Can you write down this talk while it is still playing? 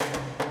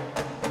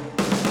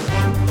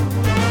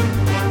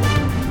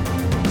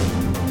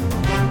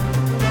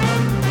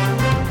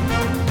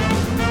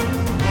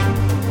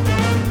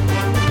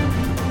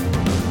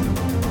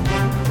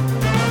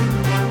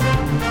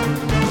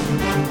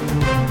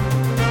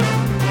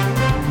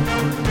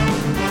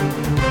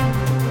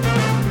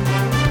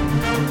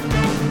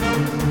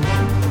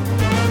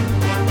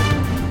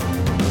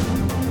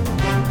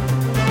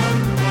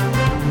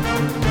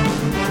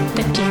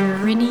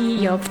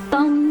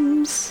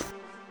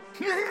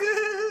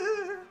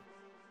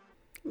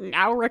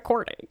now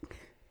recording.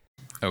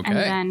 Okay. And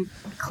then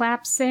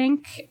clap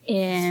sync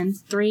in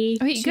 3,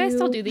 Wait, you guys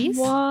still do these?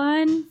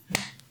 1.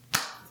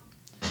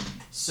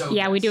 So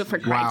Yeah, we do it for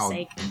Craig's Wow.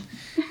 sake.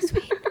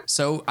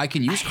 So I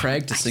can use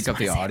Craig to sync up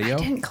the audio. I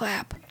didn't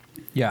clap.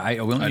 Yeah, we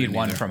only need didn't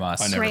one either. from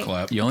us. I never Right.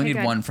 clap. You only Okay, need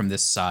good. one from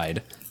this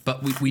side.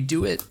 But we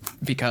do it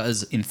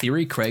because, in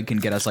theory, Craig can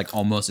get us like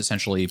almost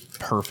essentially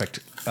perfect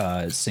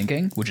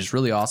syncing, which is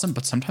really awesome.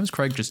 But sometimes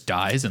Craig just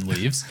dies and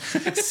leaves.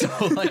 So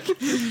like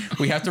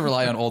we have to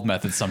rely on old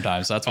methods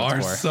sometimes. That's what Our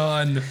it's for.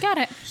 son. Got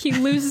it. He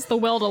loses the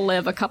will to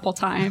live a couple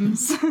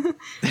times.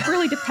 It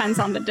really depends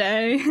on the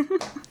day.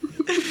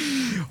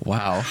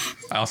 Wow.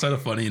 I also had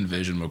a funny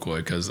envision, McCoy,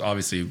 because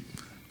obviously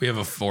we have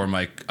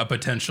a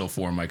potential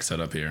 4-mic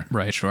setup here.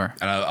 Right, sure.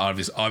 And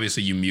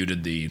obviously you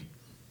muted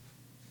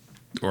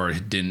or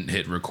didn't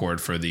hit record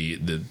for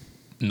the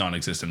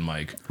non-existent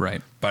mic.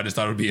 Right. But I just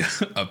thought it would be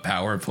a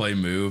power play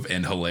move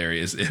and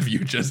hilarious if you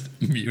just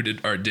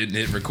muted or didn't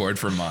hit record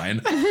for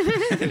mine.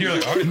 And you're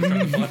like, all right,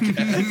 let's try the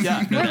podcast.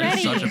 Yeah, no, that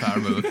is ready. such a power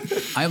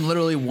move. I'm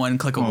literally one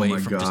click away Oh my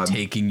from God. just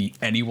taking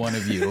any one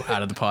of you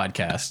out of the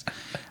podcast.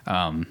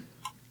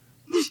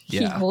 He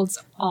Yeah. holds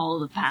all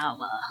the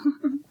power.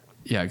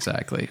 Yeah,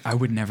 exactly. I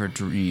would never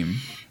dream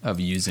of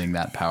using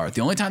that power.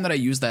 The only time that I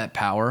use that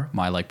power,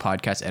 my like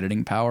podcast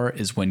editing power,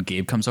 is when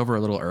Gabe comes over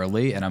a little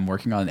early and I'm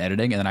working on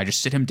editing, and then I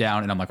just sit him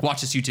down and I'm like,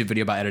 watch this YouTube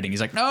video about editing.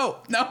 He's like, no,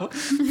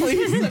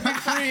 please let me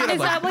free. And I'm Is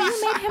like, that what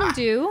you made him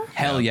do?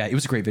 hell yeah. It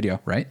was a great video,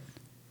 right?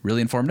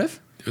 Really informative?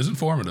 It was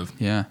informative.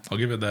 Yeah. I'll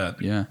give it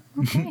that. Yeah.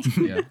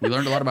 Yeah. We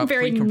learned a lot about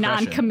Very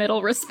pre-compression. non-committal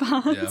Yeah.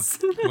 response.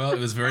 Well, it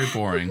was very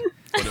boring,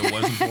 but it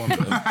was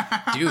informative.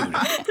 Dude,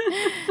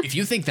 if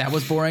you think that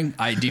was boring,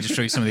 I need to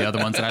show you some of the other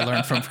ones that I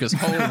learned from, because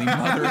holy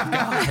mother of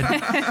God.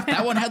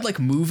 That one had like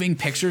moving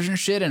pictures and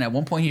shit, and at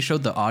one point he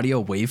showed the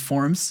audio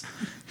waveforms.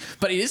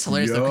 But it is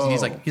hilarious though, because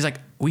he's like,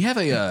 we have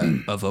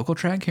a vocal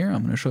track here.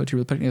 I'm going to show it to you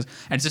real quick. And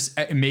it's just,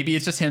 maybe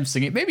it's just him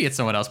singing. Maybe it's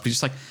someone else, but he's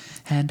just like,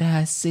 and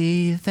I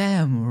see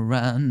them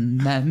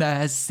run, and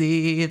I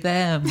see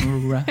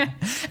them run.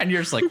 And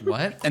you're just like,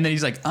 what? And then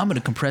he's like, I'm going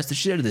to compress the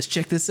shit out of this.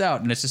 Check this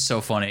out. And it's just so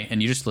funny.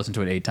 And you just listen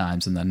to it 8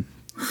 times and then.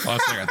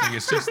 Honestly, I think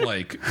it's just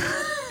like,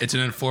 it's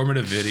an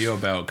informative video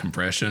about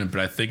compression,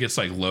 but I think it's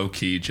like low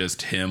key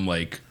just him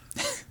like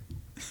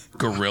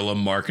guerrilla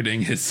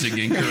marketing his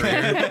singing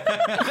career.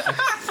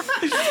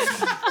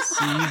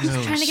 Trying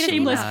to get a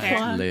Shameless feedback.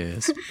 plug.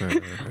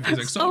 He's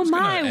like, so Oh I'm just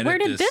gonna my, edit where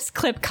did this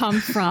clip come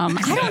from?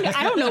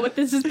 I don't know what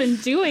this has been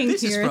doing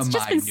This is here. from It's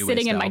just my been newest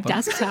sitting in my album.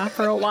 desktop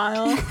for a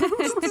while.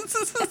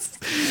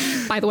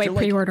 By the way,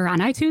 pre-order on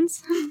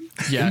iTunes.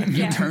 Yeah,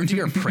 you turn to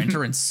your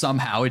printer and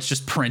somehow it's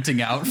just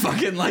printing out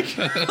fucking like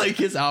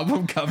his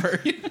album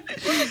cover.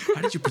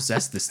 How did you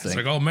possess this thing? It's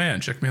like, oh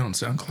man, check me out on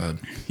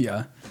SoundCloud.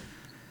 Yeah.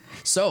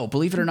 So,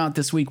 believe it or not,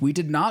 this week we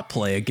did not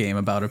play a game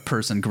about a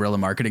person guerrilla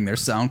marketing their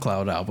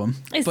SoundCloud album.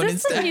 Is but this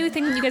instead, the new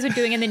thing that you guys are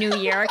doing in the new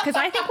year? Because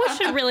I think we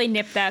should really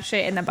nip that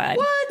shit in the bud.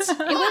 What?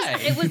 Why?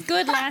 It was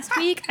good last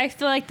week. I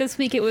feel like this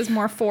week it was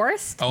more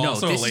forced. Oh, No,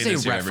 also this late is a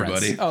this year,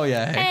 reference. everybody. Oh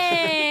yeah.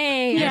 Hey.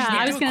 Hey. Yeah, Should we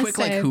I do was a gonna quick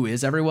say. like who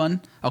is everyone?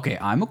 Okay,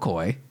 I'm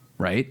McCoy,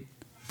 right?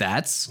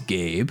 That's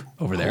Gabe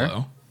over there.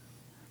 Hello.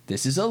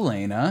 This is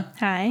Elena.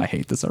 Hi. I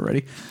hate this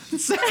already.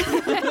 Finish it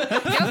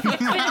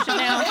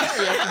now.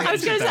 I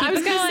was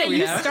gonna say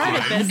you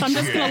started this. I'm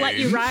just gonna let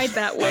you ride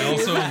that I way.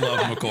 also love,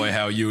 McCoy,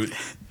 how you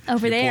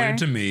Over there. pointed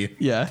to me,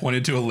 Yeah.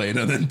 pointed to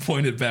Elena, then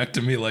pointed back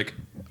to me like,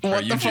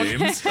 are you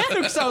James?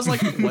 So I was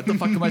like, what the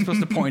fuck am I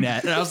supposed to point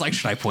at? And I was like,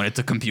 should I point at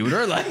the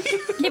computer? Like,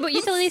 Yeah, but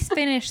you should at least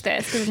finish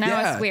this because now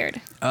Yeah. it's weird.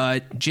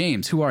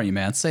 James, who are you,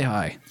 man? Say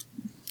hi.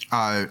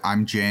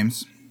 I'm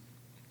James.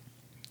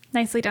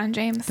 Nicely done,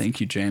 James.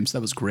 Thank you, James.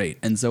 That was great.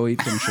 And Zoe,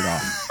 finish it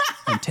off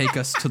and take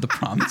us to the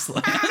promised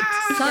land.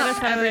 Get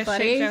us out of this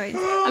shit, Joey.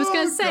 I was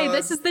gonna say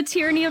this is the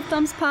Tyranny of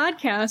Thumbs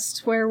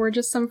podcast, where we're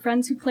just some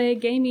friends who play a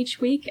game each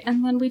week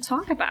and then we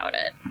talk about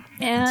it.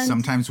 And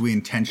Sometimes we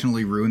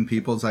intentionally ruin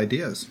people's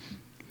ideas.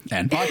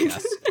 And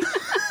podcasts.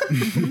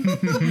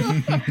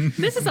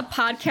 this is a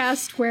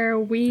podcast where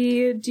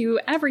we do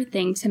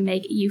everything to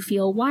make you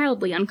feel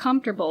wildly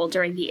uncomfortable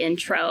during the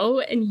intro,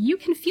 and you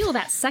can feel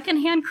that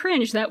secondhand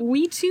cringe that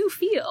we too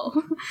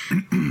feel.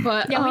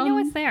 But Yeah, we know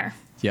it's there.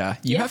 Yeah,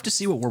 you have to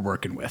see what we're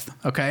working with,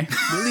 okay?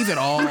 We leave it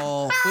all,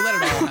 we let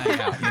it all hang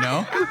out, you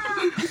know?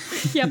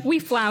 Yep, we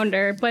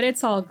flounder, but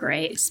it's all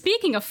great.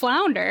 Speaking of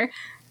flounder,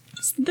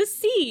 the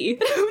sea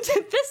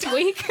this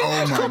week.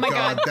 Oh my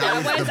god, that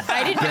was the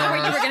I didn't know where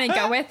you were going to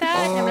go with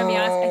that. I'm going to be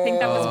honest. I think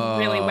that was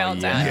really well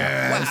done.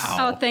 Yes.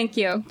 Oh, thank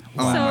you.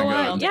 Oh so, my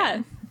God.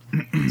 yeah.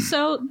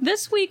 So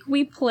this week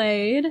we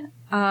played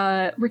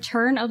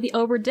Return of the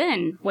Obra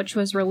Dinn, which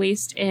was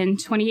released in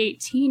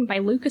 2018 by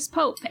Lucas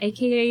Pope,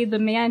 aka the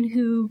man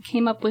who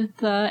came up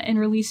with and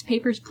released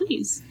Papers,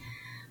 Please.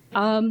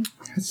 And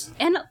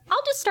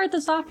I'll just start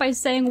this off by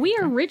saying we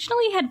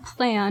originally had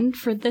planned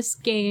for this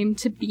game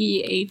to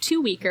be a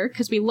 2-weeker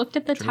because we looked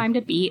at the time to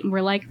beat and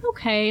we're like,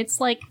 okay, it's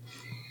like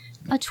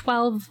a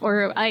 12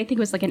 or I think it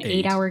was like an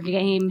 8-hour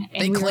game.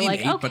 And They we were claim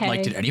like, 8, okay. but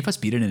like, did any of us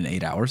beat it in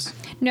 8 hours?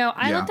 No,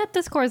 I Yeah. looked at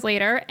the scores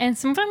later, and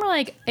some of them were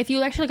like, if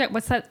you actually look at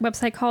what's that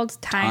website called?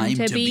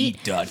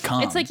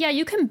 TimeToBeat.com. It's like, yeah,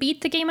 you can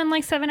beat the game in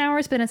like 7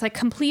 hours, but it's like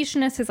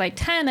completionist is like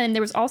 10. And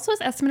there was also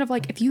this estimate of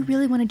like, if you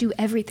really want to do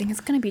everything,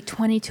 it's going to be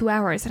 22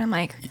 hours. And I'm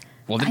like,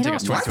 Well, it didn't take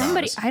us 22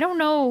 hours. I don't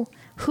know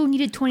who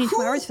needed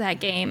 22 hours for that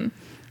game.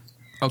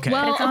 Okay.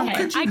 Well, How okay,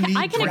 could you I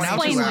need can 22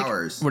 explain like,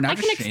 hours? We're now I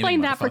just can shaming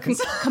explain that for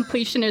motherfuckers.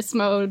 completionist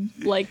mode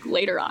like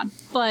later on.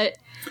 But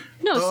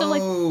no, so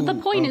like Oh, the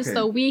point is okay.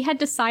 though, we had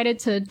decided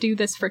to do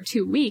this for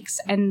 2 weeks,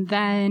 and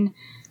then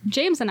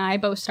James and I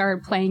both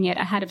started playing it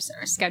ahead of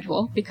our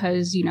schedule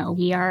because, you know,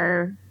 we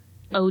are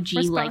OG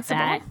like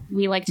that. Responsible?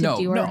 We like to No,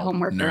 do no. our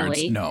homework Nerds,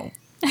 early. no.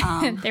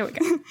 There we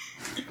go.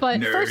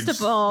 But first of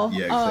Nerds. all,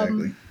 Yeah,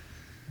 exactly.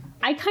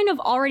 I kind of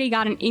already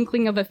got an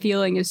inkling of a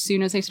feeling as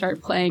soon as I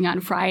started playing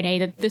on Friday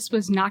that this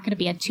was not going to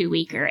be a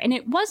 2-weeker. And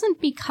it wasn't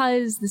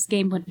because this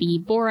game would be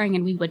boring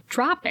and we would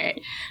drop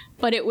it,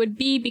 but it would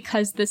be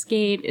because this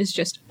game is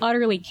just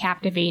utterly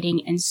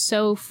captivating and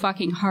so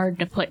fucking hard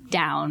to put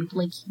down.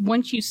 Like,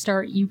 once you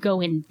start, you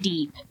go in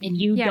deep and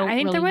you Yeah, don't I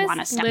think really there want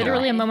to was step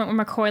literally away. a moment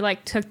where McCoy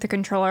like took the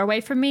controller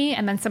away from me,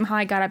 and then somehow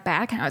I got it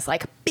back, and I was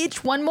like,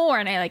 "Bitch, one more!"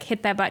 And I like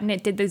hit that button.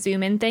 It did the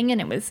zoom in thing, and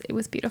it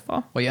was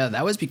beautiful. Well, yeah,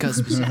 that was because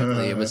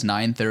specifically it was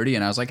 9:30,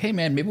 and I was like, "Hey,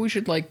 man, maybe we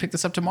should like pick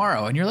this up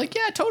tomorrow." And you're like,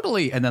 "Yeah,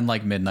 totally." And then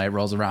like midnight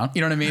rolls around.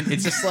 You know what I mean?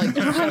 It's just like,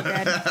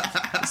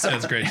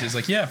 That's great. She's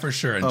like, yeah, for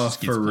sure. And Oh, just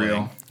keeps for playing.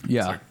 real.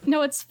 yeah.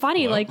 No, it's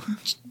funny. Hello? Like,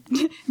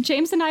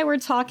 James and I were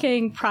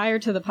talking prior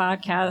to the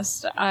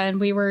podcast, and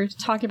we were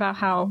talking about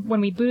how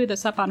when we booted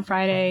this up on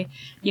Friday,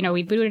 you know,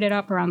 we booted it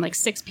up around like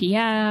 6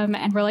 p.m.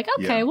 and we're like,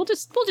 okay, Yeah. we'll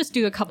just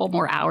do a couple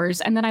more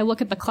hours. And then I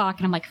look at the clock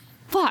and I'm like,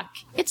 fuck,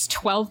 it's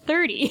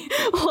 12:30.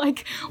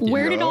 Like,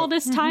 where did Yeah. all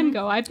this time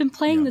go? I've been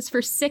playing this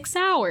for 6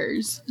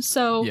 hours.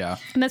 So Yeah.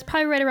 And that's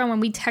probably right around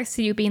when we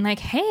texted you, being like,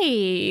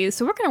 "Hey,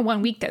 so we're gonna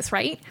 1 week this,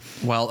 right?"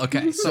 Well,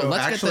 okay. So, So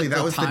let's actually, get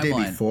that was the day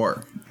timeline.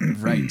 before.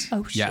 Right.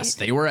 Oh, shit. Yes,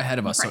 they were ahead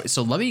of us.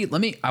 So let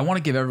me. I want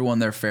to give everyone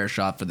their fair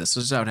shot for this.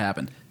 This is how it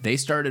happened. They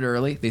started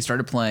early. They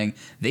started playing.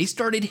 They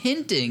started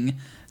hinting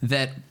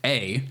that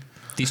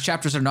these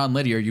chapters are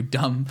non-linear. You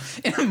dumb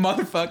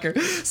motherfucker.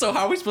 So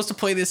how are we supposed to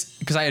play this?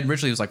 Because I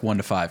originally was like 1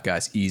 to 5,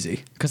 guys,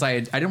 easy. Because I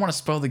didn't want to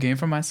spoil the game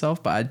for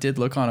myself, but I did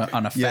look on a Yeah,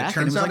 it fact, and it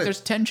turns was out like it-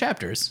 there's 10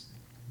 chapters.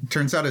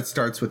 Turns out it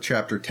starts with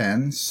chapter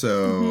 10,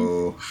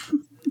 so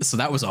So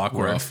that was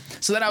awkward. Rough.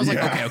 So then I was like,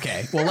 Yeah.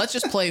 okay. Well, let's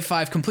just play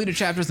 5 completed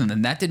chapters, and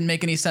then that didn't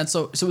make any sense.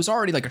 So it was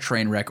already like a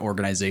train wreck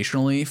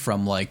organizationally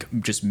from like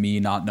just me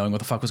not knowing what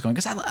the fuck was going.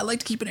 Because I like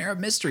to keep an air of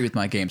mystery with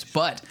my games.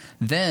 But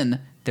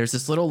then there's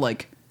this little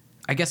like,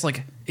 I guess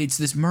like it's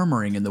this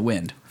murmuring in the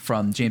wind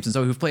from James and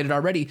Zoe who've played it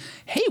already.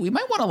 Hey, we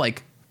might want to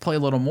like play a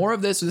little more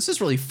of this. This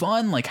is really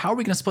fun. Like, how are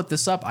we going to split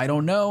this up? I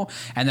don't know.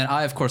 And then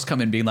I, of course, come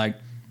in being like,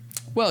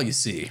 well, you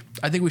see,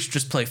 I think we should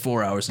just play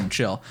 4 hours and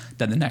chill.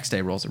 Then the next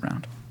day rolls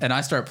around and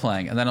I start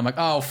playing. And then I'm like,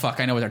 oh,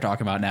 fuck, I know what they're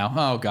talking about now.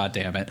 Oh, God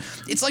damn it.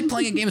 It's like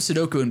playing a game of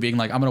Sudoku and being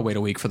like, I'm going to wait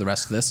a week for the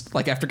rest of this.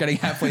 Like after getting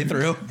halfway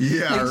through.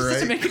 Yeah, Like, this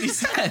doesn't right. make any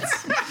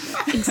sense.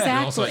 exactly.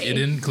 And also, it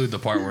didn't include the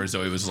part where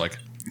Zoe was like,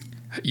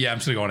 yeah, I'm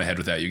just going to go on ahead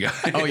with that, you guys.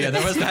 Oh, yeah,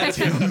 there was that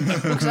too.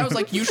 Because I was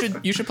like, you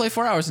should play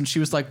 4 hours. And she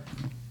was like,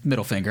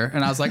 middle finger.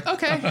 And I was like,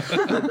 okay.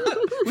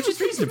 Which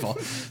is reasonable.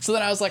 So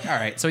then I was like, all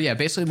right. So yeah,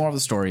 basically more of the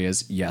story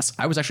is, yes,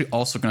 I was actually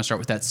also going to start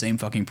with that same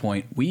fucking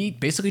point. We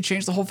basically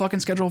changed the whole fucking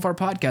schedule of our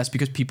podcast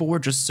because people were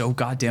just so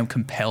goddamn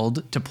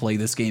compelled to play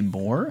this game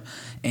more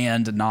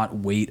and not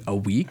wait a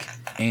week.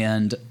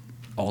 And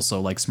also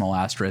like small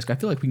asterisk, I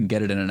feel like we can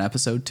get it in an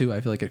episode too. I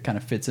feel like it kind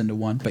of fits into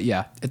one. But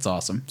yeah, it's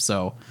awesome.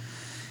 So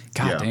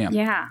goddamn.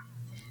 Yeah.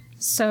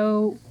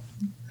 So,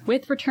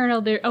 with Return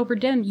of the Obra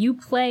Dinn, you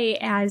play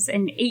as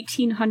an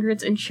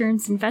 1800s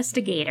insurance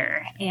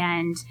investigator,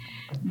 and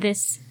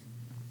this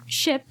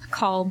ship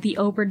called the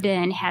Obra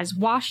Dinn has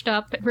washed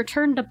up,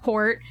 returned to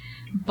port,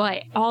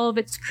 but all of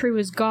its crew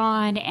is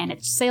gone and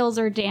its sails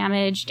are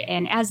damaged,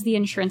 and as the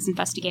insurance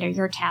investigator,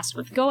 you're tasked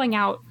with going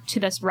out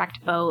to this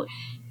wrecked boat,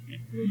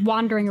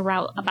 wandering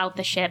around about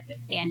the ship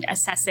and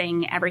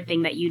assessing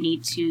everything that you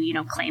need to, you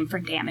know, claim for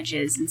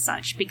damages and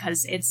such,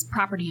 because it's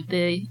property of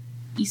the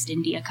East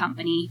India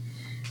Company.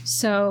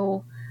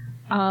 So,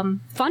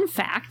 fun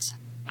fact,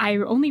 I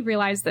only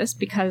realized this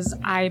because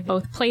I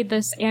both played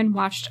this and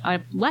watched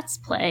a Let's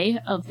Play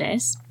of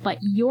this, but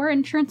your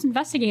insurance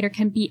investigator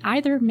can be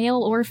either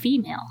male or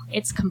female.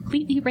 It's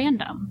completely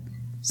random.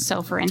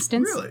 So, for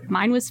instance, Really?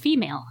 mine was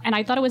female, and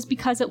I thought it was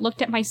because it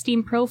looked at my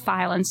Steam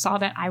profile and saw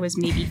that I was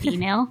maybe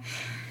female.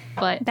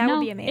 But That would no,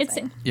 be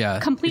amazing. It's Yeah,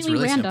 completely it's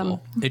really random.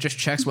 Simple. It just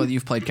checks whether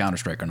you've played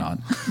Counter-Strike or not,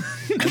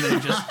 and then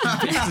it just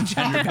picks the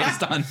gender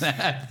based on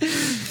that.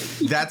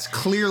 That's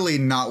clearly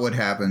not what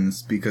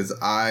happens because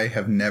I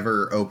have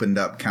never opened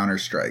up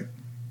Counter-Strike.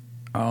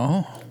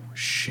 Oh,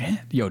 shit.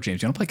 Yo,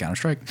 James, you want to play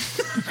Counter-Strike?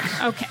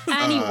 Okay.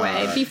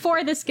 Anyway,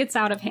 before this gets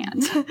out of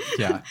hand.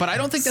 Yeah, but I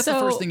don't think that's the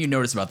first thing you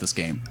notice about this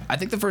game. I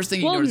think the first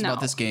thing you notice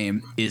about this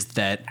game is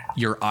that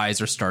your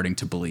eyes are starting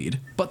to bleed,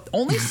 but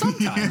only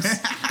sometimes.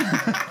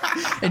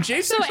 And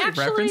James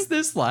actually referenced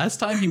this last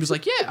time. He was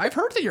like, yeah, I've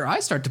heard that your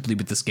eyes start to bleed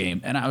with this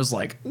game. And I was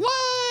like,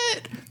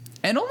 what?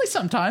 And only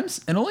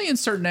sometimes, and only in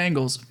certain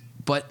angles,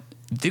 but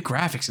the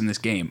graphics in this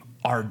game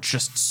are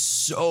just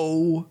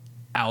so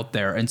out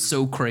there and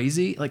so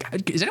crazy.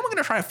 Like, is anyone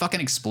gonna try to fucking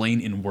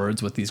explain in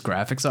words what these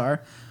graphics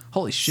are?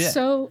 Holy shit.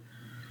 So,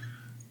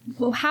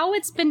 well, how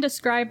it's been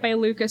described by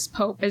Lucas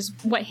Pope is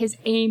what his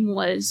aim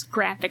was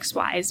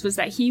graphics-wise, was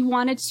that he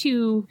wanted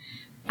to,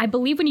 I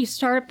believe when you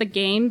start up the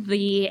game,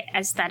 the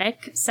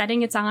aesthetic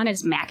setting it's on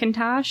is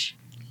Macintosh.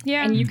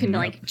 Yeah. And you can,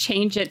 like,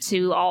 change it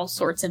to all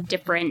sorts of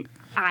different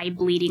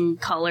eye-bleeding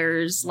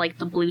colors, like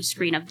the blue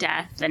screen of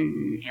death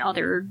and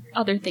other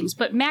things.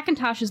 But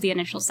Macintosh is the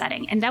initial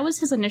setting, and that was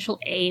his initial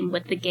aim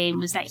with the game,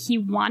 was that he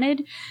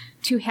wanted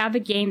to have a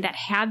game that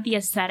had the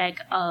aesthetic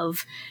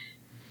of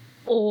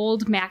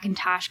old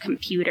Macintosh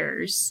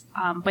computers,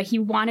 but he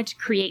wanted to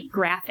create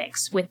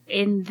graphics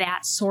within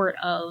that sort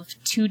of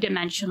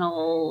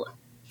two-dimensional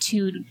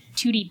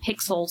 2D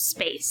pixel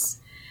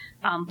space.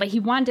 But he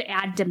wanted to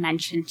add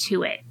dimension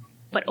to it,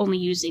 but only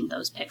using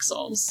those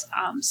pixels.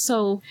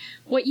 So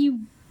what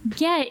you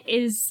get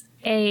is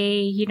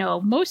a,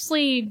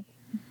 mostly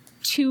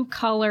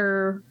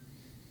two-color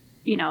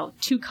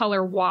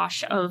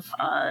wash of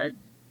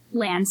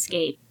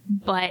landscape,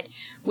 but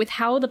with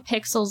how the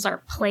pixels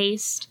are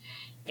placed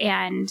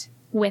and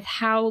with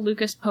how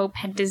Lucas Pope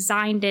had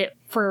designed it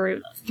for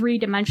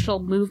three-dimensional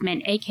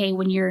movement, aka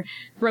when you're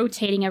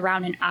rotating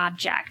around an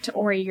object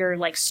or you're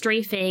like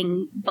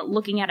strafing but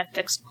looking at a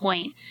fixed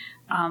point,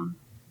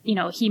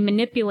 he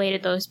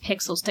manipulated those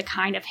pixels to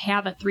kind of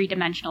have a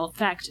three-dimensional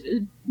effect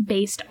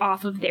based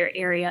off of their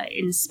area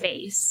in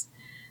space.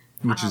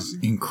 Which is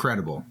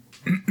incredible.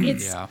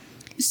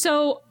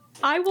 So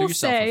I will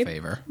say, a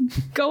favor.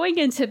 Going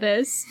into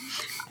this,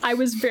 I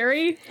was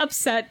very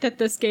upset that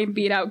this game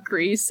beat out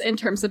Grease in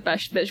terms of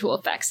best visual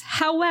effects.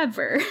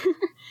 However,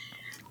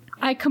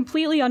 I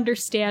completely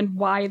understand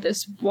why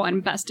this won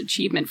Best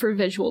Achievement for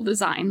Visual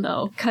Design,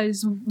 though,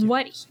 because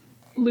what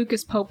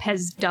Lucas Pope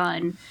has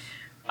done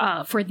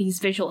for these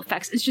visual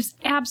effects is just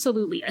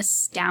absolutely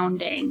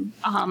astounding.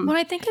 Well,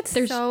 I think it's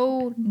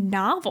so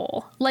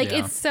novel. Like,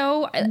 it's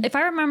so, if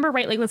I remember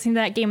right, like listening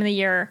to that Game of the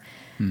Year,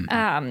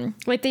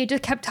 like they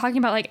just kept talking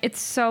about like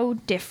it's so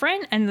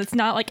different and it's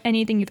not like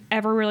anything you've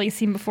ever really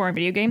seen before in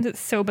video games. It's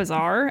so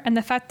bizarre, and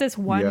the fact this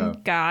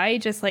one guy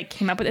just like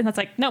came up with it and that's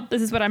like, nope,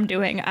 this is what I'm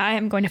doing. I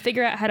am going to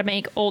figure out how to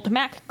make old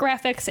Mac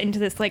graphics into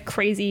this like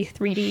crazy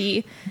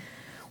 3D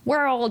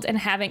world, and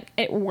having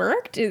it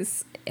worked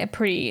is a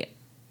pretty,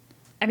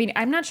 I mean,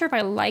 I'm not sure if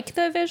I like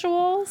the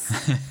visuals,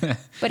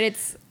 but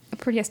it's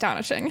pretty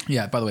astonishing.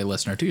 Yeah, by the way,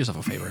 listener, do yourself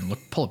a favor and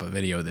pull up a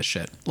video of this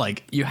shit.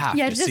 Like, you have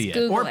to just see it.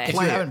 Google Or it. if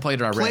you haven't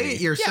played it already. Play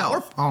it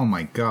yourself. Oh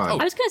my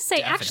god. I was going to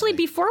say, actually,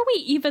 before we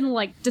even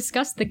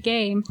discuss the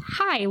game,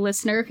 hi,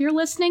 listener, if you're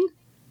listening,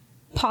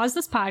 pause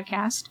this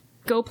podcast,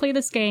 go play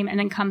this game, and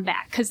then come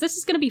back, because this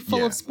is going to be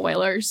full of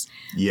spoilers.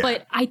 Yeah.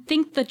 But I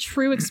think the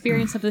true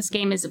experience of this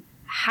game is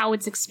how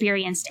it's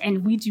experienced,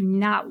 and we do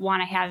not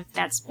want to have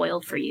that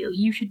spoiled for you.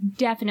 You should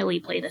definitely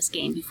play this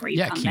game before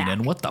you come Keenan,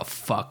 back. what the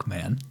fuck,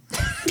 man?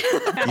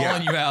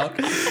 Calling you out.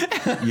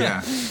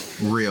 Yeah.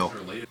 Real.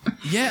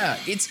 Yeah,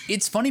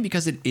 it's funny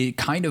because it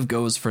kind of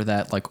goes for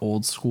that like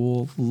old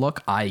school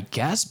look, I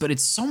guess, but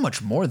it's so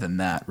much more than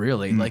that,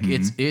 really. Like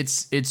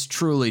it's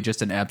truly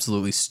just an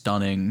absolutely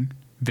stunning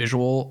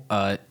visual,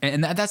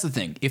 and that's the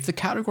thing. If the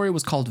category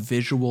was called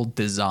visual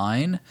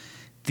design,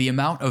 the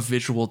amount of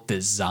visual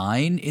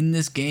design in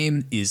this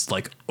game is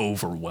like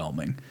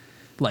overwhelming.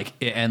 Like,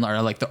 or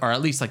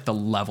at least like the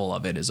level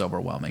of it is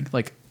overwhelming.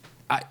 Like,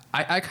 I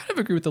kind of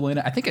agree with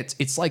Elena. I think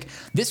it's like,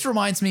 this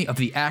reminds me of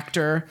the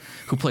actor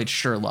who played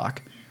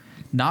Sherlock.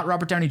 Not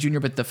Robert Downey Jr.,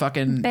 but the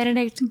fucking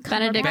Benedict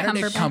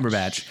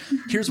Cumberbatch.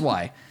 Here's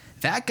why.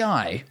 That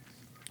guy,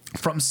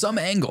 from some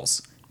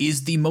angles,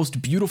 is the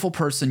most beautiful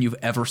person you've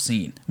ever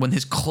seen. When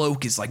his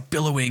cloak is like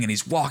billowing and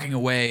he's walking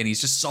away and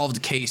he's just solved a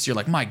case, you're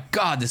like, my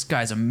God, this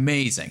guy's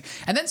amazing.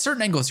 And then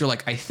certain angles, you're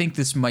like, I think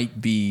this might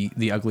be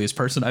the ugliest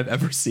person I've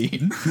ever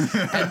seen.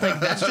 And like,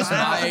 that's just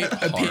my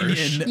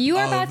opinion. You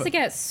are about to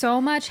get so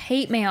much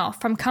hate mail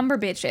from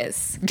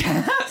Cumberbitches.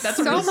 That's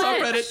a real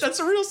subreddit. That's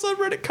a real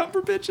subreddit,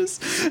 Cumberbitches.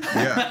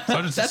 Yeah. It's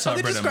not just That's a how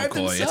they subreddit describe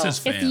McCoy. It's themselves. his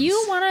fans. If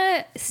you want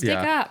to stick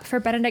up for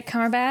Benedict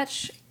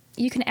Cumberbatch,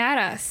 you can add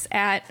us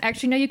at,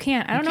 actually, no, you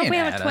can't. I don't know if we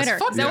have a Twitter.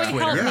 Fuck Nobody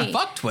Twitter. help me.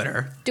 Fuck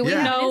Twitter. Do we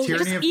Yeah. know? No,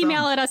 Tyranny just of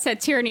email Thumbs. at us at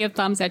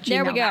tyrannyofThumbs@gmail.com.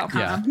 There we go.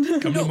 Yeah.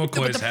 Come to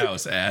McCoy's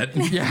house at.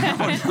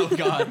 Yeah. Oh,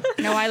 God.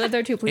 No, I live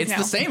there too, please It's no.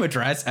 the same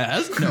address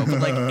as but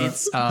like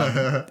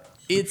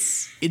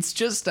it's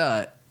just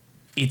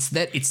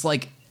it's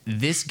like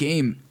this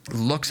game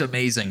looks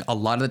amazing a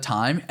lot of the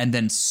time, and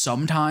then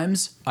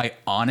sometimes I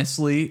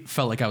honestly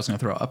felt like I was gonna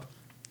throw up.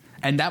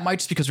 And that might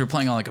just because we're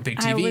playing on like a big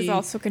TV. I was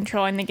also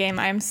controlling the game.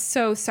 I am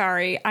so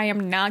sorry. I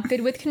am not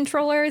good with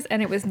controllers,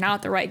 and it was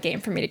not the right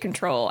game for me to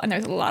control. And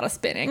there's a lot of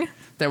spinning.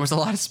 There was a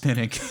lot of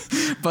spinning,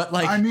 but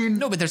like, I mean,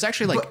 no, but there's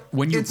actually like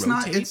when you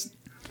rotate.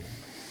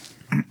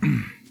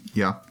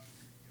 Yeah.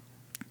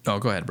 Oh,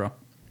 go ahead, bro.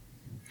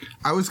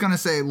 I was gonna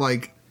say,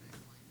 like,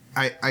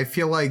 I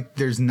feel like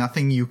there's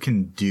nothing you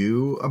can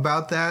do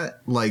about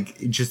that. Like,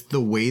 just the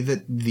way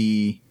that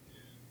the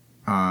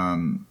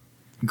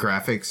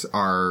graphics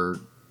are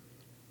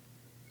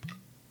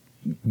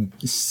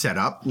set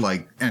up,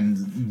 like, and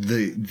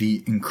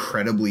the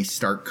incredibly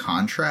stark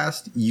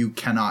contrast, you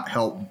cannot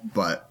help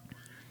but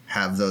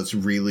have those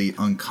really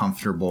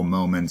uncomfortable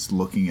moments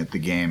looking at the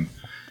game.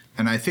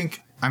 And I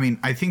think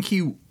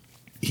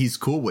he's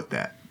cool with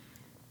that.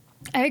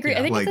 I agree. Yeah,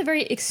 I think like, it's a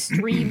very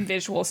extreme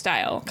visual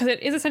style because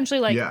it is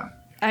essentially like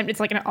it's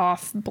like an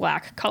off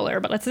black color,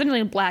 but it's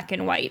essentially black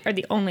and white are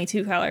the only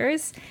two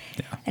colors.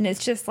 Yeah. And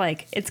it's just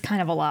like it's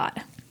kind of a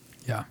lot.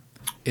 Yeah,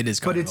 it is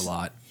kind of a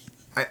lot.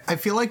 I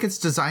feel like it's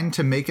designed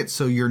to make it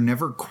so you're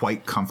never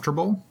quite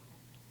comfortable.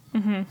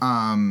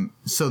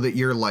 So that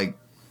you're like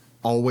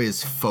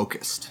always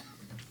focused.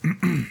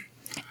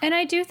 And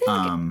I do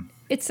think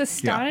it's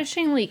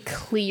astonishingly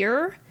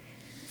clear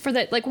for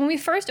that. Like when we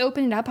first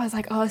opened it up, I was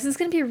like, oh, this is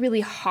going to be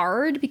really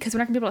hard because we're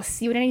not going to be able to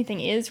see what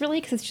anything is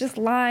really because it's just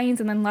lines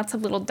and then lots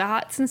of little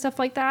dots and stuff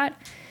like that.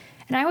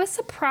 And I was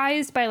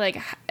surprised by like,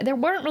 there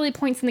weren't really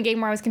points in the game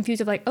where I was confused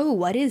of like, oh,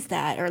 what is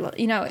that? Or,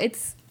 you know,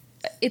 it's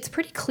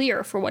pretty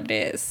clear for what it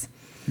is.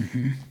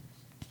 Mm-hmm.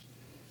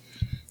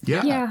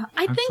 Yeah. Yeah.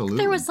 I think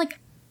there was like,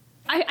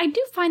 I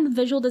do find the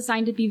visual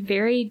design to be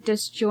very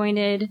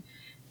disjointed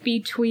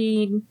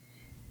between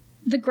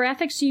the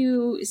graphics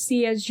you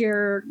see as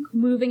you're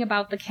moving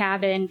about the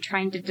cabin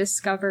trying to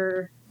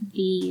discover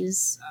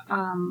these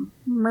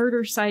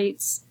murder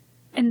sites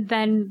and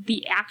then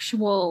the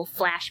actual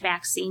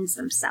flashback scenes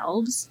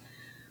themselves.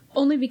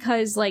 Only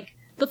because, like,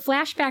 the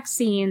flashback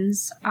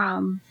scenes,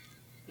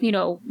 you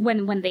know,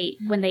 when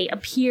they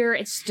appear,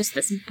 it's just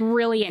this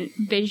brilliant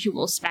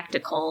visual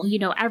spectacle. You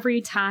know, every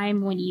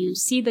time when you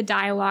see the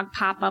dialogue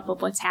pop up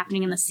of what's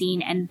happening in the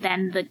scene and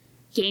then the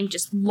game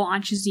just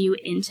launches you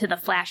into the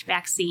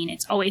flashback scene,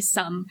 it's always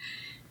some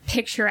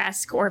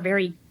picturesque or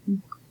very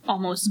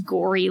almost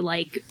gory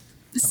like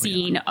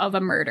scene of a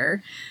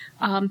murder.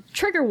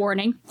 Trigger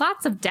warning,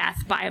 lots of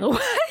death, by the way,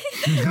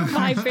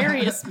 by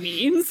various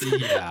means.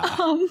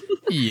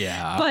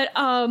 Yeah. But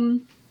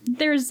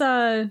there's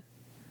you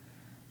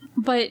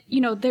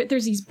know,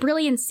 there's these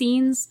brilliant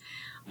scenes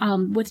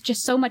with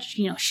just so much,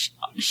 you know,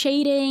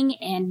 shading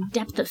and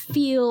depth of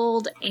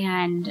field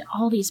and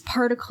all these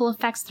particle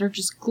effects that are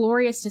just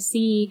glorious to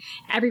see.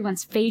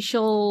 Everyone's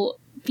facial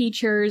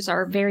features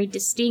are very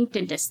distinct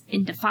and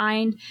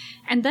defined.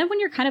 And then when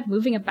you're kind of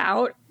moving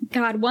about,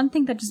 God, one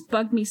thing that just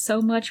bugged me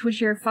so much was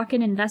your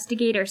fucking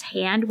investigator's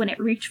hand when it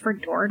reached for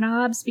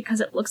doorknobs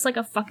because it looks like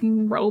a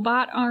fucking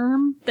robot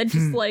arm that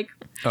just like...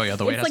 Oh yeah,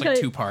 the way it has like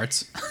two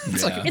parts.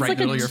 It's like right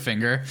middle of your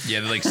finger. Yeah,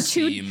 they're like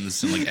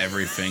seams and like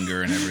every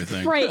finger and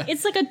everything. Right,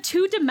 it's like a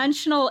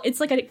two-dimensional, it's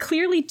like a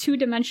clearly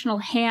two-dimensional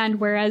hand,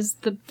 whereas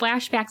the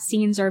flashback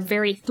scenes are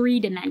very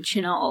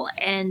three-dimensional.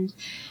 And,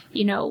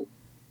 you know,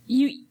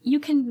 you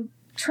can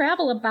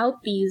travel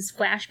about these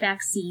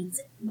flashback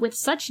scenes with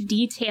such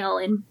detail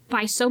and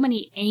by so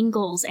many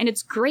angles, and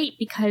it's great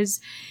because,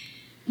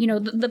 you know,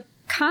 the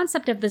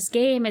concept of this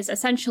game is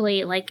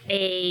essentially like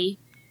a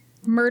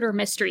murder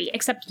mystery,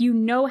 except you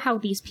know how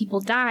these people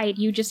died.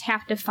 You just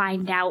have to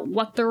find out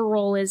what their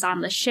role is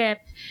on the ship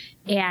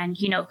and,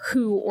 you know,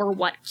 who or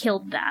what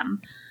killed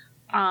them.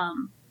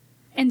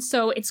 And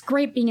so it's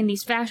great being in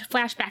these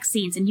flashback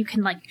scenes, and you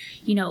can, like,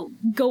 you know,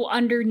 go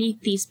underneath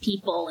these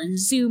people and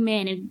zoom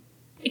in and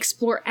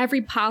explore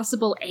every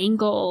possible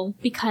angle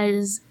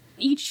because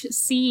each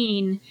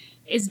scene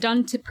is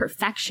done to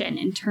perfection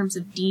in terms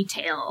of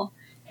detail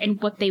and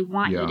what they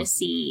want you to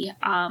see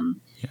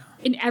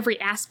in every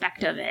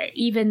aspect of it.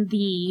 Even the,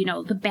 you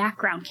know, the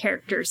background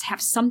characters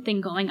have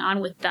something going on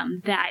with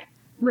them that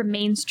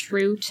remains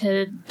true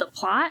to the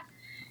plot.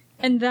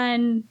 And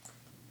then,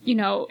 you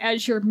know,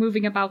 as you're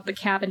moving about the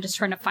cabin just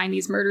trying to find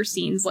these murder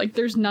scenes, like,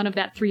 there's none of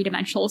that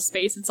three-dimensional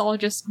space. It's all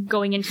just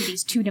going into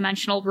these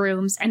two-dimensional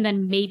rooms and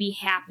then maybe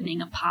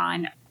happening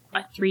upon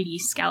a 3D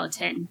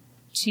skeleton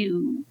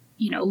to,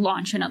 you know,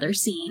 launch another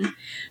scene.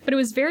 But it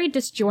was very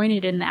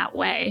disjointed in that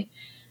way,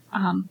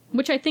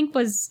 which I think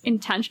was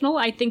intentional.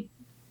 I think,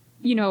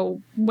 you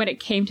know, when it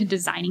came to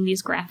designing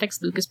these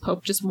graphics, Lucas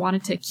Pope just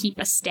wanted to keep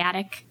a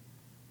static,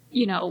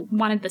 you know,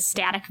 wanted the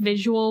static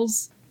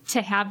visuals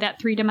to have that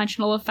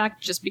three-dimensional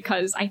effect, just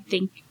because I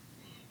think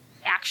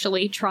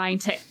actually trying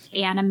to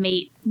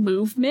animate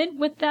movement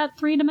with that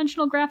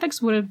three-dimensional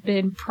graphics would have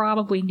been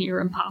probably near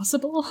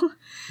impossible.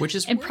 Which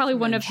is and probably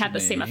wouldn't have had the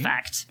same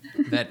effect.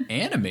 That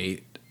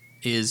animate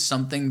is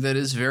something that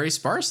is very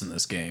sparse in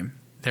this game.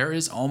 There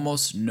is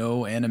almost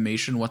no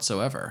animation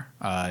whatsoever.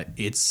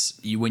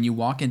 It's when you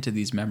walk into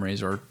these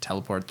memories or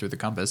teleport through the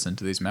compass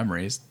into these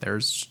memories,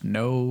 there's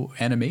no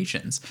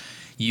animations.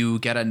 You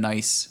get a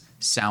nice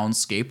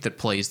soundscape that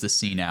plays the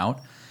scene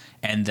out,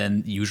 and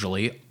then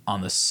usually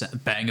on the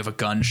bang of a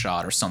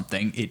gunshot or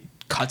something, it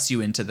cuts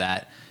you into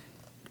that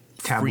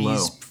Tableau.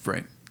 freeze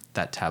frame.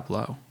 That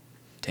tableau.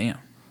 Damn.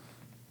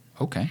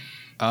 Okay.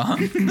 Yeah.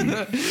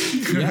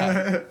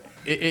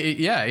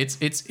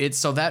 It's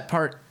so that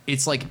part,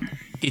 it's like,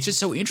 it's just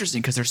so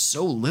interesting because there's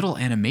so little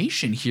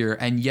animation here,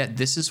 and yet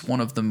this is one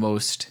of the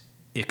most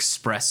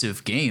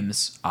expressive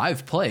games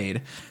I've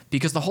played,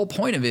 because the whole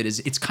point of it is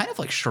it's kind of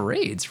like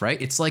charades, right?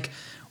 It's like,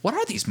 what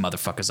are these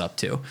motherfuckers up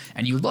to?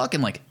 And you look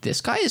and like,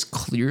 this guy is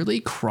clearly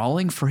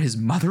crawling for his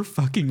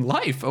motherfucking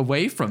life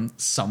away from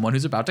someone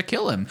who's about to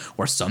kill him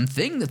or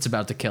something that's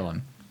about to kill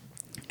him.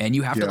 And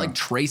you have to like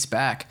trace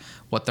back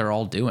what they're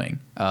all doing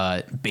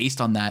based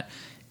on that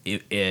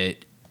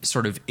it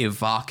sort of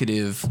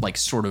evocative, like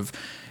sort of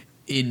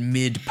in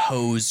mid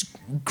pose,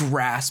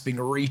 grasping,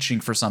 reaching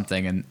for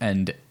something,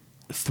 and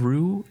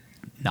through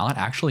not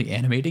actually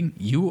animating,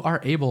 you are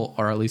able,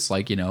 or at least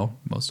like, you know,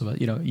 most of it,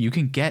 you know, you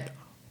can get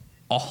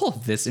all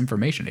of this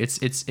information.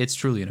 It's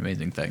truly an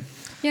amazing thing.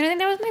 Yeah, and I think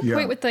that was my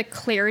point with the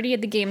clarity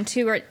of the game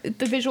too, or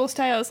the visual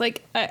styles.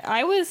 Like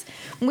I was,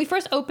 when we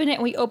first open it,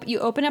 and you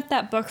open up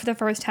that book for the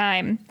first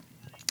time,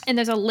 and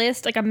there's a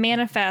list, like a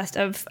manifest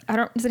of,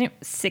 is it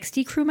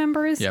 60 crew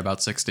members? Yeah,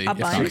 about 60. A If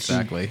not bunch.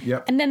 exactly.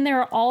 Yep. And then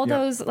there are all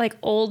those like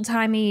old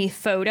timey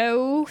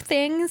photo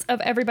things of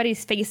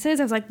everybody's faces.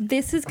 I was like,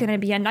 this is going to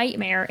be a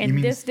nightmare in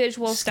mean this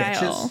visual sketches?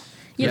 style.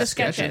 Yeah, Yeah, the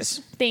sketches.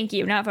 sketches. Thank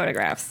you, not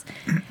photographs.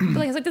 But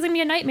like, it's like, this is gonna be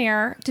a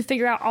nightmare to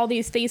figure out all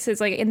these faces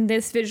like in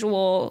this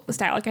visual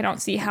style. Like, I don't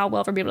see how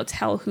well we'll be able to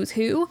tell who's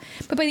who.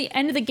 But by the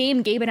end of the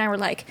game, Gabe and I were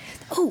like,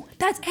 "Oh,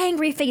 that's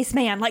Angry Face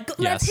Man! Like,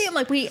 that's him!"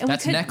 Like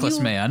That's Necklace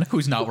Man,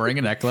 who's not wearing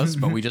a necklace,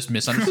 but we just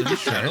misunderstood his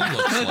It shirt.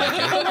 looks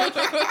like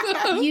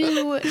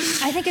it.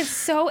 I think it's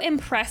so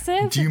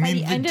impressive. Do you that by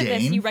mean the end of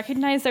this, Dane? you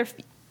recognize their.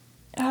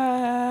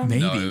 Maybe.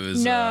 No, it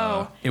was.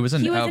 No, It was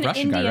an he was an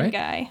Russian guy, Indian right?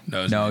 guy.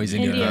 No, he's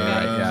Indian. Indian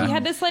guy. Right, yeah. He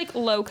had this like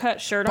low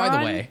cut shirt By on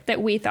the way, that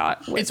we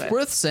thought was It's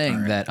worth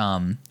saying that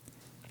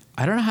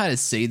I don't know how to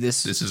say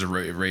this. This is a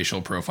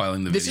racial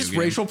profiling the This video is game.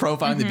 racial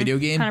profiling the video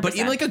game, but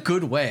in 100%. like a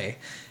good way.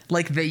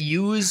 Like they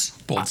use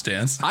Bold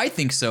stance. I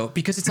think so,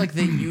 because it's like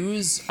they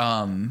use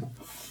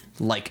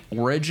like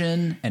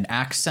origin and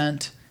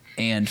accent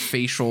and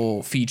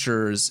facial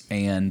features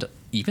and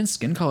even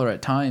skin color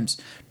at times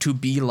to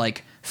be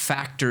like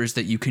factors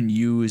that you can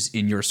use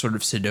in your sort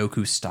of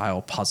Sudoku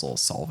style puzzle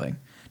solving.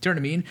 Do you know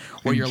what I mean?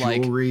 Where you're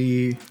like,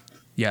 jewelry.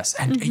 yes,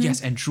 and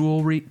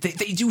jewelry. They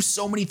do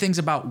so many things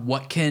about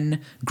what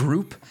can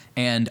group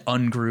and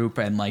ungroup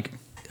and like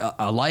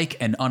alike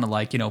and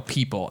unalike, you know,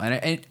 people.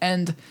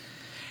 And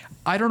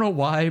I don't know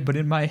why, but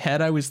in my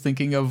head I was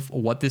thinking of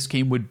what this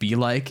game would be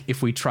like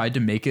if we tried to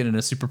make it in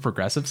a super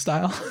progressive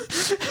style.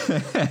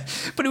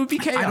 But it would be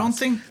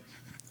chaos.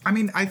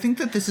 I think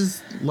that this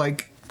is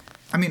like,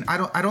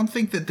 I don't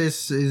think that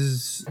this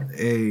is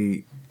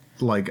a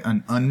like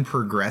an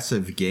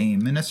unprogressive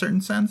game in a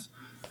certain sense.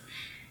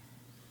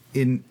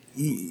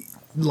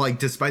 Like,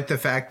 despite the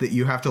fact that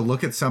you have to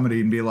look at somebody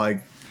and be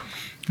like,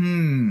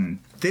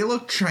 they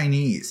look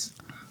Chinese.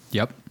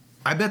 Yep.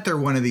 I bet they're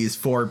one of these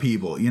 4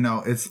 people, you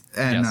know, it's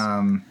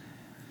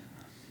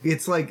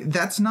like,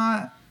 that's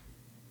not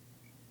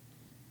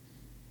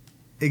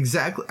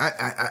exactly,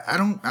 I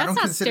don't That's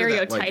not consider that,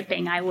 like,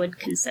 stereotyping, I would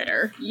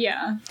consider.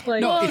 Yeah.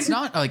 Like, No, it's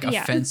not like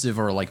yeah. offensive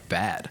or like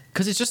bad,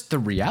 because it's just the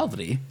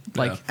reality.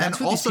 Like that's And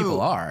who also- these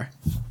people are.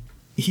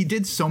 he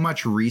did so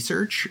much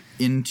research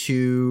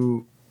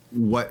into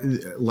what,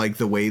 like,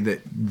 the way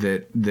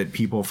that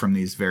people from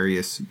these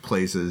various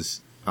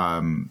places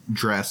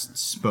dressed,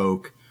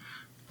 spoke,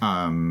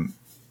 kind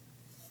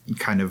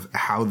of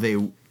how they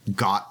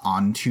got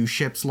onto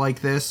ships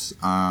like this,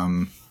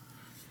 and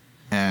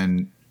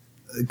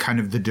kind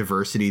of the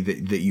diversity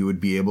that you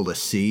would be able to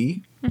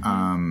see.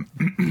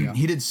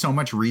 He did so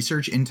much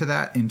research into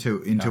that,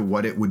 into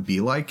what it would be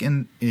like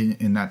in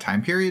that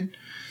time period,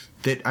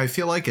 that I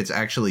feel like it's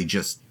actually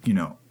just, you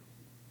know,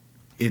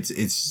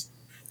 it's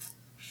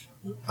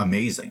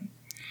amazing.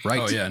 Right.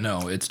 Oh yeah,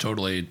 no, it's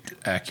totally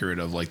accurate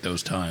of like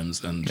those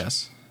times and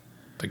Yes.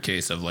 the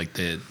case of like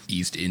the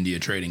East India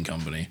Trading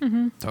Company.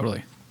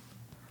 Totally.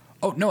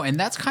 Oh, no, and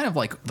that's kind of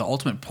like the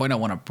ultimate point I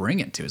want to bring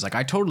it to is like,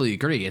 I totally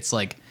agree. It's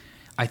like,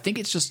 I think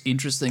it's just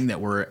interesting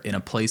that we're in a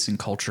place in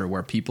culture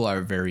where people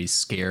are very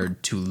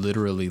scared to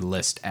literally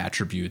list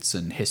attributes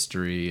and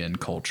history and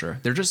culture.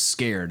 They're just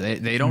scared.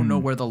 They don't know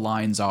where the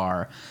lines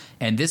are.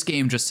 And this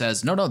game just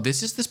says, no,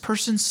 this is this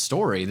person's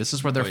story. This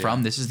is where they're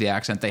from. This is the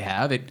accent they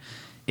have. It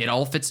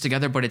all fits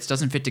together, but it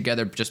doesn't fit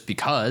together just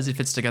because. It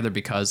fits together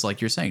because,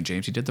 like you're saying,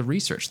 James, you did the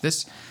research.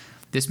 This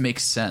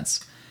makes sense.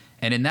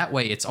 And in that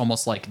way, it's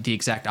almost like the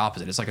exact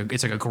opposite. It's like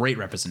a great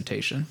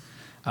representation.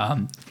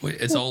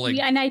 It's all like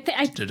yeah, and I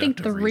think the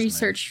deductive reasoning.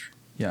 research.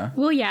 Yeah.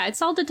 Well, yeah,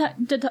 it's all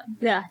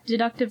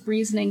deductive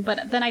reasoning,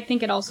 but then I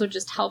think it also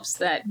just helps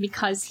that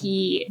because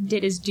he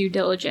did his due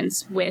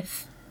diligence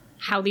with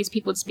how these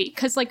people would speak.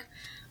 Because, like,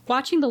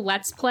 watching the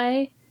Let's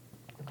Play,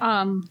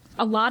 a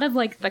lot of,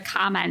 like, the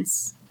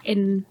comments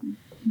in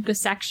the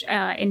section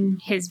in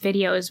his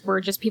videos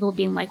were just people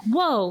being like,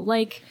 whoa,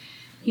 like,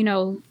 you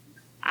know,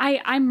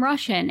 I'm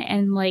Russian,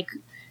 and like,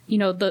 you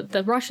know,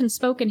 the Russian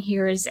spoken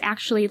here is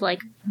actually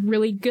like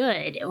really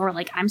good, or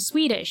like I'm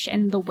Swedish,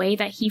 and the way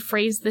that he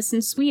phrased this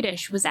in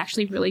Swedish was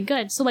actually really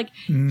good. So like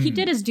he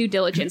did his due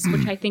diligence,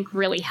 which I think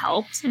really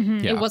helped.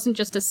 Yeah. It wasn't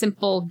just a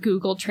simple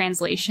Google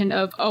translation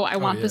of, oh, I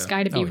want this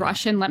guy to be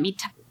Russian, let me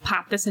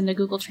pop this into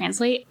Google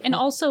Translate. And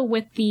also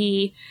with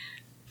the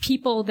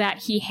people that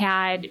he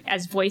had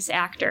as voice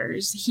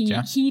actors, he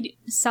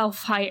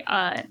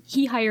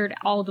hired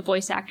all the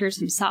voice actors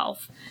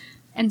himself.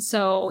 And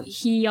so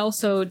he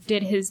also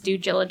did his due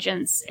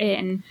diligence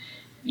in,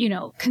 you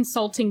know,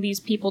 consulting these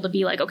people to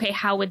be like, okay,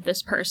 how would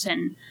this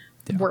person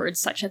word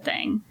such a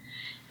thing?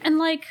 And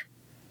like,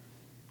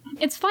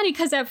 it's funny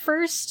because at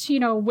first, you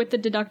know, with the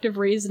deductive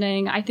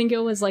reasoning, I think it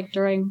was like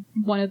during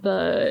one of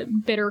the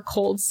bitter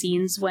cold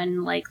scenes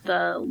when like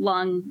the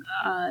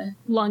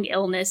lung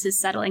illness is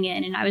settling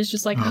in, and I was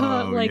just like,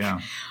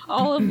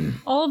 all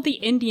of the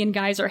Indian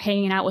guys are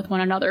hanging out with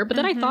one another. But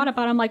then I thought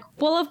about it, I'm like,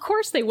 well, of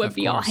course they would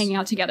be all hanging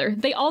out together.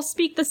 They all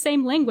speak the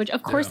same language.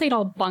 Of course they'd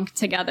all bunk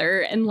together,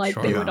 and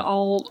like they would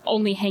all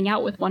only hang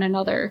out with one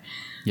another.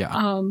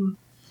 Yeah.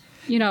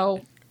 You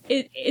know,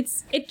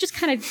 it just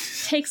kind of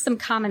takes some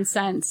common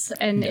sense,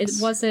 and it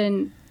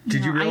wasn't.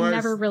 Did you realize I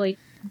never really.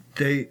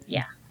 They.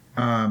 Yeah.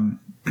 I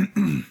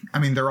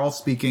mean, they're all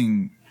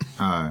speaking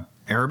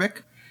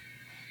Arabic.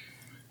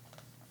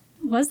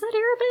 Was that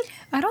Arabic?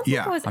 I don't think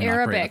Yeah. it was I'm not great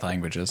Arabic. with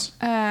languages.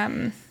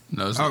 No,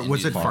 it's Oh,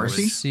 was it Indian Farsi?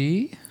 language.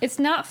 See? It's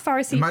not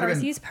Farsi. might have been-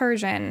 Farsi's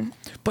Persian.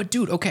 But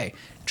dude, okay.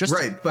 Just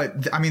Right,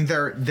 but I mean,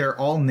 they're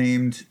all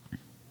named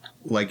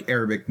like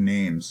Arabic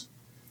names.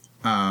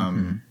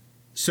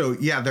 So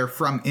yeah, they're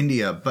from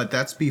India, but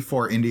that's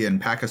before India and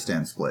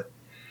Pakistan split.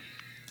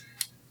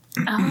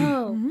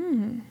 Oh.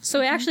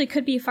 So it actually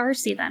could be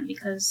Farsi then,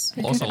 because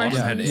Also, a lot of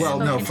them had Well,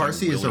 no, Indian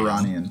Farsi is really-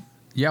 Iranian.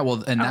 yeah,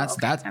 well, and that's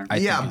okay. that. I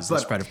Yeah, think is the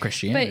but- spread of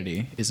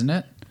Christianity, isn't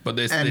it? But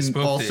they And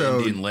spoke also the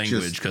Indian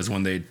language just- because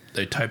when they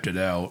typed it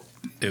out,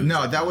 it was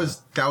No, like, that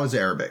was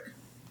Arabic.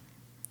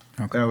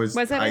 Okay. That was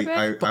Was that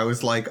Arabic? I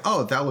was like,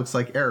 oh, that looks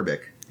like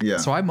Arabic. Yeah.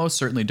 So I most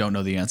certainly don't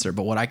know the answer,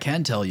 but what I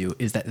can tell you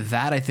is that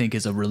I think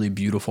is a really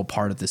beautiful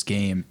part of this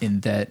game, in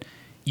that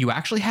you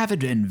actually have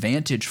an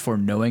advantage for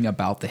knowing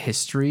about the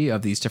history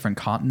of these different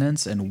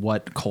continents and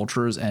what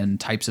cultures and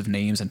types of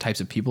names and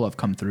types of people have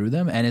come through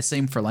them. And it's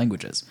same for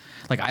languages.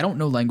 Like, I don't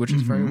know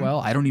languages very well.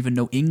 I don't even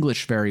know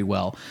English very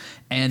well.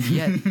 And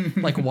yet,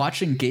 like,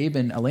 watching Gabe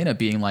and Elena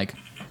being like,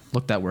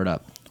 look that word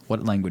up.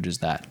 What language is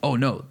that? Oh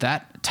no,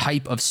 that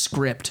type of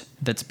script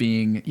that's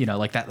being, you know,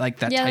 like that Yeah,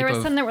 type there was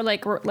of some that were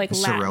like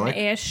Cyrillic?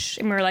 Latin-ish,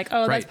 and we were like,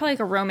 oh, Right. that's probably like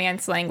a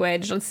Romance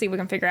language. Let's see if we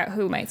can figure out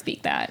who might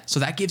speak that.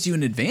 So that gives you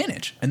an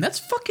advantage, and that's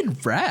fucking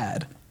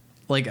rad.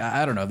 Like,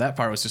 I don't know, that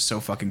part was just so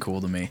fucking cool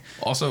to me.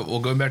 Also,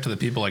 well, going back to the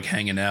people like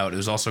hanging out, it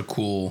was also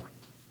cool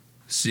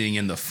seeing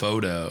in the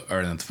photo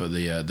or for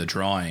the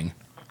drawing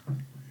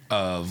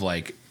of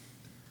like.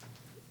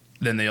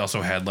 Then they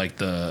also had like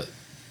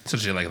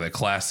essentially like the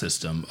class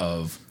system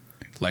of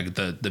like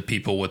the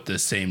people with the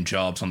same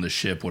jobs on the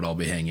ship would all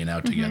be hanging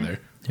out together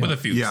with a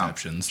few Yeah.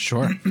 exceptions.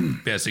 Sure.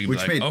 Yeah, so you could Which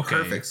be like, made okay,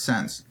 perfect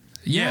sense.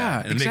 Yeah,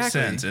 it makes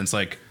exactly. sense. And it's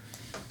like,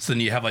 so then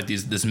you have like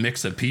this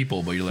mix of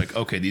people, but you're like,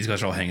 okay, these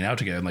guys are all hanging out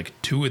together. And like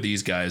two of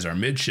these guys are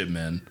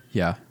midshipmen.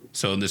 Yeah.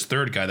 So this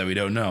third guy that we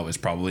don't know is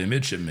probably a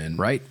midshipman.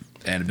 Right.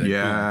 And like,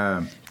 Yeah.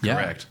 boom, Yeah.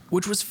 correct.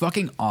 Which was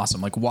fucking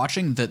awesome. Like,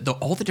 watching the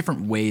all the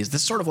different ways.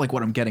 This is sort of like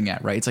what I'm getting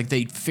at, right? It's like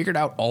they figured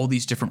out all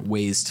these different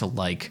ways to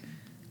like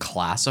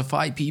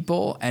classify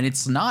people, and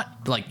it's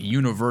not like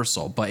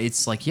universal, but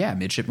it's like, yeah,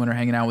 midshipmen are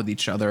hanging out with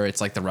each other. It's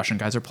like the Russian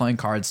guys are playing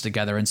cards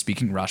together and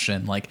speaking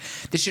Russian. Like,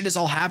 this shit is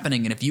all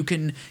happening, and if you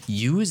can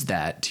use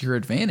that to your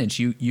advantage,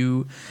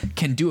 you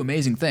can do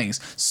amazing things.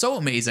 So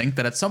amazing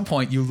that at some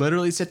point you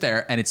literally sit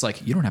there and it's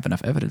like, you don't have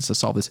enough evidence to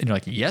solve this, and you're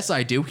like, yes,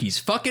 I do. He's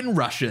fucking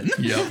Russian.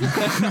 Yep.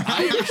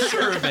 I am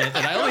sure of it,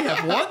 and I only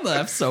have one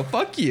left, so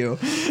fuck you.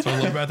 So I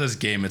love about this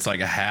game, it's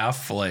like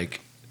half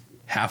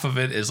of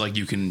it is like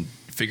you can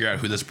figure out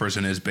who this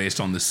person is based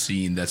on the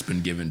scene that's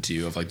been given to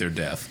you of like their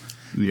death.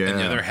 Yeah. And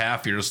the other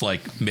half, you're just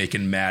like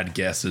making mad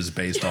guesses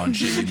based on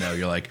shit you know.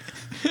 You're like,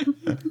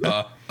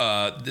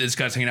 this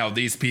guy's hanging out with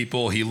these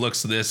people. He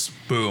looks this,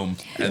 boom.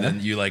 And then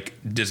you like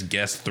just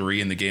guess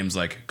 3 and the game's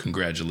like,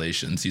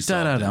 congratulations. You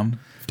solved it. Da-da-dum.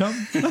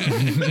 Dum.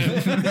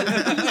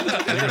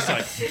 And you're just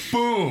like,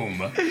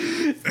 boom.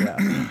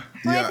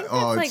 Yeah.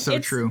 Oh, like- it's so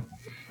it's- true.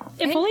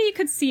 If only you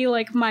could see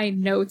like my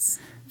notes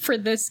for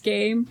this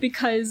game,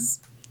 because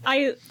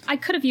I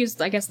could have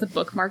used, I guess, the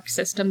bookmark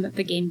system that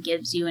the game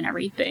gives you and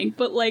everything,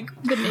 but like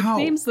the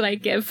nicknames that I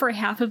give for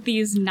half of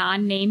these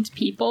non-named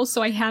people.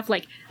 So I have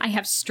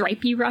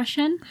Stripey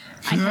Russian,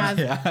 I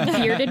have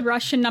Bearded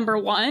Russian number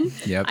 1,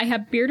 Yep. I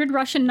have Bearded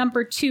Russian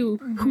number 2,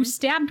 who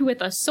stabbed with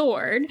a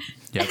sword.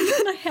 Yep.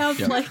 And I have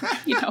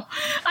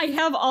I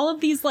have all of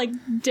these like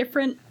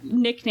different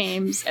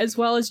nicknames, as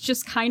well as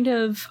just kind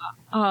of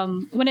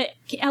when it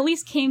at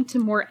least came to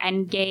more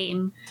end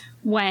game,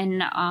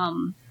 when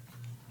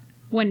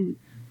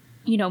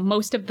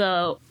most of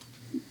the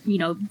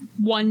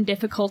 1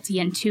 difficulty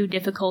and 2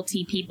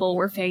 difficulty people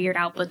were figured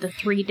out, but the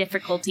 3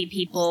 difficulty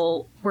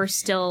people were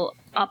still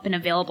up and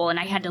available, and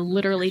I had to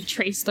literally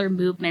trace their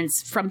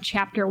movements from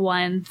chapter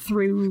 1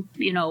 through,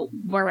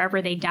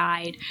 wherever they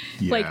died.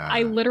 Yeah. Like,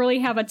 I literally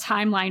have a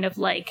timeline of,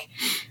 like,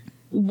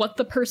 what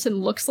the person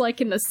looks like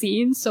in the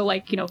scene. So,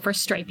 like, for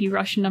Stripey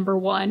Rush number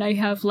 1, I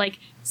have, like,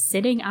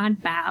 sitting on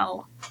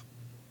bow.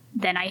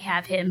 Then I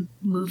have him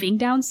moving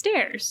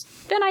downstairs.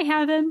 Then I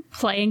have him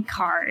playing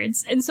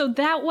cards. And so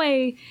that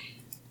way,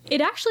 it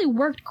actually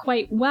worked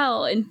quite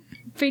well in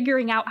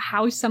figuring out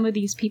how some of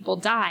these people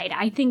died.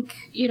 I think,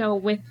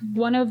 with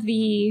one of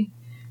the,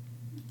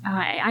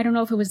 I don't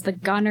know if it was the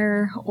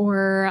gunner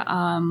or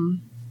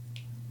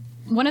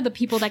one of the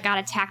people that got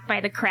attacked by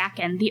the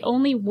Kraken, the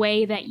only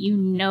way that you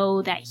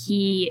know that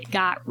he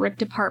got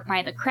ripped apart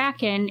by the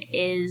Kraken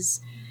is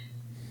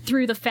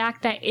through the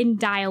fact that in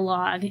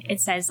dialogue it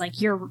says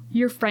like your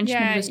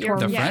Frenchman was torn,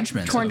 the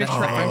Frenchman, torn to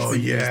shreds. Oh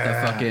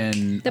yeah, the fucking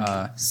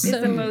He's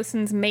the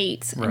bosun's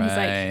mate, and he's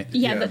right.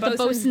 like, the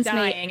bosun's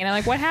dying, mate. and I'm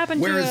like, what happened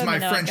Where to is him? my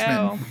And they're like,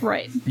 Frenchman?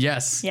 Right.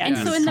 Yes. Yeah. And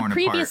so in the torn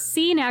previous apart.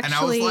 scene,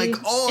 actually, and I was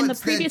like, oh, in the it's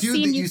that previous dude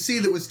scene, that you see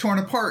that was torn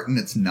apart, and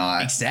it's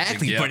not.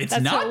 Exactly, Yeah. but it's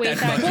That's not what we that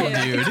thought, fucking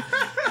too. dude.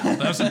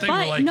 That was the thing. We're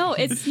But like, no,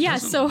 it's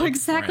so look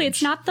exactly. It's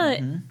French. not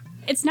the,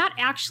 it's not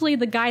actually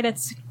the guy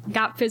that's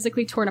got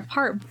physically torn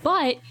apart.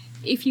 But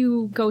if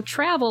you go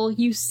travel,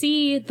 you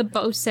see the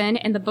bosun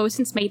and the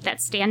bosun's mate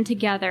that stand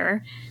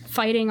together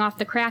fighting off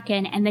the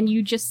Kraken, and then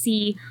you just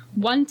see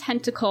one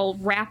tentacle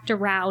wrapped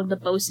around the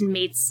bosun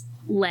mate's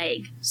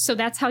leg. So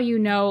that's how you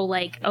know,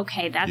 like,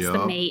 okay, that's the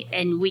Yup. mate,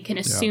 and we can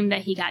assume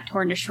that he got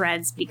torn to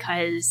shreds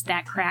because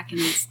that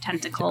Kraken's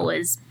tentacle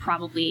is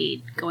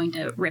probably going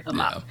to rip him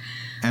up.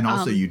 And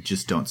also, you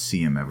just don't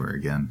see him ever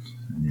again,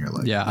 and you're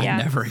like, Yeah, Yeah. I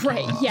never.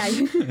 Right, yeah.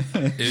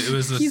 it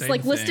was the He's same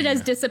like listed thing.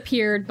 as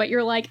disappeared, but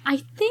you're like, I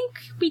think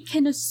we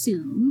can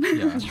assume.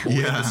 Yeah. We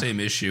had Yeah. the same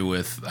issue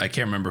with, I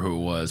can't remember who it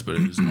was, but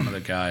it was one of the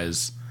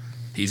guys.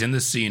 He's in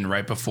the scene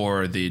right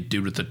before the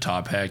dude with the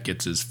top hat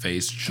gets his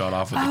face shot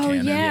off with the oh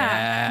cannon.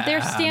 yeah.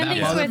 They're standing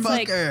that so it's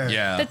like motherfucker.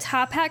 Yeah. the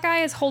top hat guy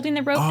is holding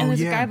the rope, Oh, and there's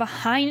yeah. a guy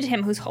behind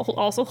him who's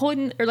also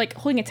holding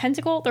a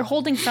tentacle. They're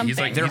holding something.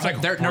 like- They're, He's,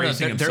 like, they're, no, no, bracing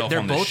they're, himself they're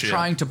on the both ship.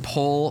 trying to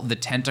pull the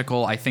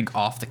tentacle, I think,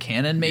 off the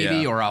cannon, maybe,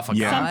 Yeah. or off a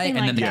Yeah. guy, Something and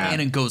then like the that.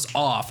 cannon goes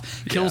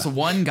off, kills Yeah.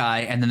 one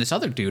guy, and then this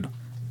other dude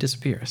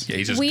disappears. Yeah,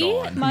 he's just we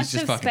gone. must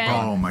He's just have fucking spent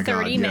gone. Oh my God,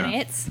 30 yeah.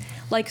 minutes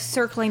like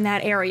circling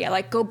that area,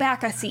 like go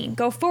back a scene,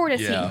 go forward a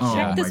scene, Yeah. Oh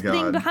check my this thing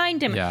God.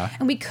 behind him, Yeah.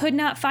 and we could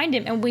not find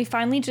him, and we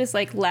finally just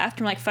like left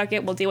and like fuck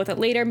it, we'll deal with it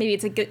later. Maybe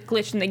it's a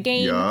glitch in the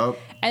game. Yup.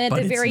 And at But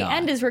the it's very not.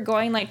 end, as we're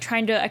going like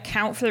trying to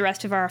account for the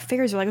rest of our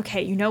figures, we're like,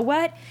 okay, you know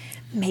what?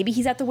 Maybe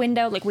he's at the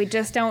window. Like we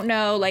just don't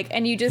know. Like,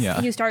 and you just Yeah.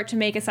 you start to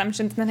make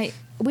assumptions. And then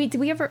we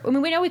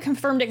know we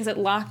confirmed it because it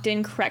locked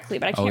in correctly,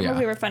 but I can't remember if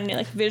we were finding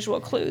like visual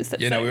clues.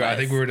 That You said know, it I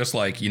think was. we were just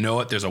like, you know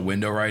what? There's a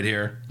window right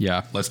here.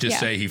 Yeah. Let's just Yeah.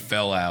 say he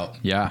fell out.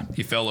 Yeah.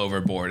 He fell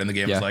overboard, and the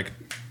game Yeah. was like,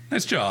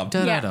 nice job.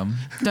 Da-da-dum.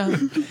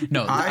 Dun.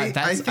 No, I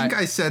that's, think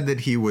I said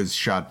that he was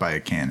shot by a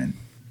cannon.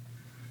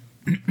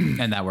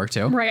 and that worked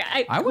too. Right.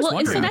 I was and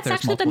wondering so if that's there's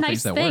actually the multiple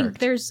nice things that thing.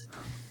 worked.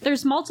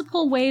 There's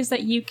multiple ways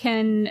that you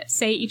can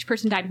say each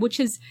person died, which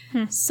is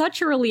such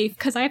a relief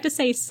because I have to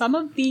say some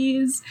of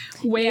these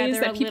ways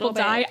they're that a people little bit-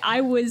 die, I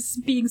was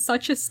being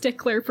such a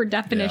stickler for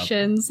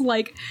definitions.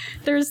 Like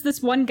there's this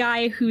one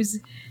guy who's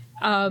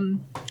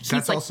he's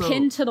That's like also-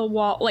 pinned to the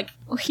wall, like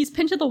he's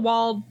pinned to the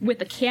wall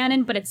with a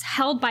cannon, but it's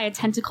held by a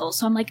tentacle.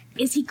 So I'm like,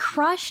 is he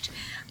crushed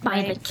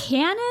by the Right.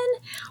 cannon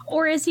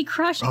or is he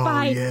crushed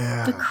by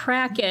yeah. the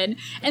Kraken?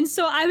 And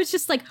so I was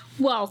just like,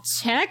 well,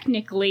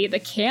 technically the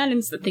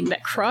cannon's the thing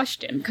that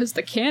crushed him because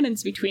the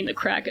cannon's between the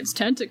Kraken's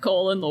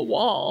tentacle and the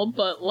wall,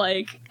 but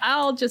like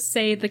I'll just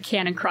say the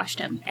cannon crushed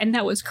him, and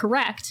that was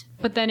correct.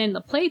 But then in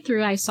the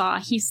playthrough I saw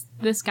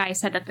this guy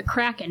said that the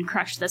Kraken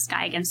crushed this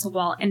guy against the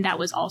wall, and that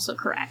was also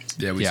correct.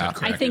 Yeah, we Yeah. said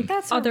Kraken. I think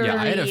That's other a Yeah,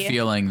 I had a really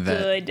feeling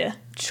that- good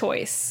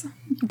choice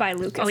by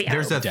Lucas. Oh, yeah.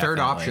 There's a third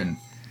Definitely. option.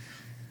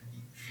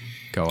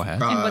 Go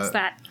ahead. And what's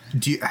that?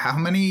 How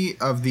many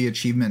of the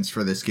achievements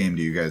for this game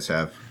do you guys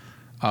have?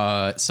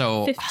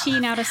 So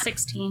 15 out of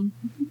 16.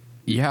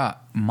 yeah,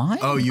 mine.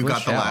 Oh, you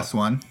got glitched the out. last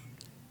one?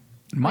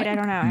 Mine, I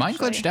don't know, Mine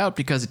actually. glitched out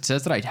because it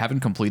says that I haven't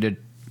completed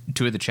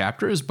 2 of the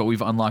chapters, but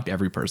we've unlocked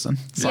every person.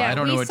 So I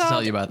don't know we what to tell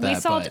solved- you about that. We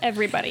solved but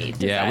everybody.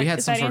 Yeah, we had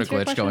does some that sort of answer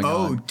your glitch question? going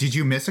on. Oh, did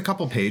you miss a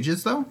couple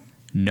pages though?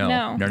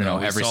 No, No.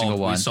 every we single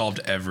one. We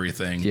solved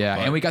everything. Yeah,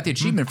 but and we got the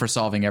achievement for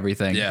solving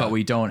everything, Yeah. but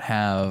we don't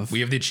have.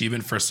 we have the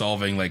achievement for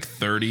solving like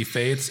 30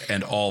 fates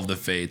and all of the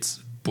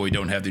fates But we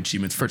don't have the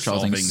achievements for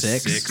solving solving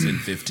 6 and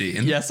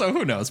 15. Yeah, so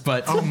who knows?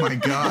 But Oh my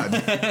god.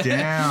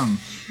 Damn.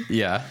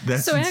 yeah.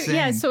 That's insane.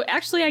 Yeah, so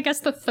actually, I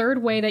guess the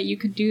third way that you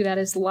could do that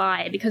is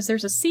lie, because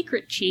there's a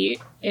secret cheat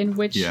in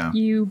which Yeah.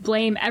 you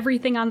blame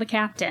everything on the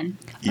captain.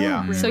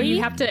 Yeah. So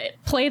you have to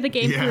play the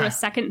game through Yeah. a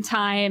second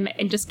time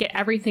and just get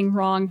everything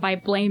wrong by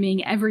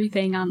blaming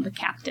everything on the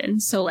captain.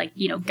 So, like,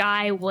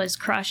 Guy was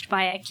crushed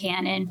by a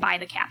cannon by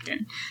the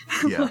captain.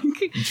 Yeah.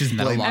 You just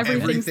blame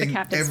Everything's the everything,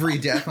 captain's every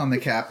fault. death on the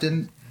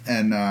captain,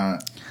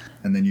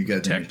 and then you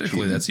get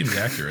Technically, that seems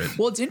accurate.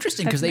 Well, it's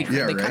interesting because they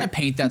Yeah, kind right. of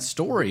paint that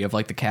story of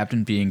like the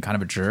captain being kind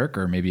of a jerk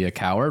or maybe a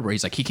coward, where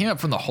he's like he came up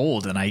from the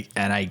hold and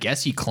I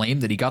guess he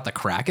claimed that he got the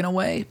Kraken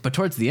away, but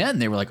towards the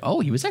end they were like, oh,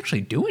 he was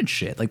actually doing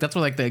shit. Like that's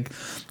what like they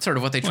sort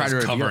of what they Well, tried to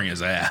he's reveal. covering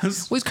his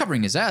ass. Well, he's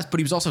covering his ass, but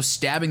he was also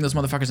stabbing those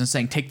motherfuckers and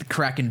saying, "Take the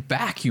Kraken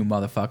back, you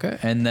motherfucker."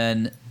 And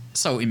then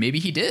so maybe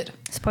he did.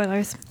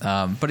 Spoilers.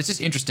 But it's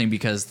just interesting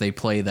because they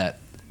play that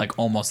like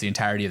almost the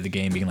entirety of the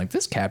game being like,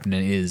 this captain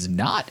is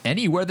not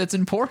anywhere that's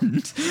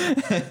important.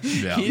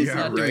 Yeah. He's Yeah,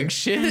 not doing right.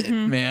 shit,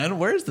 man.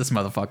 Where's this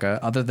motherfucker?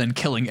 Other than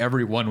killing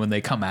everyone when they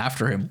come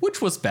after him,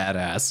 which was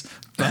badass.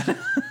 But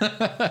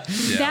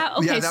That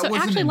okay, Yeah, that so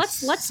was an actually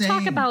let's talk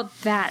insane- about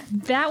that.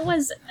 That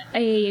was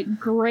a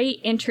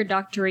great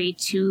introductory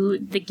to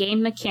the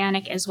game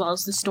mechanic as well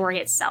as the story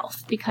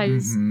itself,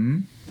 because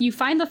you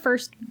find the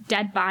first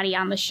dead body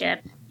on the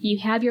ship, you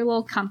have your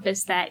little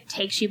compass that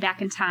takes you back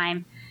in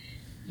time.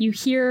 You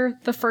hear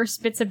the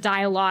first bits of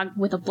dialogue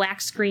with a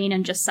black screen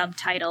and just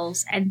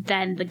subtitles, and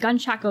then the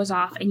gunshot goes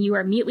off, and you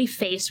are immediately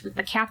faced with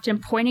the captain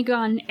pointing a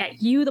gun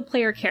at you, the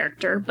player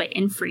character, but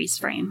in freeze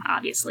frame,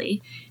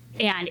 obviously.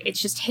 And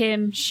it's just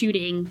him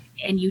shooting,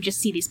 and you just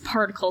see these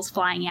particles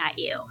flying at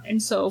you.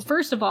 And so,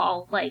 first of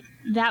all, like,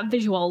 that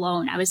visual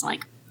alone, I was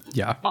like,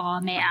 yeah, oh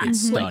man,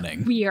 It's like,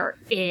 stunning. we are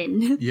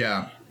in.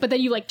 Yeah. But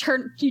then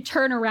you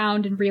turn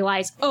around and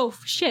realize, oh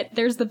shit,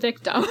 there's the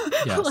victim.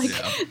 Yes. Like,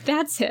 Yeah.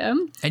 that's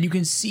him. and you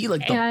can see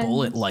like the And-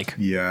 bullet like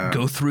Yeah.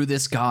 go through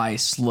this guy,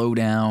 slow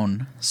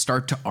down,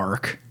 start to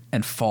arc,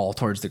 and fall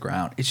towards the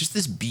ground. It's just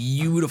this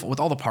beautiful with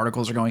all the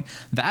particles are going.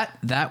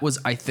 That was,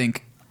 I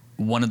think,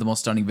 one of the most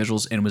stunning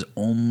visuals, and was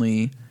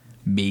only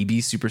maybe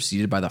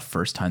superseded by the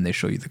first time they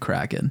show you the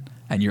Kraken,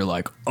 and you're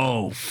like,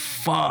 oh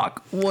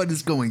fuck, what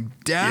is going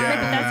down?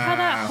 Yeah. That's how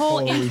that whole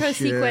Holy intro shit.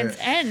 sequence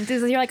ends.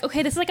 Is you're like,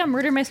 okay, this is like a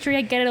murder mystery.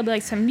 I get it. It'll be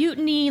like some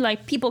mutiny,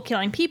 like people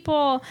killing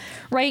people,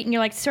 right? And you're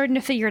like starting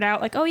to figure it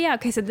out. Like, oh yeah,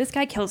 okay, so this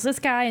guy kills this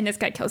guy, and this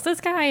guy kills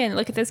this guy, and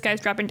look at this guy's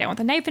dropping down with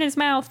a knife in his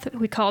mouth.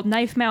 We called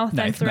knife mouth.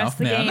 That's Knife the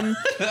rest of the mouth,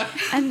 game.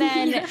 And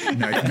then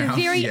at the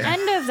very Yeah.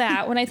 end of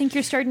that, when I think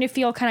you're starting to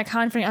feel kind of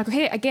confident, like,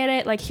 okay, I get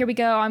it. Like, here we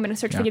go. I'm going to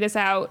start to Yeah. figure this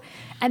out.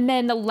 And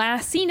then the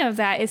last scene of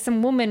that is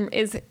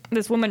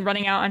this woman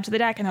running out onto the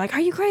deck, and they're like,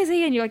 "Are you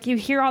crazy?" And you're like, you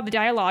hear all the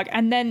dialogue,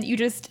 and then you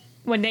just,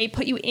 when they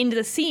put you into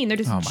the scene, they're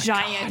just Oh my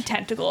giant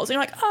tentacles, and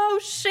you're like, "Oh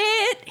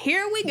shit,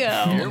 here we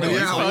go." Here we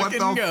Yeah, what the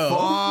fucking go.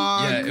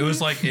 fuck? Yeah, it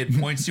was like it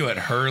points you at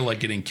her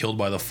like getting killed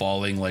by the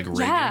falling like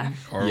rigging, Yeah.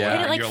 or Yeah.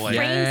 And like, it like you're like,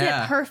 frames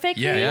Yeah. it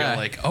perfectly. yeah, Yeah. you're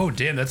like, oh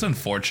damn, that's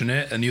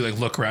unfortunate, and you like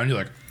look around, you're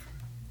like,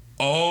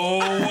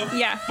 oh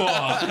Yeah. fuck,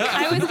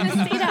 I was gonna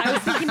say that. I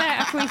was thinking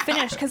that after we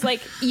finished, because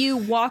like you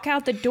walk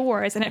out the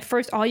doors, and at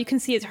first all you can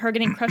see is her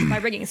getting crushed by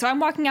rigging. So I'm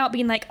walking out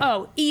being like,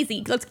 "Oh,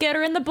 easy, let's get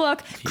her in the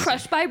book.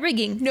 Crushed by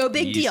rigging, no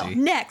big deal. Easy.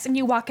 Next." And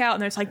you walk out,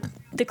 and there's like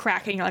the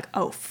Kraken, and you're like,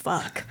 "Oh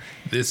fuck."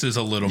 this is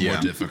a little Yeah.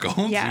 more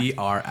difficult. Yeah. We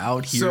are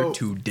out here So-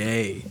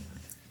 today.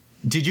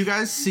 Did you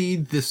guys see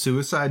the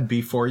suicide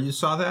before you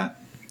saw that?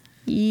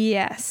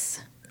 Yes.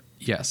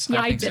 Yes,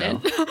 Yeah, I think so.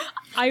 didn't.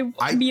 I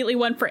immediately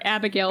went for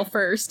Abigail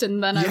first,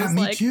 and then I Yeah, was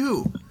me like,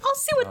 too. I'll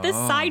see what this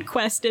side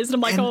quest is. And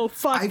I'm like, And oh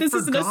fuck, I this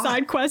isn't a forgot.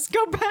 side quest.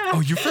 Go back.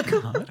 Oh, you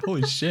forgot?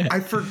 Holy shit! I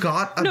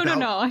forgot No, about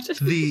no, I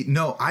just-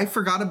 I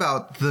forgot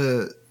about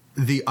the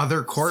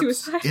other corpse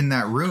Suicide? in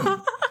that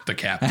room The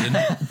captain.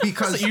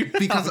 because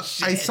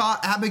I saw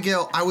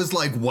Abigail. I was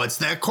like, "What's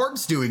that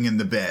corpse doing in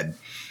the bed?"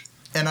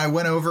 And I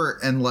went over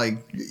and I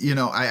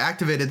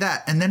activated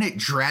that, and then it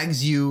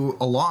drags you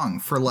along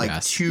for like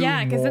Yes. 2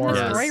 Yeah, because then more. the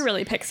Yes. story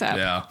really picks up.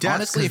 Yeah. Yes,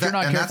 Honestly, 'cause if you're that-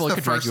 not and that's careful, it the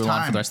could drag first you along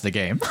for time. the rest of the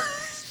game.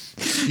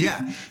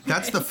 Yeah,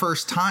 that's the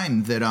first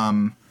time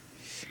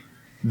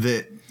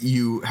that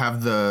you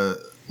have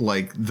the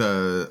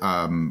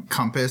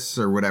compass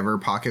or whatever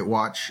pocket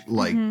watch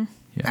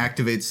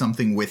activates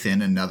something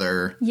within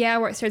another. Yeah,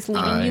 where it starts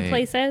leading you Right.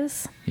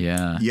 places.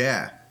 Yeah.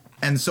 Yeah,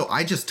 and so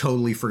I just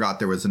totally forgot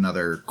there was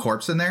another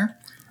corpse in there,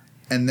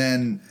 and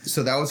then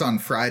so that was on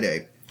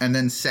Friday. And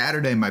then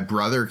Saturday, my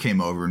brother came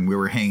over and we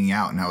were hanging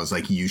out, and I was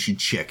like, "You should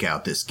check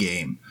out this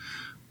game."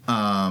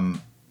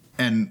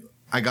 And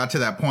I got to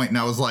that point and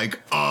I was like,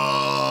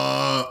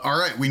 all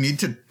right, we need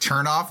to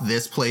turn off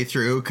this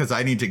playthrough because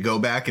I need to go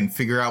back and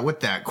figure out what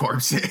that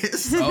corpse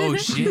is. Oh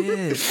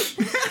shit.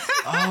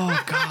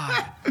 Oh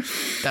god.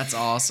 That's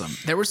awesome.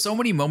 There were so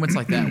many moments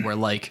like that where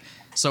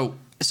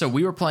so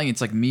we were playing,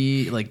 it's like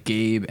me, like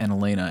Gabe and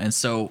Elena, and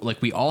so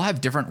like we all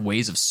have different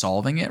ways of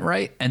solving it,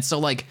 right? And so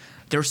like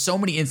there's so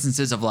many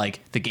instances of like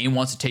the game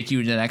wants to take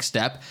you to the next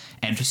step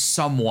and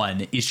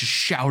someone is just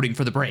shouting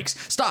for the brakes.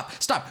 Stop.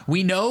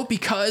 We know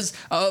because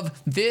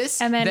of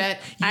this And then that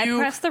I you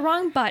pressed the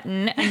wrong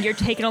button and you're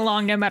taken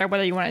along no matter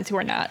whether you wanted to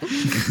or not.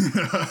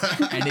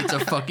 and it's a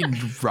fucking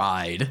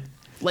ride.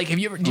 Like, do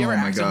you ever my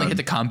accidentally God. hit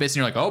the compass and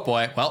you're like, oh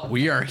boy, well,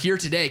 we are here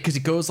today, because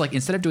it goes like,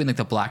 instead of doing like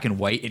the black and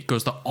white, it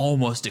goes to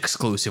almost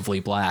exclusively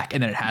black,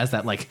 and then it has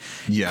that like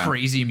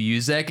crazy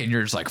music, and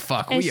you're just like,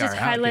 fuck, And it's we are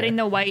just out highlighting here.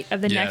 the white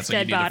of the Yeah, next it's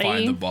like dead you need to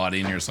find the body. body,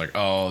 and you're just like,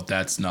 oh,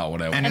 that's not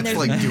what I want. And it's there's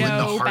like doing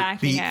no the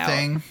backing heartbeat out.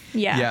 thing.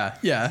 Yeah. Yeah.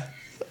 Yeah,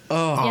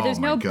 there's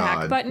Oh no my back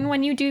God. button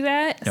when you do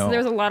that. No. So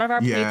there's a lot of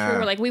our Yeah. playthrough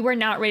where like we were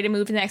not ready to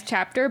move to the next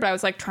chapter, but I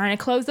was like trying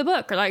to close the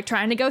book or like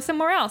trying to go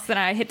somewhere else. Then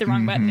I hit the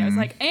wrong button. I was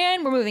like,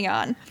 and we're moving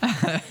on.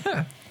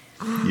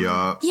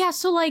 Yeah. Yeah,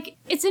 so like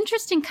it's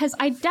interesting because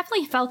I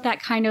definitely felt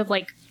that kind of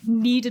like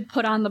need to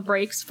put on the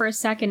brakes for a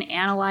second,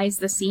 analyze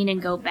the scene,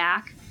 and go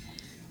back.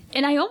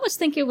 And I almost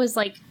think it was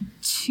like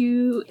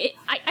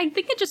I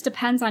think it just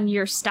depends on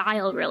your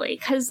style, really,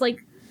 because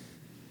like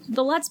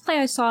the Let's Play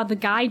I saw, the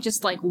guy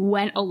just like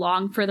went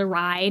along for the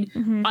ride,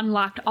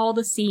 unlocked all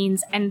the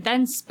scenes, and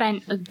then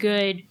spent a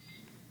good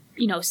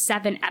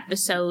 7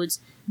 episodes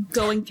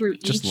going through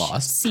Just each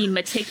lost. scene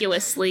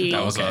meticulously.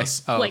 That was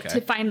us. Oh, like okay.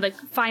 to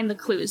find the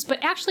clues. But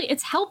actually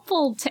it's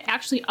helpful to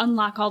actually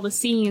unlock all the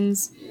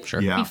scenes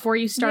Sure. Yeah. before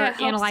you Yeah, start it helps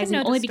to analyzing, know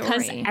the only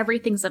because story.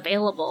 everything's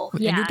available.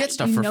 And Yeah, you get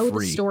stuff you for know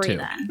free the story too.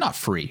 then. Not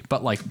free,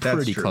 but like That's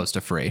pretty true. close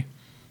to free.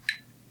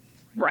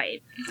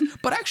 Right.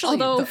 But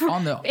actually, Although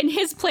on the in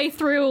his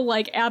playthrough,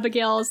 like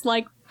Abigail is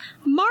like,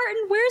 Martin,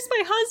 where's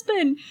my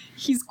husband?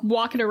 He's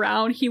walking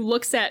around, he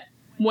looks at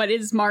what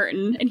is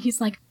Martin, and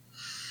he's like,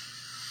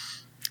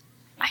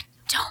 I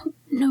don't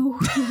know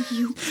who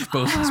you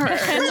both are.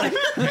 Yeah,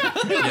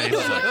 he's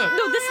just like,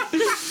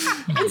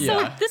 No, and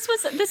so Yeah.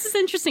 this is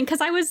interesting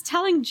because I was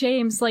telling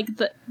James like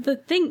the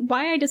thing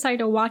why I decided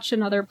to watch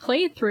another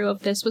playthrough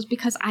of this was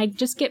because I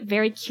just get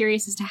very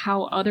curious as to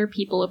how other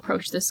people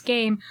approach this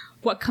game,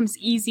 what comes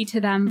easy to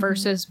them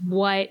versus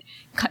what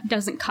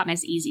doesn't come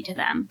as easy to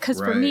them. Because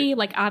for Right. me,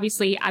 like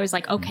obviously I was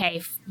like,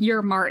 okay,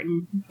 you're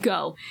Martin,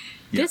 go.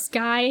 This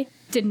guy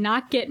did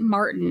not get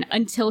Martin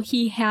until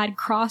he had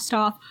crossed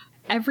off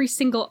every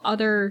single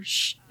other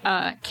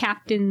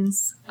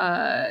captain's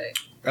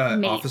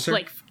mate. Officer?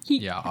 Like he,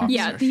 Yeah,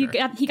 officer,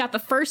 he got the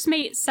first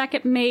mate,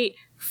 second mate,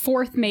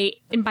 fourth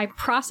mate, and by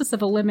process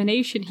of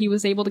elimination, he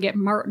was able to get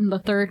Martin, the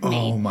third mate.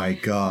 Oh my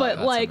God. But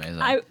that's like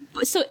amazing.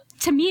 so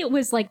to me, it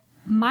was like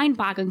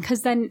mind-boggling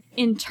because then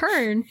in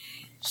turn,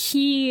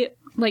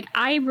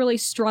 I really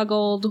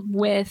struggled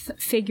with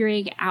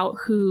figuring out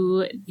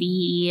who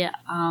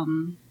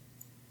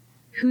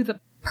the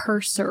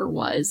purser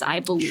was. I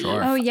believe.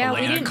 Sure. Oh, yeah, we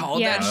Elena didn't-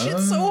 called yeah. that shit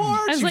so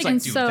hard. I was She was like,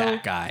 like, dude, so-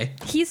 that guy.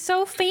 He's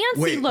so fancy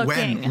Wait,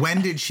 looking.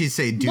 when did she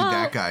say, "Dude, Well,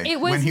 that guy"? it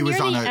was when he was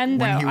near on the end,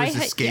 when he though. was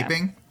yeah.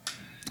 escaping.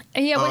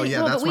 Yeah, Oh,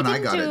 yeah, that's but we when I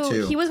didn't got it,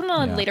 too. He was one of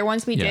the Yeah. later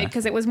ones we Yeah. did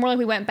because it was more like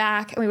we went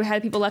back and we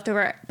had people left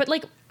over. But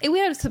like we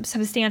had a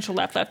substantial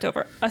list left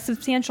over,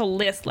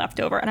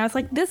 and I was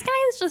like, this guy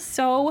is just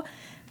so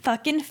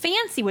fucking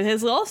fancy with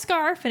his little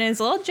scarf and his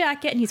little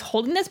jacket, and he's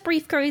holding this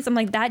briefcase. I'm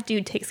like, that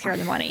dude takes care of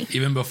the money.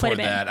 even before Put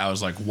him in. that, I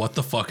was like, what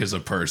the fuck is a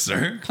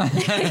purser?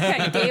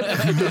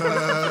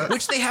 Gabe,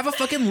 Which they have a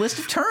fucking list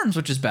of terms,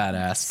 which is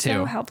badass too.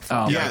 So helpful.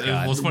 Oh Yeah, my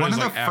God. what's funny One is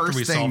of like the after first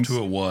we things- solved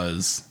who it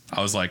was,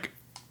 I was like,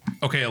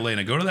 okay,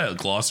 Elena, go to that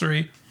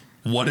glossary.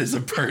 What is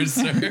a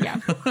purser? yeah.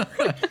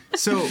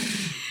 So,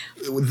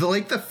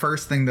 the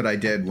first thing that I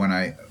did when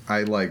I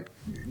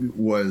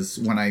was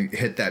when I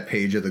hit that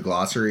page of the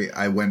glossary,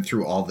 I went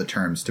through all the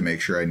terms to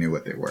make sure I knew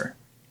what they were.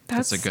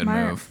 That's a good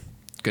smart. move.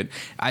 Good.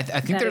 I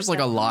think That there's is like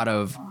a definitely lot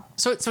of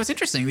so it's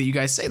interesting that you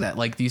guys say that.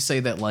 Like you say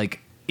that like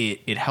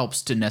it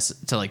helps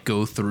to like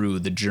go through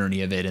the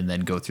journey of it and then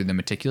go through them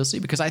meticulously,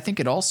 because I think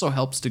it also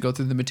helps to go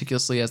through them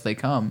meticulously as they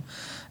come.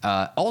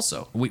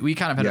 Also, we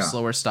kind of had a Yeah.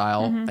 slower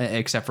style,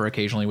 except for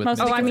occasionally with.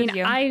 Most- Oh, I Because mean, of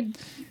you.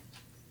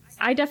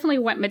 I definitely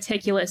went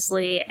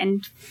meticulously,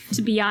 and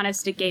to be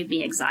honest, it gave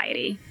me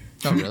anxiety.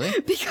 Oh really?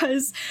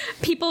 Because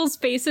people's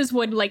faces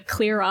would like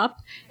clear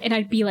up, and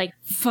I'd be like,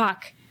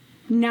 fuck,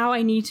 now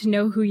I need to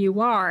know who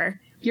you are.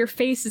 Your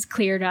face is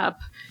cleared up.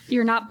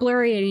 You're not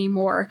blurry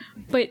anymore.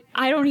 But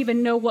I don't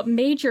even know what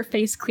made your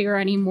face clear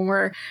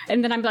anymore.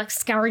 And then I'm like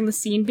scouring the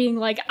scene, being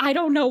like, I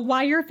don't know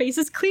why your face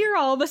is clear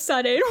all of a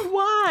sudden.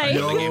 Why?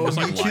 The game just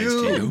like me lies to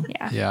too. you.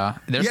 Yeah. Yeah.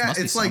 There Yeah, must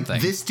be it's like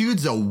something. this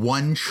dude's a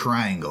one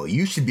triangle.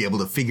 You should be able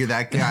to figure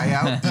that guy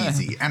out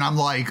easy. And I'm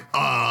like,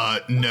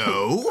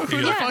 no.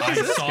 You're like, Yeah. I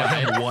saw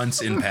him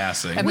once in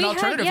passing. And We then had-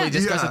 alternatively, yeah.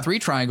 this guy's Yeah. a 3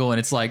 triangle, and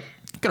it's like,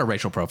 got a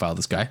racial profile,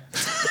 this guy.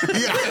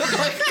 Yeah.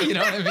 You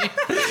know what I mean?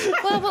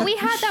 Well, but we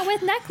had that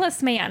with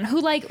Necklace Man,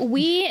 who like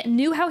we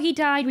knew how he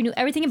died, we knew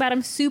everything about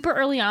him super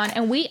early on,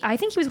 and I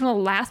think he was one of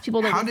the last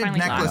people that How we did finally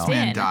Necklace locked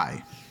Man in.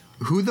 die?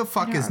 Who the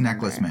fuck is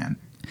Necklace Man?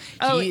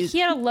 Oh, He- he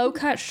had a low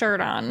cut shirt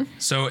on.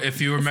 So if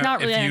you not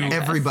remember, really an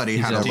necklace. Everybody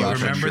had a a- do you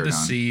lotion remember shirt the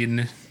on.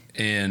 scene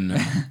in?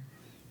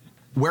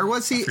 Where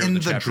was he forget in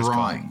what the the chapter's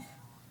drawing?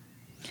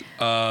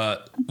 Well,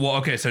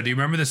 okay, so do you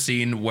remember the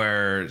scene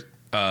where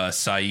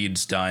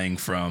Saeed's dying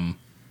from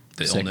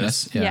the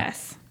illness Yeah.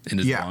 Yes. in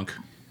his Yeah. bunk?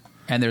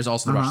 And there's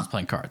also the Russians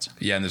playing cards.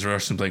 Yeah, and there's a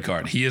Russian playing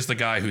card. He is the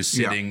guy who's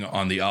sitting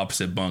on the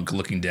opposite bunk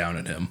looking down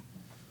at him.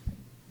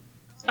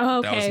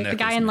 Oh, That was okay. The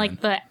guy Necklace in Man.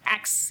 like the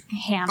X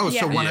ham. Oh,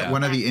 so Yeah.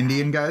 one of the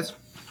Indian guys?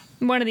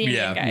 One of the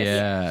Indian Yeah. guys.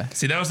 Yeah.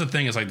 See, that was the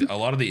thing, is like a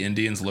lot of the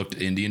Indians looked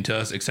Indian to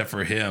us, except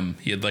for him.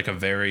 He had like a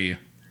very,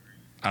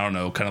 I don't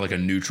know, kind of like a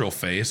neutral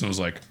face, and was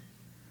like,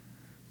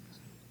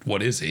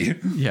 what is he?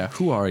 Yeah.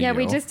 Who are you? Yeah,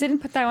 we just didn't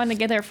put that one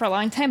together for a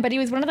long time, but he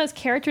was one of those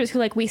characters who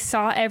like we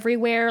saw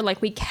everywhere.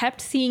 Like we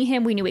kept seeing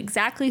him. We knew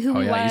exactly who Oh,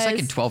 he yeah. was. He's like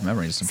in 12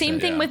 memories. Or some Same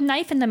shit. thing Yeah. with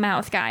Knife in the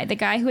Mouth guy, the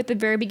guy who at the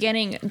very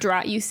beginning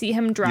you see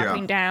him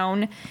dropping Yeah.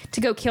 down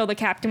to go kill the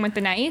captain with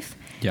the knife.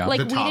 Yeah. Like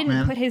The we top didn't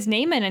man. put his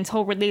name in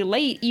until really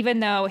late, even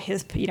though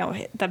his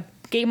the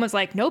game was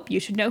like, nope, you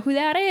should know who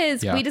that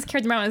is. Yeah. We just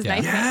carried him around with his Yeah.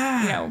 knife,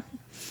 Yeah.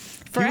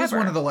 forever. He was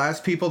one of the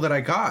last people that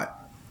I got.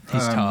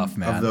 He's tough,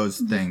 man. Of those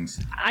things.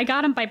 I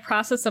got him by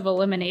process of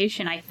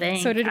elimination, I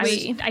think. So did I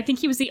we. I think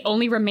he was the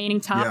only remaining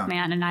top Yeah.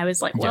 man, and I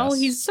was like, well, Yes.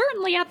 he's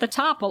certainly at the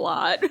top a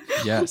lot.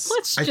 Yes.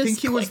 Let's I just think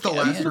he was the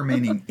click him. last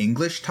remaining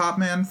English top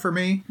man for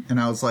me, and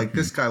I was like,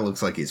 this guy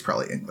looks like he's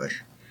probably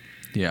English.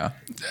 Yeah.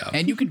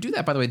 And you can do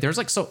that, by the way. There's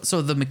like, so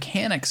the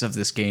mechanics of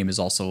this game is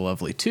also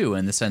lovely too,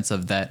 in the sense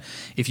of that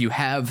if you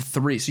have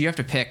three, so you have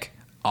to pick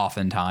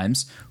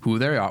oftentimes who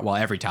they are, well,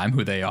 every time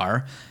who they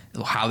are,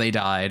 how they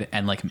died,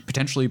 and like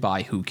potentially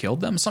by who killed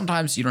them.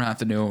 Sometimes you don't have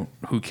to know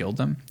who killed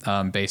them,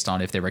 based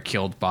on if they were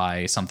killed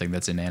by something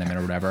that's inanimate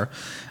or whatever.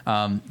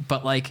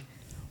 But like,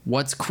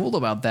 what's cool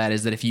about that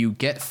is that if you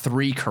get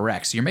three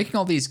correct, so you're making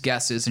all these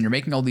guesses and you're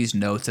making all these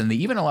notes, and they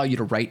even allow you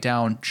to write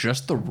down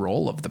just the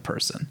role of the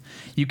person.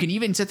 You can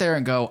even sit there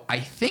and go, I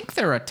think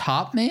they're a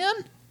top man.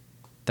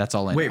 That's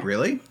all I know. Wait,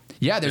 really?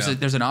 Yeah, Yeah.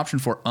 there's an option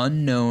for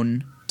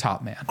unknown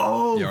top man.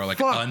 Oh, Yeah, or like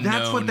fuck!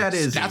 That's what that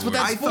is. That's what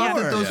that's I thought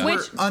for. that those Yeah. were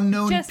Which,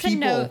 unknown just a people.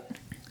 note,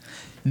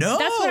 No,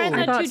 that's what I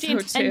thought thought too, so,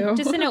 James. too. And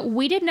just a note,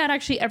 we did not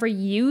actually ever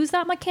use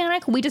that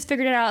mechanic. We just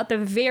figured it out at the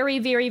very,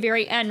 very,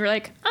 very end. We're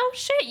like, oh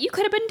shit, you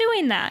could have been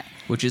doing that.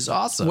 which is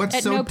awesome. What's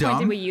At so no point dumb?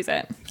 did we use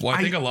it. Well,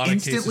 I think I a lot of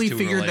instantly cases too,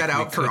 figured were that like,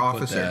 out we for could put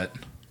officer. that-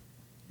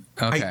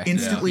 Okay. I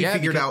instantly Yeah,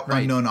 figured because- out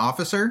right. unknown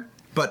officer,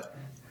 but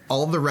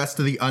all the rest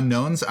of the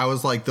unknowns, I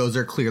was like, those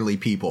are clearly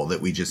people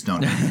that we just don't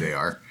know who they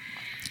are.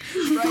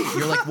 Right.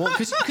 You're like, well,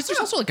 because there's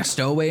also like a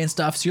stowaway and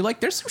stuff. So you're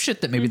like, there's some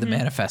shit that maybe the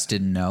manifest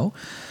didn't know.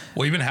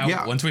 Well, even how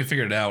Yeah. once we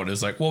figured it out, it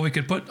was like, well, we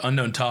could put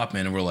unknown top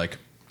man, and we're like,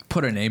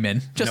 Put a name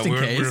in just no, in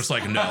we're case. just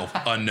like, no,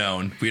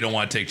 unknown. We don't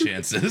want to take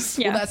chances.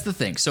 Yeah. Well, that's the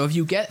thing. So if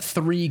you get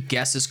three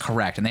guesses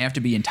correct, and they have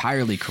to be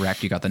entirely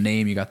correct, you got the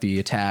name, you got the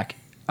attack,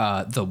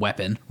 the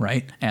weapon,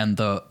 right, and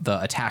the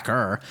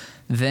attacker,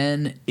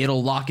 then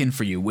it'll lock in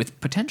for you with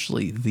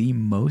potentially the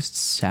most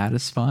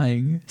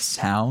satisfying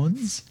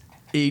sounds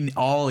in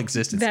all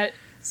existence. That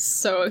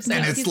so And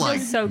sad. it's You feel like,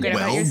 so good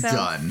about well yourself.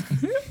 done.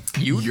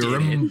 you You're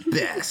did it.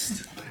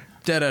 best.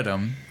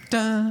 Da-da-dum,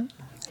 da.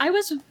 I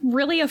was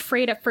really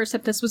afraid at first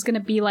that this was going to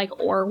be like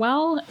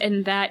Orwell,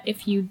 and that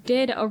if you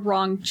did a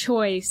wrong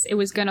choice, it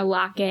was going to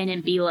lock in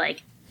and be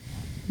like,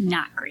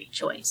 not great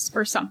choice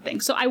or something.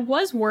 So I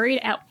was worried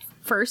at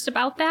first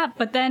about that,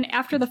 but then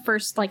after the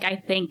first, like, I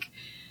think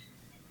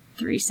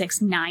 3,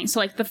 6, 9, so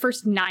like the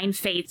first 9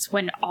 fates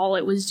when all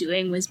it was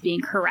doing was being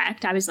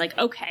correct, I was like,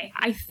 okay,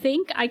 I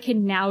think I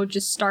can now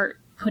just start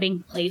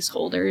putting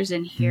placeholders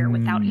in here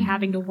without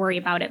having to worry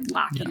about it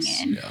locking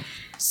in. Yeah.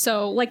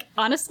 So, like,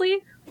 honestly,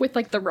 with,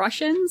 like, the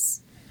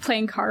Russians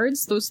playing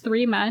cards, those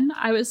 3 men,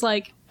 I was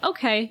like,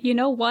 okay, you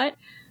know what?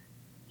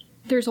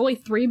 There's only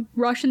 3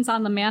 Russians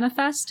on the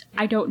manifest.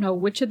 I don't know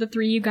which of the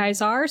 3 you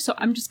guys are, so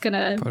I'm just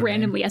gonna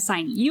randomly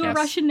assign you a Yes.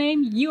 Russian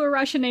name, you a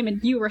Russian name,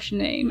 and you a Russian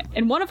name.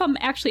 And one of them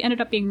actually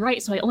ended up being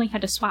right, so I only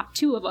had to swap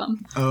 2 of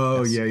them.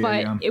 Oh, yeah,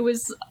 But it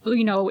was,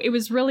 you know, it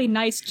was really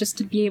nice just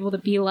to be able to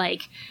be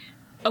like,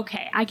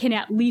 okay, I can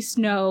at least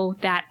know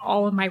that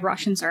all of my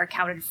Russians are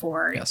accounted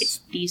for. Yes. It's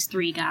these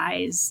 3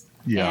 guys.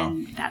 Yeah.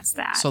 And that's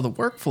that. So the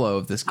workflow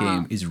of this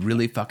game is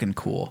really fucking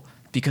cool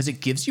because it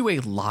gives you a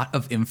lot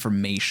of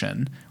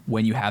information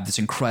when you have this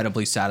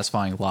incredibly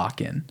satisfying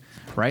lock-in,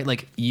 right?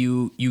 Like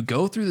you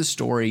go through the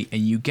story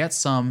and you get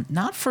some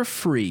not for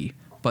free,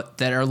 but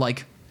that are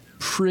like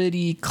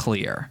pretty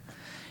clear.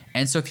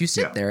 And so if you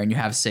sit Yeah. there and you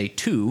have say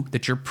 2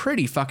 that you're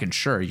pretty fucking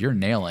sure you're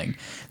nailing,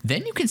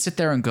 then you can sit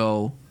there and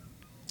go,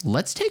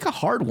 let's take a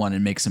hard one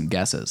and make some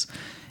guesses.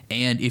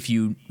 And if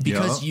you,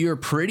 because Yeah. you're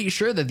pretty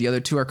sure that the other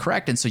 2 are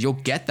correct, and so you'll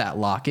get that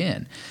lock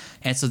in.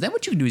 And so then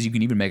what you can do is you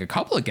can even make a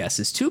couple of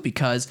guesses too,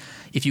 because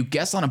if you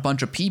guess on a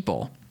bunch of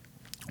people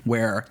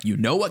where you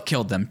know what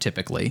killed them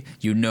typically,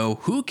 you know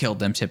who killed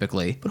them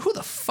typically, but who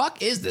the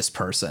fuck is this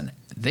person?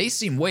 They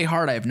seem way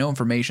hard, I have no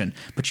information,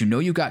 but you know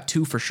you got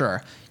 2 for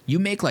sure. You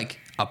make like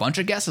a bunch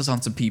of guesses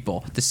on some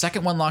people. The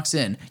second one locks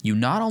in. You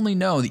not only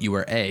know that you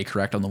were A,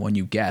 correct on the one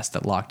you guessed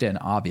that locked in,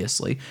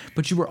 obviously,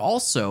 but you were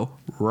also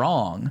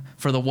wrong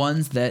for the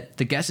ones that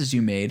the guesses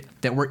you made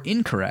that were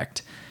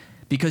incorrect.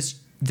 Because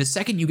the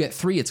second you get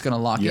 3, it's going to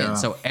lock in.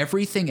 So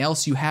everything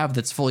else you have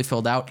that's fully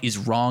filled out is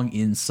wrong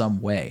in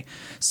some way.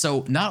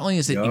 So not only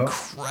is it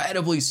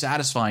incredibly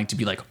satisfying to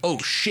be like, oh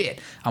shit,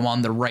 I'm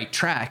on the right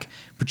track,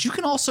 but you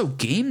can also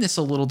game this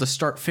a little to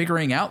start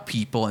figuring out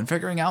people and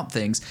figuring out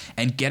things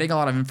and getting a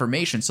lot of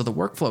information. So the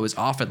workflow is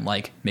often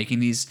like making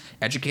these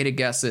educated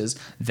guesses,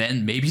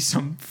 then maybe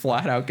some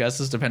flat out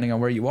guesses depending on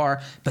where you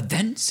are, but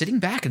then sitting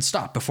back and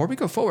stop before we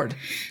go forward.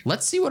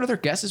 Let's see what other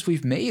guesses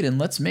we've made and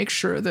let's make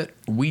sure that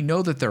we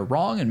know that they're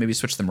wrong and maybe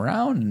switch them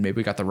around and maybe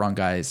we got the wrong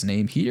guy's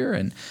name here.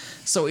 And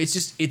so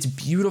it's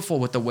beautiful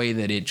with the way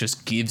that it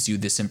just gives you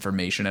this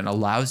information and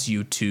allows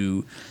you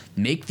to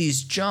make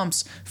these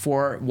jumps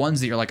for ones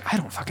that you're like, I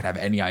don't fucking have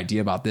any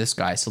idea about this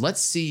guy. So let's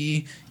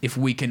see if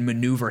we can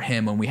maneuver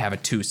him when we have a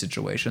 2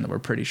 situation that we're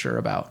pretty sure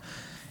about.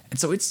 And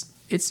so it's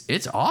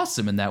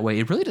awesome in that way.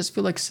 It really does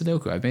feel like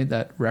Sudoku. I've made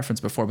that reference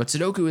before, but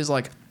Sudoku is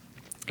like,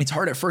 it's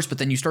hard at first, but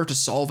then you start to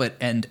solve it.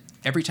 And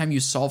every time you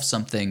solve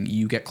something,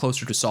 you get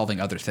closer to solving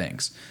other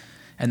things.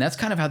 And that's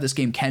kind of how this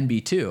game can be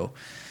too.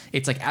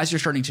 It's like, as you're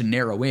starting to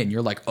narrow in,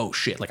 you're like, oh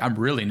shit, like I'm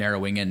really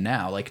narrowing in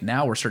now. Like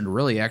now we're starting to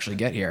really actually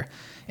get here.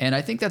 And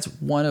I think that's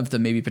one of the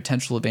maybe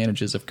potential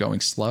advantages of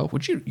going slow,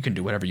 which you can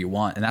do whatever you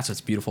want. And that's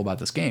what's beautiful about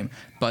this game.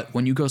 But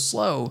when you go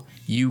slow,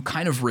 you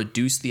kind of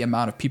reduce the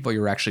amount of people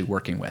you're actually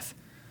working with.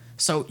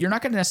 So you're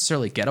not going to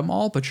necessarily get them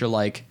all, but you're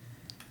like,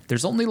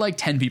 there's only like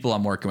 10 people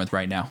I'm working with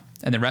right now.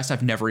 And the rest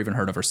I've never even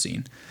heard of or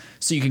seen.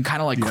 So you can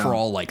kind of like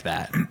crawl like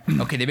that.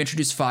 Okay, they've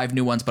introduced 5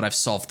 new ones, but I've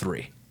solved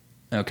 3.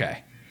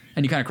 Okay.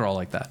 And you kind of crawl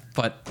like that.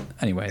 But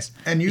anyways.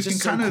 And you can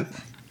kind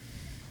of,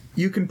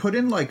 you can put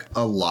in like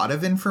a lot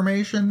of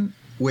information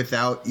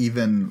without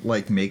even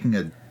like making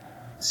a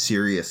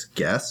serious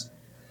guess.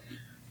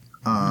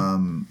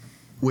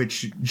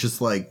 Which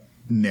just like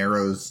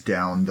narrows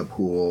down the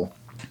pool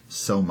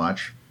so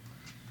much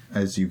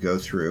as you go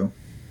through.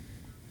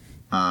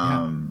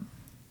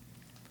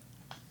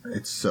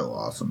 It's so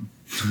awesome.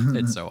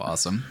 It's so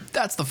awesome.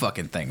 That's the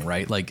fucking thing,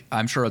 right? Like,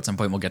 I'm sure at some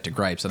point we'll get to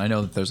gripes, and I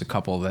know that there's a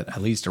couple that,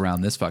 at least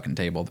around this fucking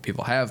table, that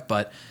people have,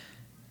 but,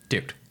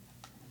 dude,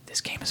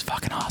 this game is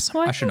fucking awesome.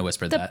 Well, I shouldn't have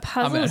whispered that. The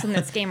puzzles in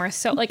this game are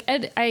so, like,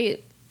 at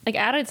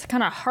its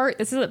kind of heart,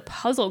 this is a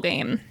puzzle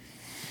game.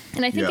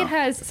 And I think it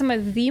has some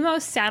of the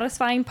most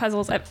satisfying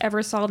puzzles I've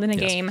ever solved in a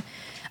game.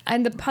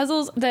 And the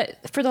puzzles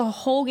that, for the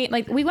whole game,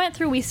 like,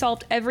 we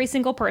solved every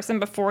single person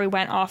before we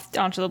went off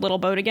onto the little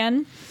boat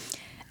again.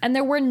 And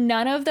there were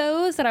none of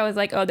those that I was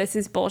like, oh, this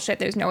is bullshit.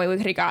 There's no way we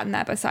could have gotten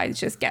that besides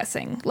just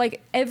guessing.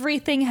 Like,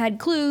 everything had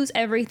clues.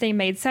 Everything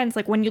made sense.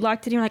 Like, when you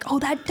locked it in, you're like, oh,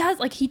 that does.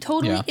 Like, he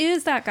totally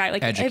is that guy.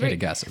 Like, educated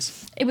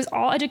guesses. It was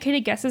all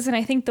educated guesses. And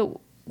I think the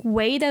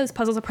way those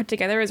puzzles are put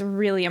together is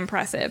really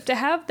impressive. To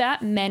have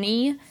that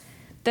many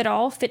that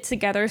all fit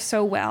together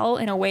so well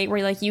in a way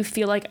where, like, you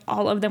feel like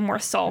all of them were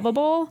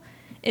solvable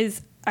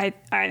is, I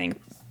think,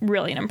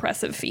 really an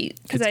impressive feat.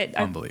 Because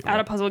unbelievable. Out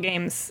of puzzle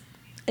games,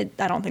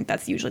 I don't think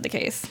that's usually the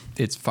case.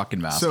 It's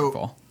fucking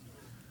masterful.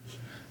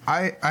 So,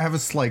 I have a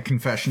slight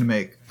confession to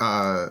make.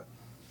 I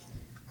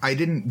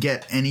didn't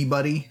get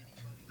anybody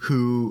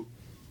who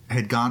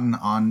had gotten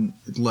on,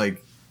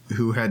 like,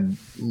 who had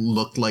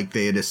looked like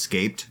they had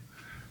escaped.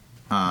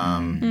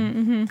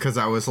 Because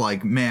I was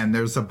like, man,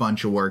 there's a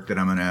bunch of work that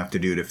I'm going to have to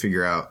do to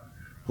figure out,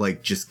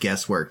 like, just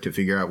guesswork to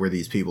figure out where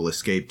these people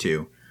escaped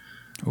to.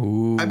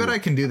 Ooh. I bet I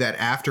can do that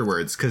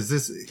afterwards, because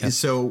this is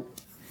so...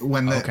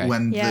 When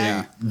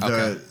the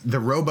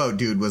rowboat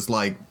dude was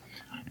like,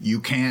 you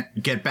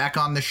can't get back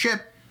on the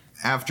ship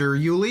after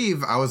you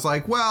leave, I was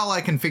like, well,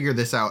 I can figure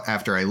this out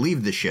after I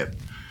leave the ship.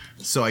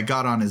 So I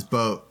got on his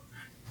boat,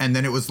 and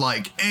then it was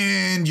like,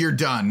 and you're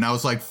done. And I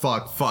was like,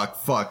 fuck.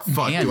 And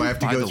do I have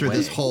to go through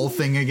this whole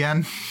thing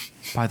again?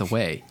 By the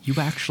way, you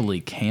actually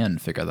can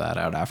figure that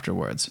out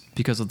afterwards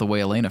because of the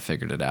way Elena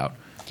figured it out.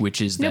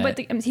 Which is but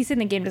he said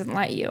the game doesn't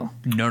let you.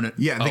 No.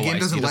 Yeah, the game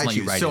doesn't let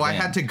you. So I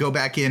had to go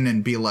back in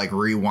and be like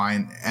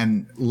rewind,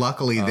 and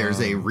luckily there's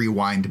a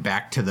rewind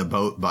back to the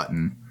boat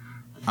button.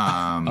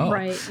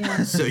 Right.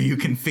 Yeah. So you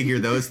can figure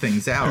those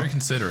things out. Very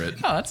considerate.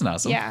 Oh, that's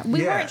awesome. Yeah,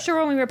 we weren't sure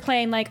when we were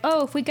playing. Like,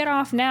 oh, if we get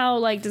off now,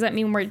 like, does that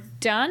mean we're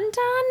done,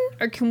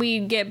 or can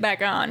we get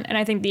back on? And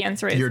I think the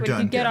answer is, if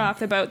you get off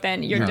the boat,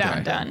 then you're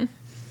done.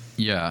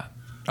 Yeah.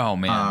 Oh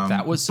man,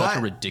 that was such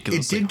a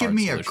ridiculously It did give hard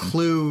me solution. a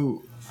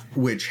clue,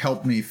 which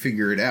helped me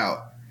figure it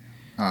out.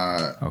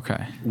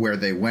 Where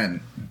they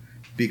went,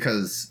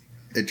 because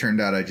it turned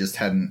out I just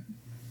hadn't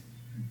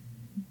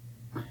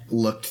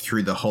looked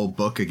through the whole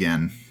book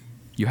again.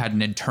 You had an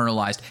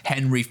internalized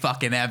Henry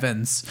fucking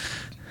Evans.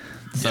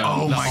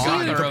 Oh my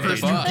God! Author of the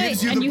book.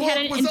 And you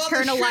hadn't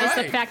internalized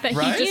the fact that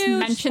he just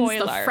mentions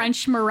the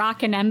French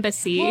Moroccan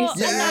embassy. Well,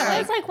 that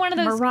was like one of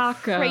those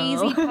Morocco.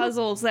 crazy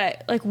puzzles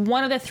that, like,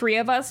 one of the three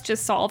of us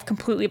just solved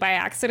completely by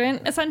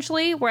accident,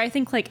 essentially. Where I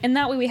think, like, in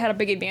that way we had a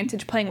big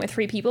advantage playing with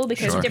 3 people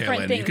because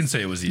different things. You can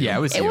say it was you. Yeah,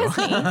 it was It you. was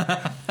me.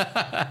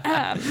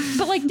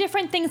 But, like,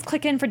 different things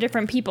click in for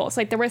different people.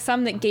 So, like, there were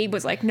some that Gabe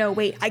was like, no,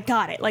 wait, I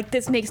got it. Like,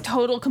 this makes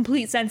total,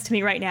 complete sense to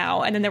me right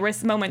now. And then there were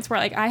some moments where,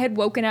 like, I had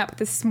woken up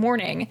this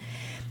morning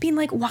being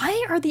like,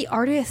 why are the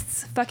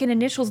artist's fucking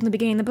initials in the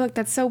beginning of the book?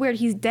 That's so weird.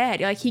 He's dead.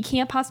 Like, he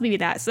can't possibly be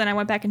that. So then I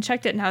went back and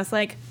checked it, and I was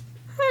like,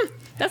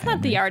 that's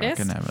not the artist.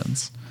 Fucking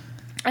heavens.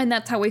 And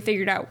that's how we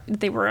figured out that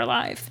they were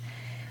alive,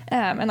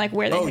 and like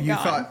where they had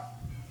gone.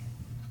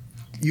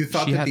 You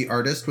thought She that had- the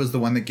artist was the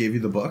one that gave you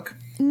the book?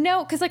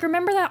 No, because like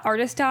remember that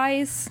artist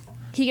dies.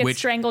 He gets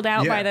strangled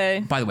out by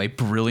the. By the way,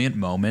 brilliant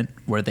moment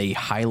where they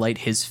highlight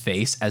his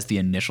face as the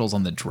initials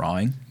on the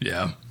drawing.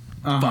 Yeah.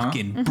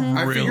 Fucking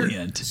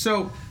brilliant.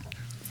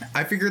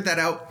 I figured that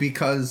out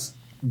because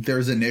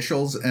there's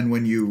initials, and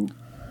when you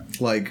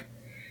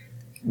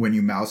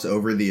mouse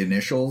over the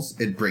initials,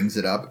 it brings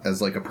it up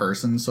as like a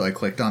person. So I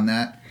clicked on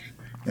that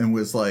and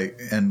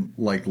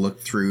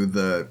looked through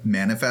the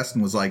manifest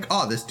and was like,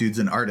 oh, this dude's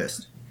an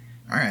artist.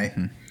 All right.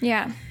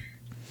 Yeah.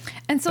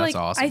 And so That's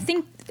like awesome. I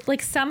think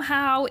like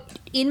somehow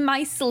in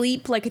my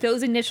sleep like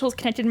those initials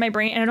connected in my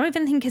brain, and I don't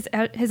even think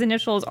his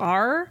initials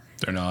are.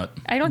 They're not.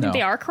 I don't think No.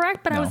 they are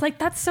correct, but I No. was like,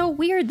 that's so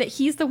weird that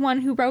he's the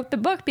one who wrote the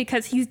book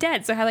because he's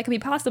dead. So how that could be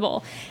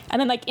possible? And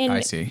then like in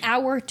I see.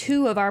 hour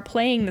 2 of our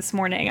playing this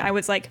morning, I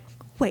was like,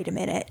 wait a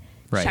minute,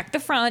 Right. check the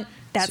front.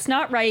 That's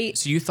not right.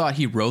 So you thought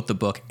he wrote the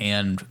book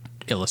and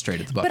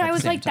illustrated the book But at I the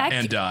was same like, time. that.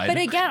 And died. But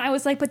again, I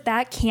was like, but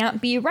that can't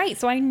be right.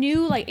 So I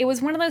knew, like, it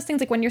was one of those things,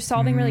 like when you're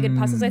solving really good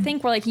puzzles, I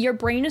think, where like your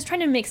brain is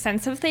trying to make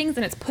sense of things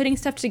and it's putting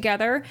stuff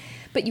together,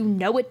 but you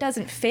know it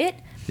doesn't fit.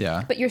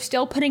 Yeah. But you're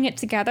still putting it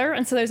together,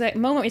 and so there's that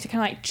moment where you have to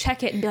kind of like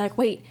check it and be like,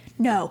 wait,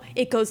 no,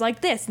 it goes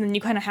like this, and then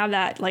you kind of have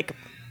that like,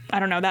 I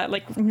don't know, that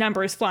like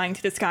numbers flying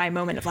to the sky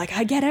moment of like,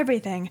 I get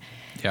everything.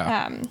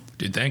 Yeah.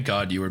 Dude, thank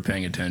God you were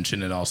paying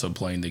attention and also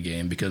playing the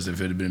game, because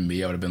if it had been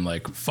me, I would have been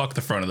like, fuck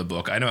the front of the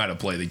book. I know how to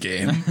play the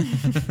game.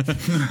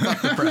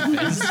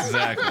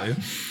 Exactly.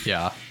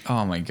 Yeah.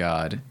 Oh my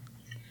God.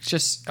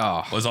 Just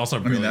It was also I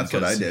mean, brilliant. that's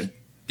what I 'cause- did.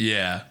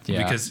 Yeah,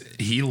 Yeah. because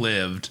he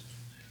lived,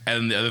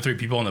 and the other 3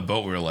 people on the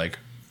boat were like,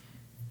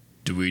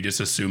 do we just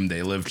assume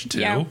they lived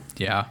too? Yeah.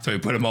 yeah. So he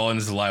put them all in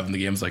as alive, and the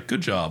game's like,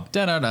 good job.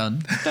 Dun dun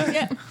dun.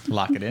 Yeah.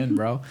 Lock it in,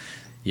 bro.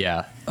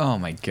 Yeah. Oh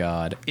my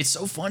God. It's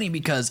so funny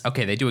because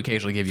okay, they do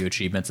occasionally give you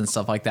achievements and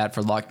stuff like that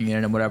for locking it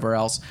in and whatever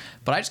else.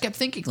 But I just kept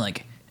thinking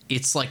like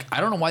it's like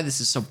I don't know why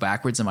this is so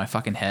backwards in my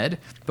fucking head,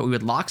 but we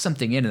would lock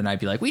something in and I'd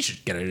be like, we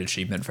should get an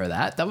achievement for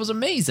that. That was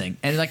amazing.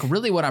 And like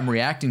really what I'm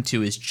reacting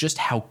to is just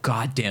how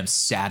goddamn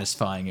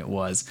satisfying it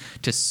was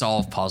to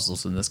solve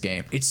puzzles in this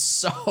game. It's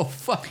so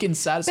fucking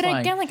satisfying. But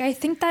again, like I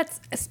think that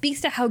speaks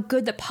to how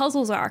good the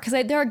puzzles are, because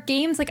there are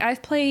games like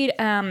I've played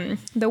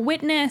The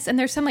Witness, and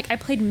there's some like I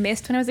played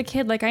Myst when I was a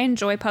kid. Like I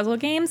enjoy puzzle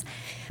games,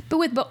 but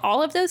with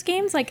all of those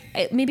games, like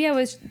maybe I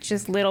was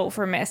just little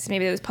for Myst.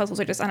 Maybe those puzzles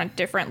are just on a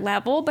different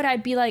level. But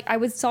I'd be like, I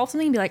would solve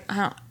something and be like,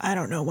 I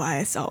don't know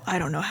why I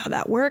don't know how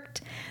that worked.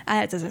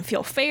 It doesn't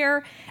feel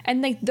fair.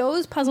 And like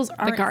those puzzles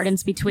aren't The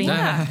gardens between.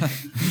 Yeah.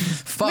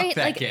 Fuck Right,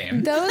 that like,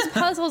 game. Those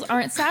puzzles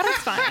aren't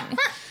satisfying.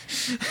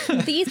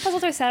 These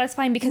puzzles are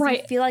satisfying because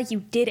Right. you feel like you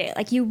did it.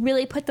 Like you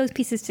really put those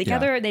pieces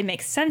together. Yeah. They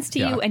make sense to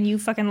Yeah. you, and you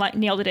fucking like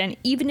nailed it in.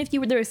 Even if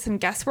there was some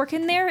guesswork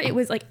in there, it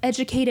was like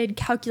educated,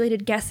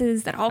 calculated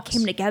guesses that all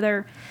came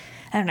together.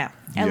 I don't know.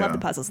 I love Yeah. the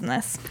puzzles in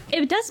this.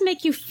 It does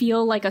make you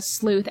feel like a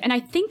sleuth, and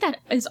I think that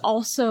is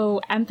also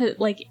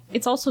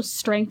it's also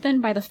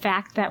strengthened by the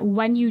fact that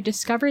when you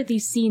discover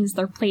these scenes,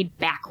 they're played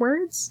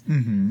backwards.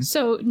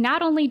 So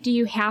not only do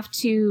you have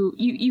to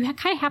you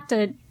kind of have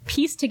to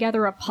piece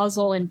together a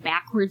puzzle in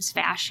backwards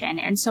fashion,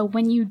 and so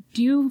when you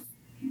do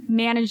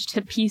manage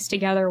to piece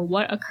together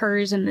what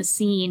occurs in the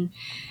scene,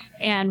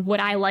 and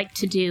what I like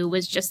to do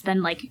was just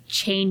then like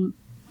chain.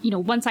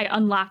 Once I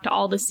unlocked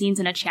all the scenes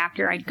in a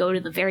chapter, I'd go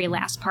to the very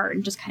last part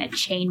and just kind of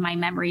chain my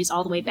memories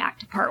all the way back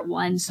to part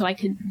 1, so I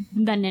could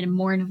then in a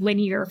more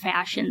linear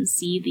fashion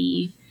see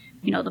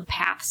the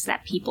paths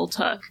that people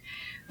took.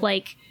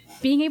 Like,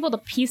 being able to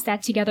piece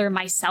that together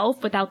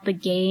myself without the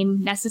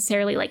game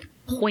necessarily, like,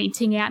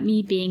 pointing at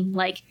me, being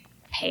like,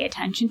 pay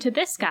attention to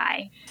this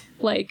guy.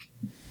 Like,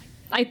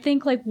 I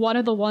think, like, one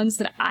of the ones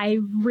that I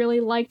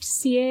really liked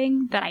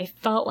seeing that I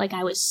felt like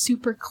I was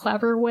super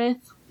clever with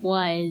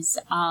was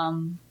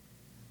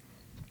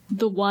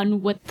the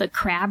one with the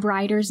crab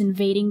riders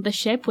invading the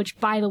ship, which,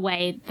 by the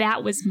way,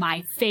 that was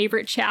my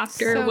favorite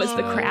chapter, was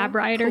the crab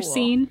rider cool.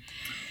 scene.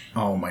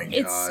 Oh my God.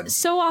 It's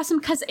so awesome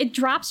because it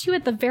drops you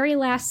at the very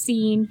last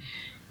scene.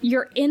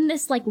 You're in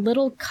this like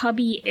little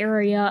cubby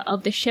area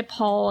of the ship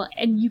hull,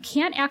 and you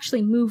can't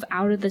actually move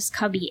out of this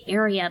cubby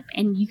area,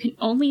 and you can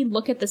only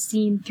look at the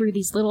scene through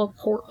these little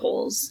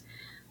portholes.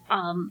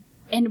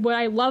 And what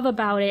I love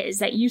about it is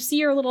that you see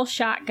your little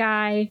shot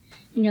guy,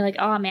 and you're like,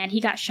 oh man, he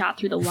got shot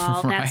through the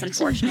wall. That's Right.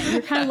 unfortunate.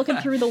 You're kind of looking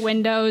through the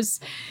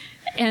windows,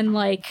 and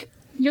like,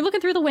 you're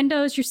looking through the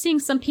windows, you're seeing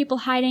some people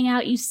hiding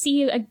out, you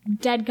see a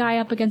dead guy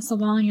up against the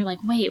wall, and you're like,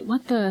 wait,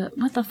 what the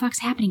fuck's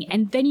happening?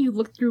 And then you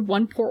look through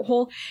one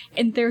porthole,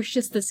 and there's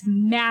just this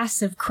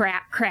massive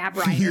crab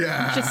rider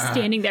just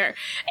standing there.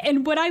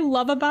 And what I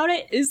love about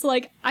it is,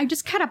 like, I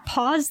just kind of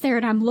pause there,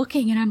 and I'm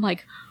looking, and I'm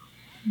like,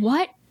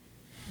 what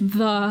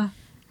the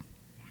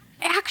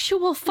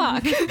actual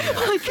fuck?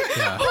 Like,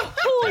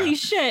 holy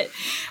shit.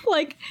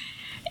 Like,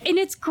 And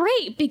it's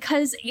great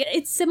because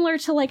it's similar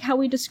to like how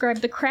we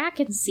described the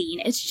Kraken scene.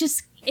 It's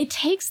just, it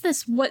takes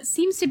this, what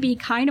seems to be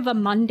kind of a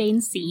mundane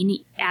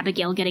scene,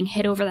 Abigail getting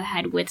hit over the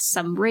head with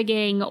some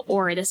rigging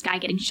or this guy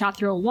getting shot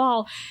through a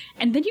wall,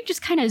 and then you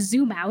just kind of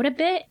zoom out a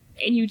bit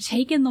and you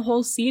take in the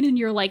whole scene and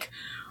you're like,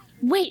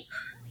 wait,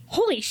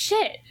 holy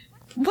shit,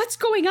 what's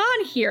going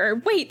on here?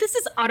 Wait, this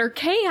is utter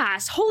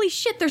chaos. Holy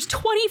shit, there's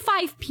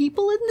 25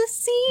 people in this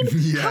scene?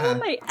 Yeah. How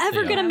am I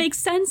ever going to make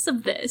sense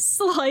of this?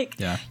 Like,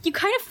 you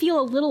kind of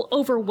feel a little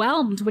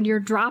overwhelmed when you're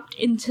dropped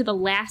into the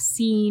last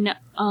scene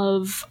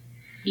of,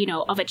 you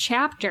know, of a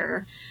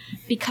chapter,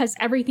 because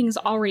everything's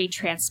already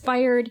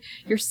transpired.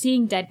 You're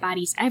seeing dead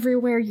bodies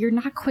everywhere. You're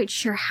not quite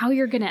sure how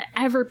you're going to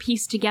ever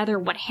piece together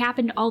what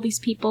happened to all these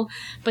people,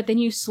 but then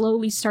you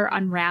slowly start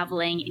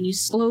unraveling and you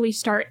slowly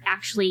start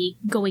actually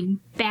going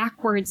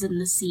backwards in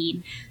the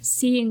scene,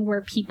 seeing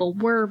where people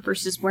were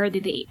versus where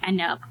did they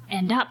end up.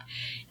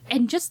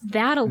 And just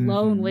that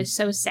alone was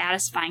so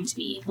satisfying to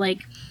me.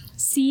 Like,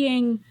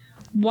 seeing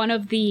one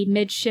of the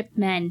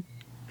midshipmen,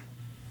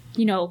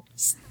 you know,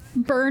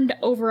 burned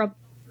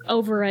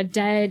over a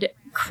dead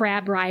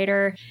crab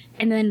rider,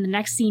 and then the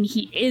next scene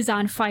he is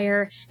on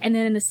fire, and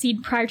then in the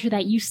scene prior to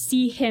that you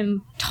see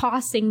him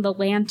tossing the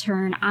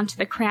lantern onto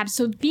the crab.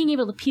 So being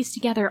able to piece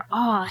together,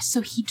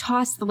 so he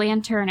tossed the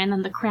lantern and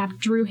then the crab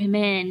drew him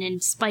in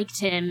and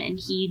spiked him and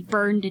he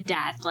burned to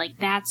death. Like,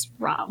 that's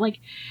raw. Like,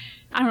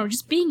 I don't know,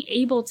 just being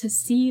able to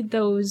see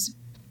those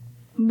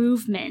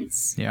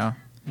movements that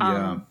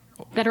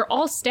are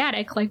all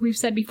static, like we've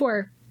said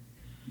before.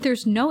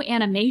 There's no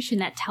animation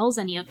that tells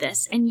any of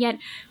this, and yet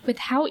with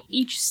how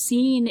each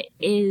scene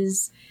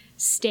is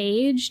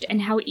staged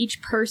and how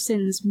each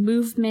person's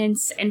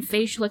movements and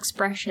facial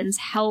expressions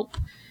help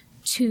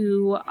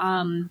to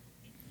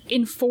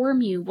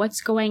inform you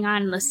what's going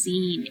on in the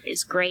scene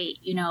is great.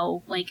 You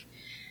know, like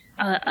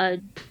a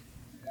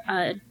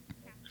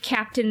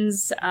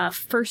captain's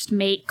first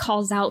mate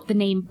calls out the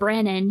name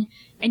Brennan,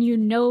 and you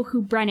know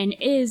who Brennan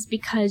is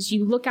because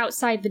you look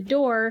outside the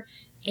door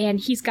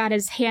and he's got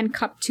his hand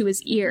cupped to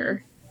his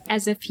ear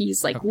as if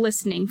he's, like,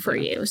 listening for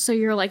you. So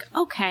you're like,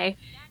 okay,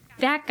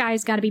 that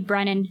guy's got to be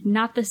Brennan,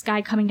 not this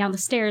guy coming down the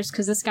stairs,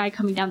 because this guy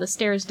coming down the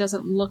stairs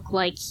doesn't look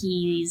like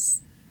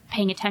he's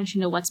paying attention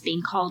to what's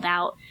being called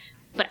out.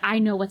 But I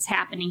know what's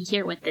happening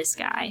here with this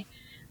guy.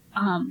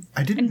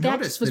 I didn't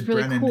notice that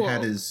really Brennan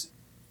had his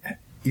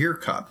ear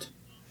cupped.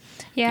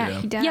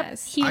 Yeah, he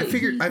does. Yep, I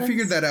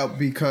figured that out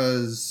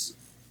because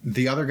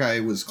the other guy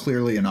was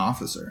clearly an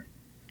officer.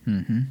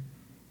 Mm-hmm.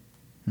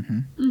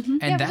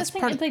 And that's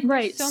part of, like,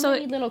 right. So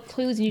many little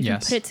clues, and you can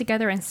put it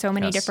together in so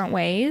many different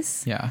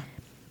ways. Yeah.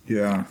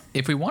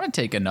 If we want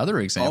to take another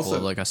example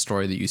of like a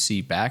story that you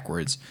see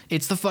backwards,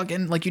 it's the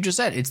fucking, like you just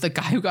said, it's the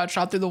guy who got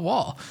shot through the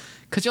wall.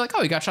 Because you're like,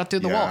 oh, he got shot through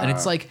the wall. And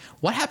it's like,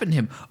 what happened to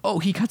him? Oh,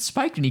 he got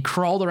spiked and he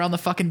crawled around the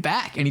fucking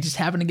back and he just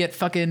happened to get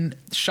fucking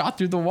shot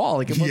through the wall.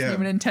 Like, it wasn't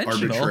even intentional.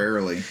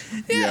 Arbitrarily.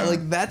 Yeah,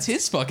 like that's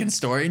his fucking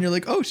story. And you're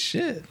like, oh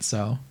shit.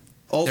 So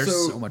also,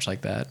 there's so much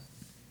like that.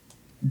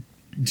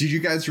 Did you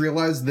guys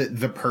realize that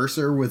the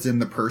purser was in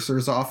the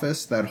purser's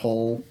office that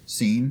whole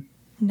scene?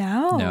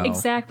 No.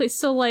 Exactly.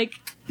 So, like,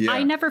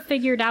 I never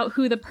figured out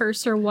who the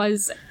purser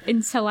was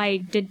until I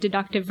did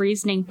deductive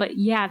reasoning. But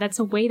yeah, that's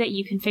a way that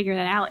you can figure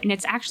that out. And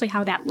it's actually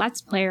how that Let's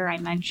Player I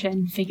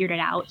mentioned figured it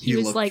out. He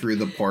was looked like, through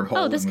the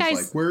porthole this and was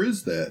guy's like, where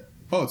is that?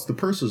 Oh, it's the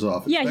purser's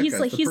office. Yeah, he's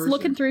like, he's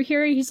looking through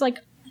here. He's like,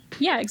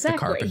 yeah,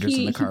 exactly.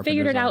 He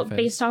figured it out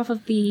based off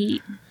of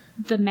the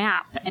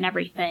map and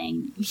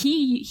everything.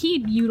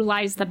 He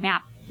utilized the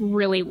map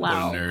really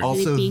well.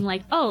 Also, being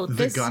like, oh,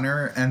 this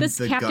gunner and this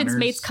captain's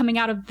mate's coming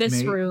out of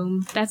this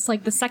room. That's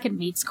like the second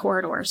mate's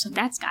corridor, so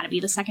that's got to be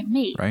the second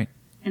mate, right?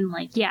 And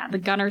like, yeah, the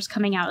gunner's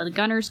coming out of the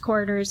gunner's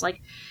quarters.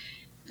 Like,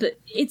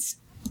 it's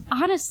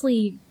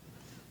honestly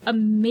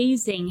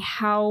amazing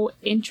how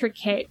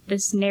intricate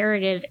this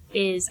narrative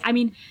is. I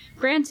mean,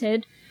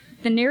 granted,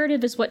 the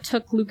narrative is what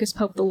took Lucas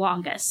Pope the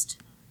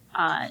longest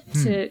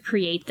to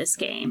create this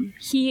game.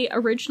 He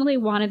originally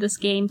wanted this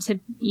game to,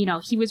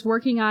 he was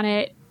working on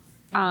it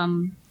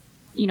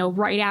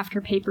right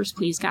after Papers,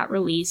 Please got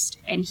released,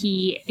 and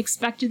he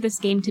expected this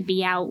game to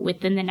be out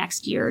within the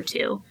next year or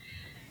two.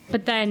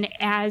 But then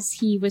as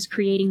he was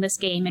creating this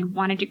game and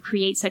wanted to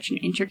create such an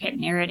intricate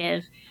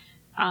narrative,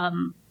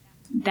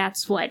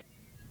 that's what,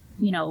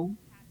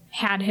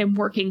 had him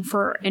working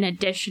for an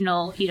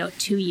additional,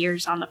 2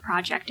 years on the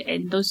project.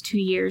 And those 2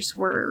 years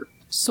were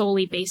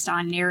solely based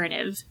on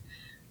narrative,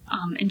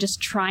 and just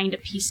trying to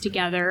piece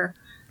together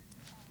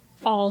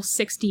all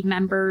 60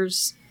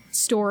 members'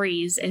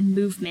 stories and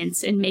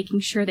movements and making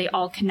sure they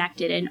all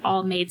connected and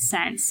all made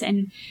sense,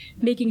 and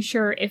making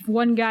sure if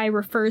one guy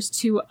refers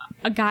to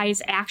a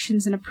guy's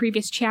actions in a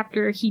previous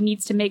chapter, he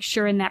needs to make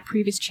sure in that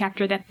previous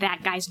chapter that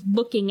that guy's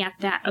looking at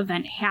that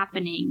event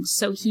happening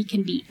so he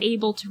can be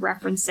able to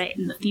reference it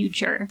in the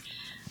future.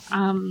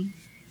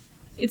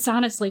 It's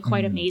honestly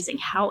quite amazing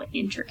how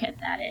intricate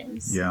that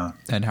is. Yeah.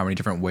 And how many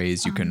different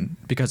ways you can,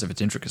 because of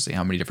its intricacy,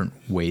 how many different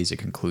ways it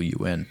can clue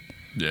you in.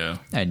 Yeah.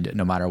 And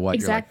no matter what,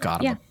 Exactly, you're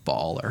like, God, I'm a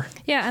baller.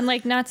 Yeah, and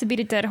like not to beat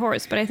a dead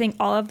horse, but I think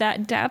all of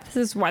that depth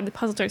is why the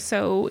puzzles are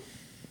so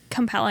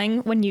compelling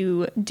when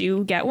you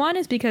do get one,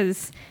 is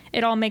because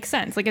it all makes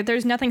sense. Like if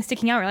there's nothing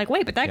sticking out, you're like,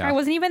 wait, but that guy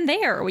wasn't even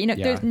there. You know,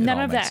 Yeah, there's it none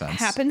all of makes that sense.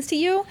 happens to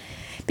you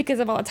because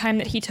of all the time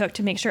that he took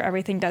to make sure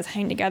everything does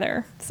hang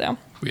together. So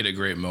We had a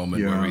great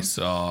moment where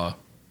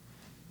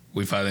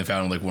we finally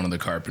found like one of the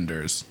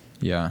carpenters.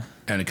 Yeah.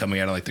 And coming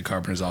out of like the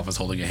carpenter's office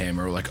holding a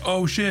hammer, we're like,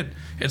 oh shit,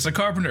 it's a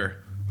carpenter.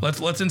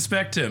 Let's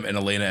inspect him. And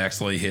Elena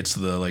accidentally hits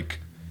the like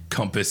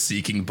compass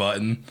seeking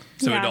button,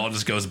 so it all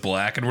just goes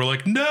black, and we're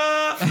like,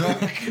 no.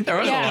 There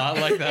was a lot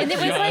like that. And it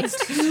was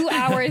like 2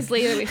 hours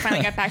later we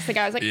finally got back to the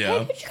guy. I was like, Yeah.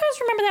 hey, did you guys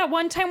remember that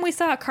one time we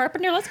saw a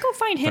carpenter? Let's go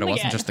find him But it again.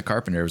 wasn't just the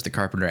carpenter; it was the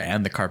carpenter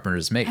and the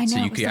carpenter's mate. I So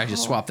know, you it was could the actually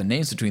whole- swap the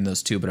names between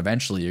those two. But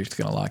eventually, you're just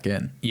gonna lock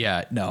in.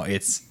 Yeah, no,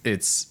 it's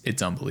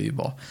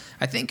unbelievable.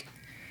 I think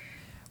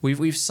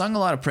we've sung a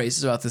lot of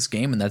praises about this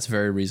game, and that's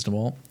very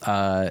reasonable.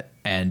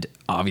 And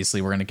obviously,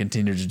 we're going to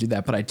continue to do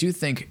that. But I do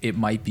think it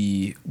might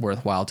be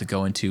worthwhile to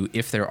go into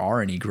if there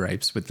are any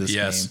gripes with this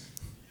Yes.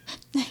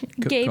 game.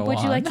 Gabe, Go would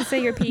you on. like to say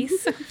your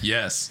piece?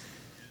 Yes,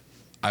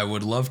 I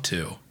would love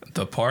to.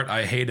 The part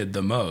I hated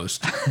the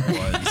most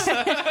was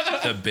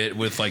the bit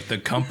with like the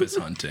compass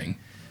hunting.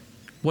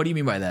 What do you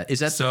mean by that? Is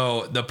that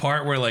So the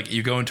part where like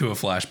you go into a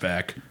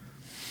flashback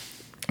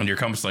and your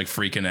compass is like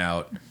freaking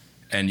out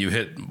and you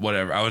hit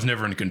whatever. I was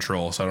never in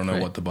control, so I don't know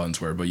Right. what the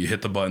buttons were, but you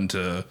hit the button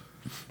to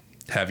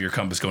have your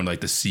compass go into like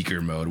the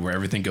seeker mode where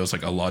everything goes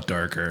like a lot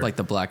darker. like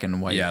the black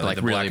and white? Yeah, like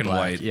the black really and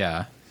white.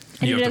 Yeah.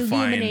 And you it have to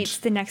illuminates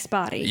find the next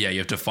body. Yeah, you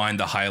have to find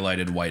the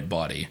highlighted white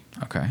body.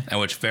 Okay. And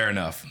which fair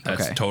enough.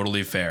 That's Okay.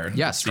 totally fair.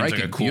 Yeah, It seems striking.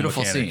 like a cool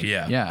Beautiful mechanic. scene.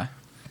 Yeah. Yeah.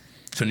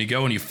 So when you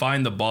go and you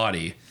find the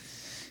body,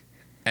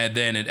 and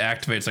then it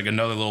activates like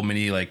another little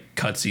mini like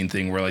cutscene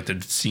thing where like the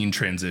scene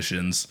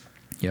transitions,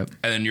 Yep.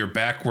 and then you're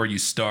back where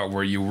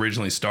you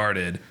originally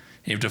started.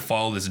 You have to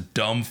follow this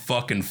dumb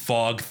fucking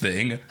fog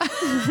thing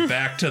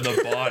back to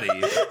the body.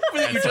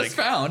 That you just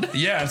found.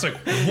 Yeah, it's like,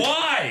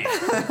 why?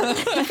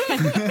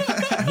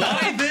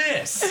 Why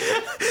this?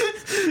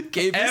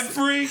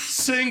 Every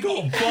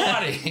single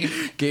body.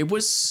 Gabe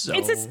was so.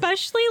 It's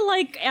especially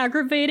like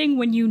aggravating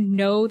when you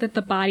know that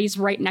the body's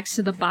right next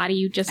to the body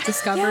you just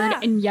discovered, Yeah.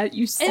 and yet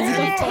you see And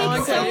the it dog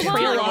takes so like long.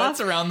 trail off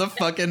What's around the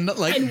fucking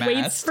like and mask.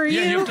 waits for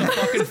Yeah, you you. have to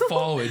fucking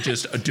follow it,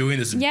 just doing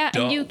this. Yeah, and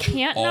dumb you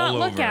can't all not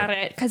look over. at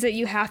it because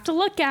you have to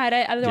look at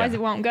it, otherwise Yeah.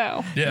 it won't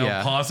go. Yeah,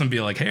 Yeah. pause and be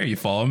like, "Hey, are you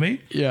following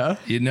me? Yeah.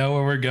 You know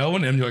where we're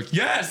going?" And you're like,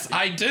 "Yes,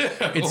 I do."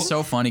 It's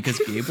so funny because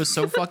Gabe was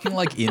so fucking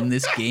like in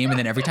this game, and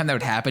then every time that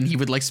would happen, he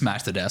would like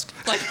smash the desk.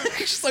 Like,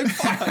 just like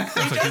fuck.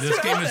 It's like, dude, this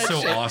game is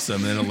so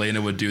awesome. And then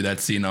Elena would do that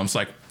scene. And I'm just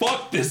like,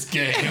 "Fuck this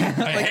game!" I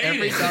Like hate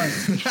every it. time.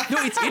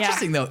 No, it's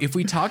interesting though. If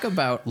we talk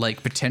about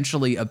like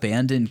potentially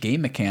abandoned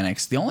game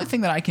mechanics, the only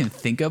thing that I can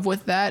think of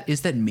with that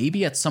is that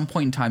maybe at some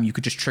point in time you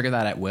could just trigger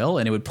that at will,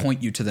 and it would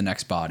point you to the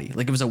next body.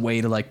 Like it was a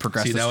way to like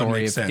progress See, the that would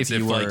story make sense if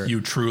you were like you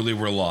truly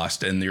were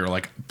lost and you're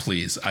like,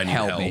 "Please, I need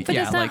Help help." me. But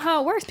Yeah, that's not like-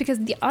 how it works because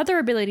the other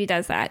ability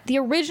does that. The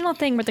original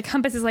thing where the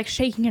compass is like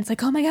shaking and it's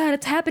like, oh my god,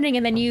 it's happening,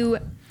 and then you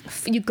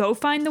go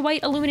find the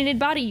white illuminated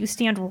body, you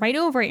stand right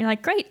over it, and you're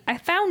like, great, I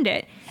found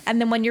it. And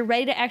then when you're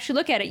ready to actually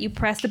look at it, you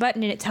press the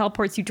button and it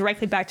teleports you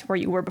directly back to where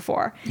you were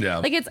before. Yeah.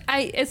 Like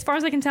as far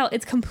as I can tell,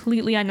 it's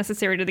completely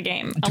unnecessary to the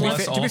game.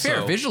 Plus to be fair,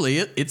 also- visually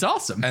it's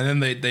awesome.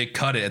 And then they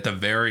cut it at the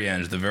very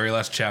end, the very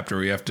last chapter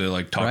where you have to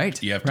like talk.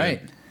 Right. You have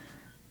right.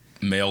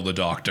 to mail the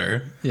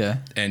doctor. Yeah.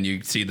 And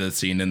you see the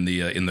scene in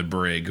the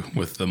brig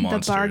with the The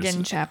monsters.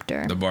 bargain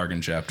chapter. The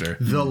bargain chapter.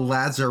 The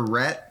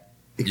Lazarette.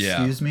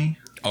 Excuse me.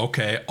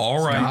 Okay.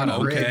 All right. not a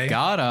Okay. brig.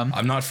 Got him.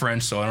 I'm not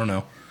French, so I don't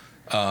know.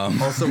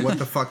 Also, what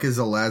the fuck is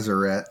a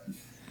Lazarette?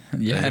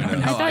 Yeah, I don't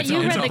know. I thought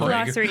you it's read a the brig.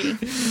 glossary.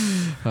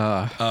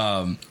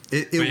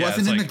 It But yeah, wasn't it's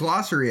in the like-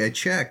 glossary. I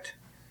checked.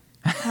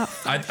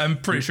 I'm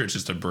pretty sure it's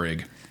just a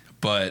brig,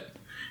 but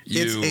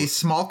It's a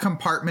small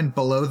compartment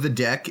below the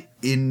deck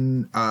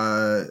in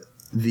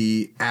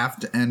the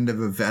aft end of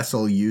a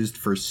vessel used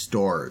for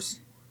stores.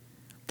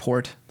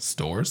 Port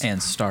stores.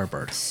 and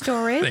starboard.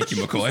 Storage. Thank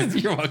you,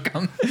 McCoy. You're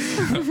welcome.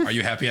 Are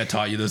you happy I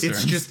taught you those It's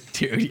terms? just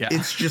Dude, yeah.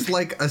 it's just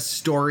like a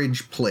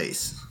storage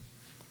place.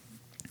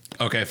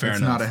 Okay, fair It's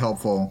enough. not a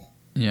helpful.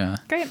 yeah.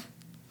 Great.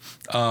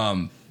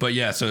 But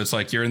yeah, so it's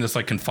like you're in this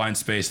like confined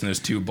space and there's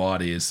two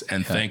bodies,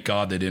 and thank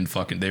God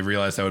they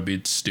realized that would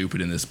be stupid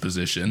in this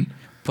position.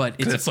 But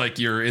 'Cause it's it's like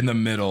you're in the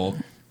middle.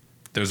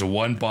 There's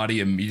one body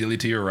immediately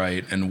to your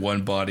right and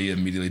one body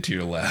immediately to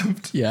your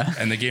left. Yeah.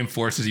 And the game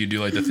forces you to do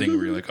like the thing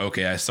where you're like,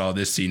 okay, I saw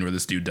this scene where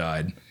this dude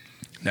died.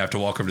 And I have to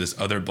walk over to this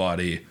other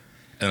body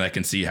and I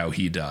can see how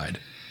he died.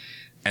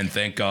 And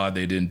thank God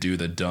they didn't do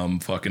the dumb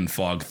fucking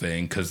fog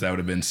thing because that would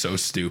have been so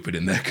stupid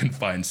in that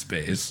confined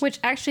space. Which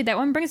actually, that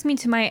one brings me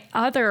to my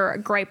other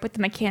gripe with the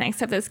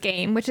mechanics of this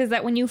game, which is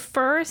that when you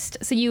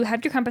you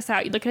have your compass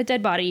out, you look at a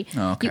dead body,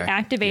 Oh, okay. you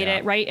activate Yeah.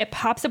 it, right? It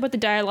pops up with the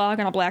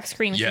dialogue on a black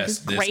screen, which Yes, is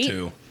this great.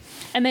 too.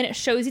 And then it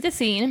shows you the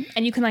scene,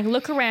 and you can like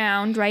look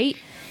around, right?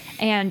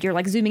 and you're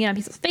like zooming in on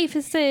people's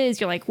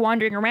faces, you're like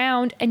wandering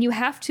around, and you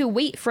have to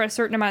wait for a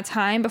certain amount of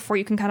time before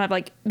you can kind of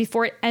like,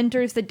 before it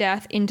enters the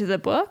death into the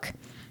book.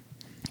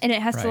 And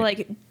it has to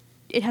like,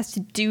 it has to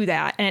do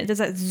that. And it does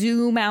that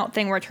zoom out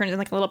thing where it turns into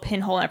like a little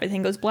pinhole and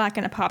everything goes black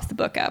and it pops the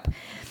book up.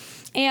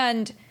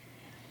 And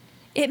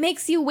it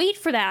makes you wait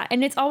for that.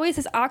 And it's always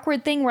this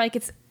awkward thing where like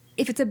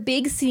if it's a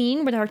big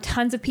scene where there are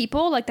tons of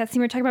people, like that scene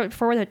we were talking about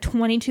before where there are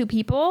 22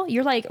 people,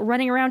 you're like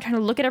running around trying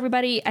to look at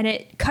everybody and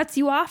it cuts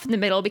you off in the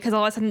middle because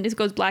all of a sudden it just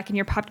goes black and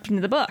you're popped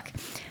into the book.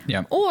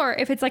 Yeah. Or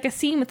if it's like a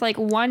scene with like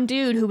one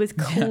dude who was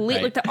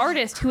like the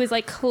artist who is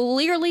like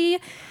clearly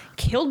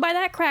killed by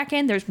that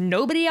Kraken, there's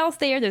nobody else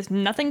there, there's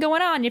nothing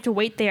going on, you have to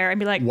wait there and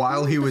be like,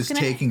 while he was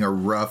taking a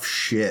rough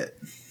shit.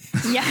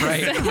 Yes.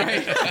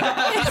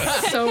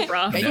 Right. So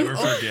rough. Never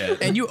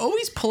forget. And you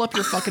always pull up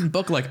your fucking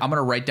book like, I'm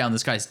gonna write down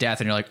this guy's death,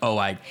 and you're like, oh,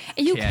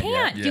 you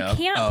can't. Yeah.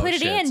 put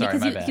it in Sorry,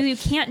 because you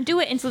can't do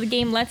it until the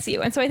game lets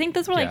you. And so I think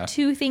those were like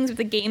two things with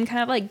the game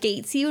kind of like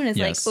gates you and it's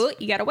like, oh,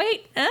 you gotta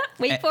wait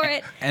for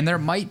it. And there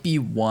might be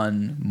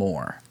one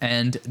more,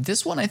 and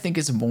this one I think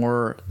is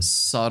more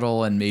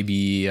subtle and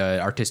maybe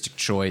artistic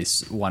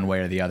choice one way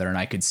or the other, and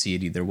I could see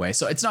it either way.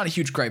 So it's not a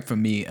huge gripe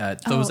from me.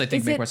 Those I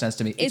think make more sense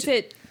to me.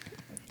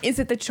 Is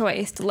it the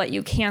choice to let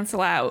you cancel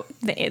out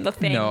the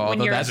thing no,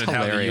 when you're that's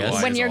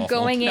hilarious. when you're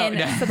going in?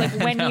 No. So like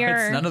when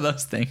it's none of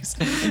those things.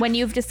 When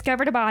you've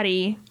discovered a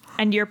body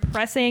and you're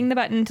pressing the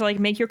button to like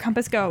make your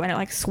compass go, and it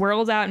like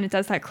swirls out and it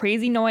does that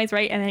crazy noise,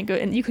 right? And then it go,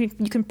 and you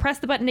can press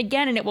the button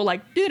again and it will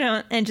like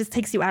and it just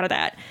takes you out of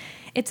that.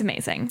 It's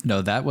amazing.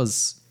 No, that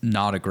was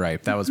not a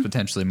gripe. That was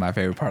potentially my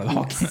favorite part of the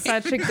whole game.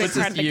 Such a good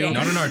part of the game.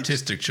 Not an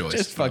artistic choice,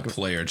 Just but a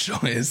player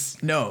choice.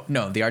 No.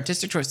 The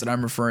artistic choice that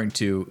I'm referring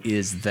to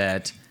is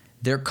that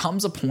there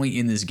comes a point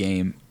in this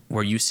game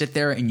where you sit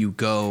there and you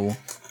go,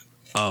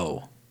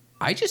 oh,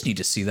 I just need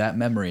to see that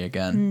memory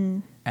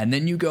again. And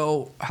then you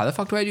go, how the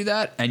fuck do I do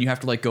that? And you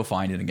have to like go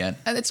find it again.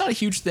 And it's not a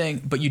huge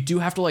thing, but you do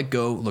have to like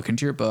go look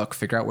into your book,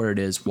 figure out where it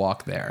is,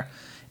 walk there.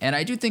 And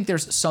I do think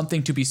there's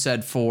something to be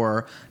said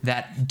for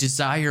that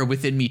desire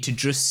within me to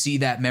just see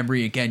that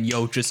memory again.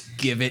 Yo, just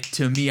give it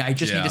to me. I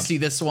just need to see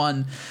this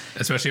one.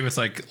 Especially if it's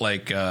like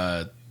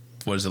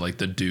what is it, like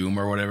the Doom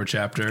or whatever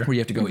chapter? Where you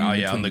have to go in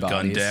between on the gun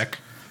bodies. deck.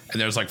 And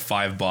there's like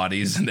 5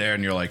 bodies in there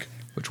and you're like,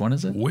 which one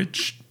is it?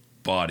 Which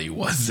body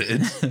was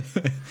it?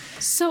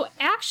 So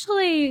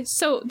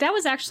that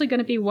was actually going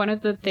to be one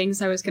of the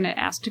things I was going to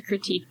ask to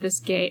critique this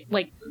game,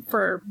 like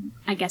for,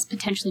 I guess,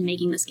 potentially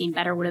making this game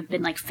better would have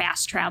been like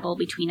fast travel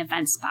between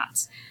event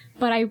spots.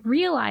 But I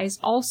realized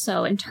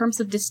also in terms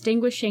of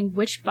distinguishing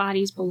which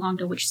bodies belong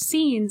to which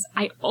scenes,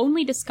 I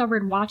only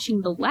discovered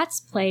watching the Let's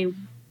Play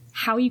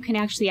how you can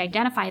actually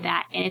identify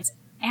that. And it's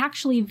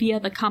actually via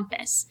the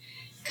compass.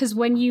 Because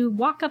when you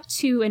walk up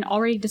to an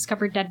already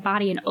discovered dead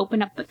body and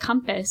open up the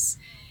compass,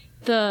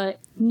 the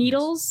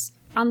needles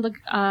on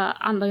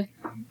the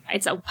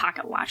it's a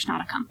pocket watch, not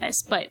a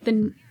compass, but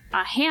the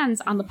hands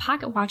on the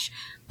pocket watch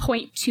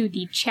point to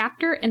the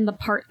chapter and the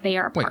part they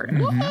are part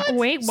of.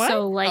 Wait, what?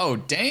 So like, oh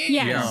damn.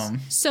 Yeah.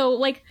 So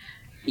like,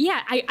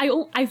 yeah,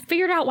 I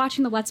figured out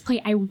watching the Let's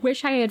Play. I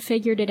wish I had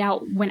figured it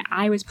out when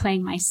I was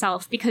playing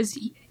myself because.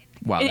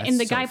 Wow, and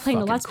the guy playing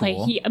the Let's Play,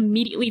 he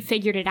immediately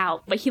figured it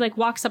out. But he like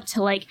walks up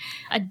to like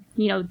a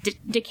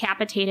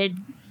decapitated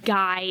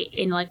guy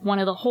in like one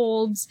of the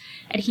holds,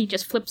 and he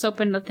just flips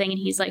open the thing, and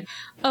he's like,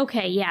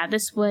 "Okay, yeah,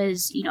 this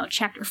was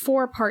chapter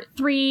 4, part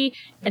 3,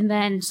 and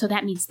then so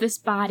that means this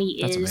body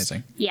That's is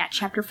amazing.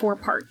 chapter 4,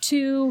 part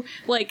 2."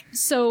 Like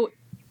so.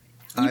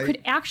 You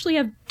could actually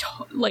have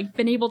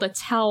been able to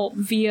tell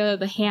via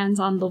the hands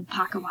on the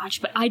pocket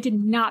watch, but I did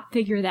not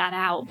figure that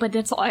out. But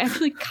that's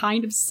actually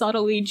kind of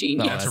subtly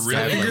genius. That's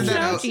really I figured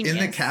that out genius. in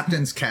the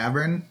captain's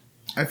cabin.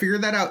 I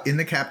figured that out in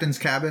the captain's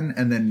cabin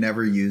and then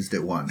never used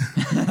it once.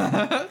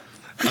 I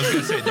was going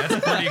to say,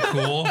 that's pretty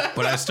cool,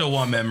 but I still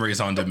want memories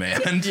on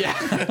demand. Yeah.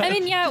 I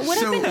mean, yeah, it would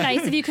have been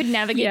nice if you could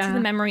navigate to the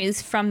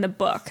memories from the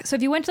book. So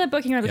if you went to the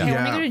book and you're like, okay,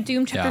 I want to go to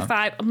Doom chapter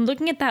 5. I'm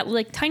looking at that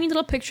like tiny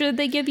little picture that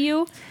they give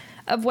you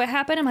of what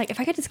happened. I'm like, if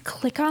I could just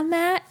click on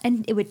that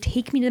and it would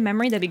take me to the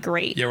memory, that'd be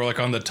great. Yeah, we're like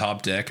on the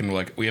top deck and we're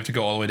like, we have to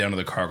go all the way down to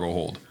the cargo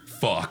hold.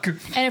 Fuck.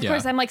 And of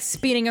course, I'm like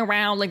speeding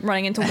around, like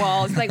running into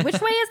walls. Like, which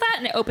way is that?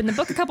 And I open the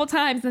book a couple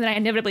times, and then I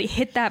inevitably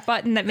hit that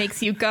button that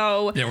makes you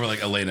go. Yeah, we're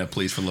like, Elena,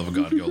 please, for the love of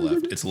God, go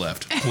left. It's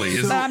left,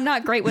 please. But I'm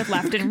not great with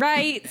left and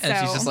right. So. And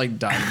she's just like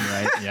dying,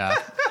 right? Yeah.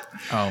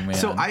 Oh man.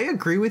 So I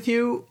agree with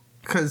you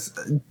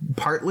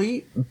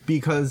partly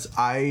because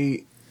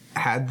I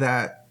had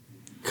that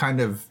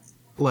kind of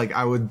like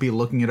I would be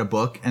looking at a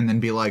book and then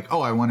be like, oh,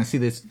 I want to see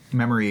this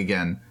memory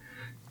again.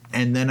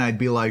 And then I'd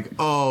be like,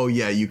 oh,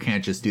 yeah, you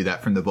can't just do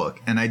that from the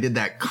book. And I did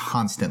that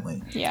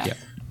constantly. Yeah.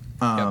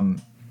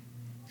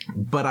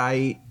 But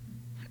I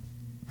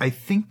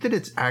think that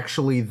it's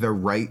actually the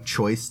right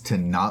choice to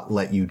not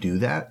let you do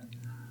that.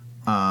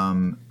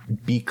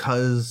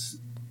 Because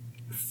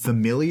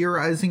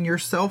familiarizing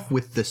yourself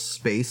with the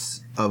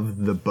space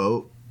of the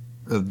boat,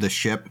 of the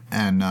ship,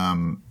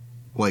 and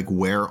like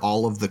where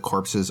all of the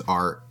corpses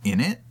are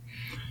in it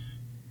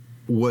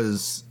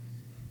was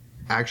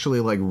actually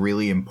like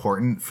really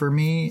important for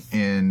me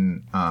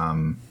in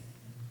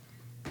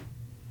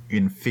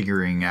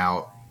figuring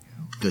out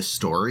the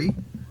story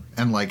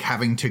and like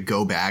having to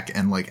go back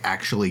and like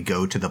actually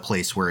go to the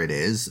place where it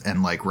is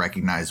and like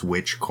recognize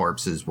which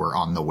corpses were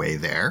on the way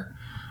there.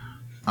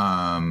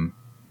 And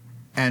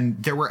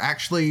there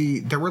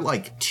were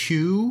like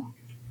 2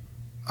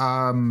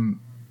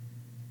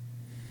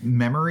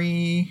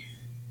 memory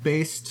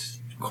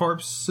based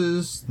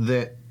corpses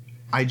that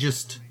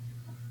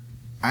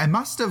I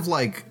must have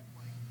like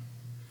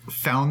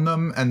found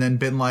them and then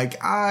been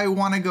like, I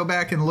want to go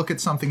back and look at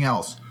something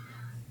else,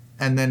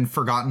 and then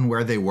forgotten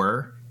where they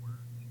were.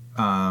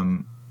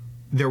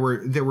 There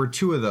were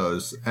 2 of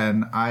those,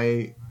 and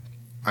I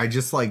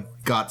just like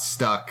got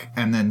stuck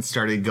and then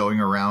started going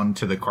around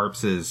to the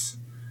corpses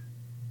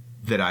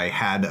that I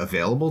had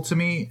available to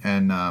me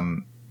and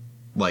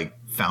like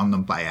found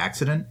them by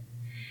accident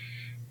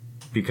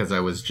because I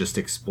was just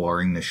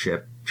exploring the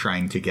ship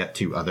trying to get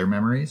to other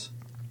memories.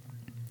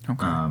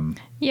 Okay.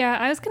 Yeah,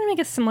 I was going to make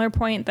a similar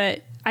point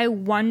that I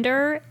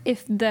wonder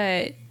if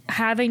the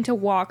having to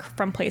walk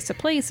from place to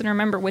place and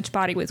remember which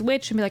body was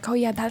which and be like, oh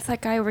yeah, that's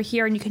that guy over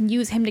here and you can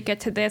use him to get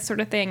to this sort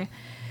of thing.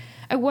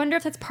 I wonder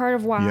if that's part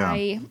of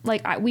why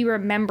we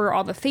remember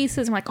all the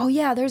faces and like, oh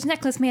yeah, there's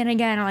Necklace Man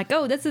again. Or like,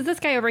 oh, this is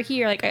this guy over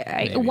here. Like,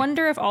 I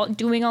wonder if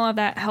doing all of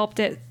that helped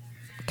it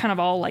kind of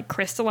all like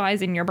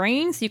crystallize in your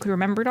brain so you could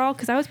remember it all.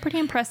 Because I was pretty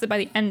impressed that by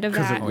the end of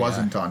that. Because it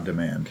wasn't on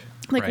demand.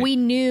 Like, we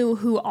knew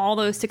who all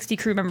those 60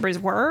 crew members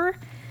were.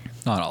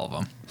 Not all of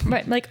them.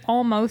 But, like,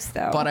 almost,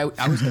 though. But I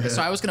was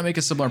going to make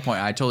a similar point.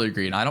 I totally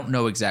agree. And I don't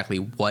know exactly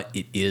what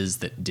it is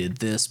that did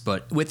this,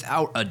 but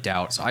without a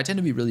doubt. So I tend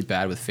to be really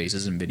bad with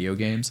faces in video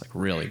games, like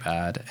really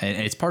bad. And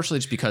it's partially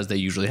just because they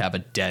usually have a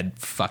dead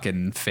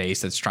fucking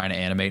face that's trying to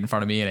animate in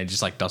front of me, and it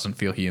just, like, doesn't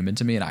feel human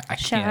to me. And I can't.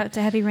 Shout out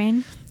to Heavy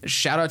Rain.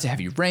 Shout out to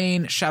Heavy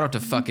Rain. Shout out to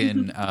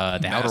fucking the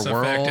Mass Outer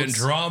Effect Worlds.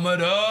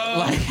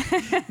 Andromeda.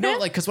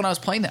 Because when I was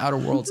playing the Outer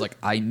Worlds, like,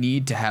 I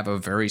need to have a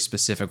very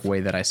specific way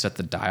that I set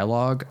the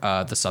dialogue,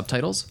 the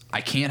subtitles.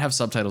 I can't have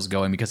subtitles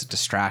going because it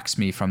distracts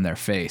me from their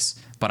face,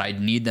 but I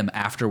need them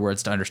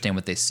afterwards to understand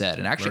what they said.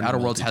 And actually, Outer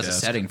Worlds has a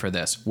setting for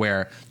this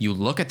where you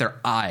look at their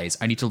eyes.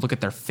 I need to look at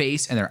their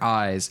face and their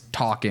eyes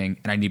talking,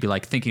 and I need to be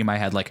like thinking in my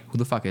head, like, who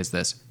the fuck is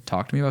this?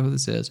 Talk to me about who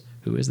this is.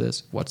 Who is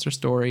this? What's their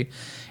story?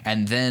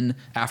 And then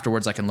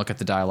afterwards, I can look at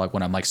the dialogue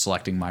when I'm like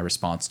selecting my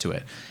response to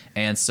it.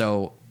 And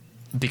so,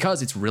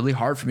 because it's really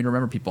hard for me to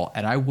remember people,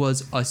 and I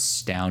was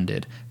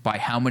astounded by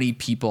how many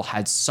people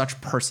had such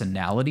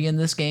personality in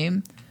this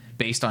game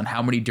based on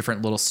how many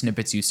different little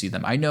snippets you see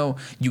them. I know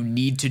you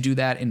need to do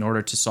that in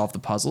order to solve the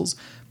puzzles,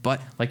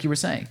 but like you were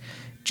saying,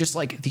 just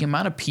like the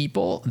amount of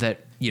people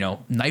that, you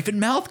know, Knife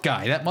and Mouth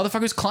guy, that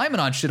motherfucker's climbing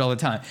on shit all the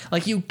time.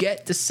 Like, you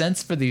get the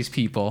sense for these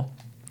people,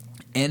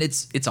 and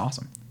it's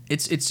awesome.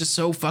 It's just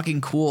so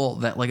fucking cool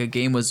that like a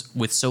game was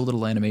with so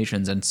little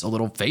animations and so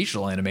little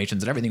facial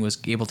animations and everything was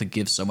able to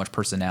give so much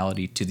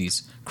personality to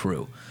these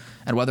crew.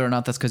 And whether or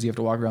not that's because you have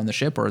to walk around the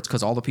ship or it's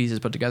because all the pieces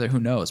put together, who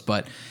knows?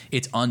 But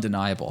it's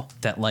undeniable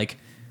that like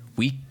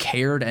we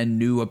cared and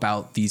knew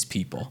about these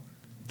people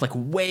like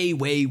way,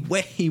 way,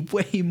 way,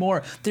 way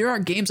more. There are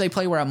games I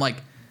play where I'm like,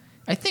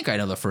 I think I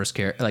know the first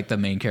like the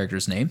main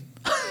character's name.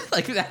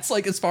 Like, that's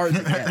like as far as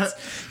it gets.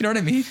 You know what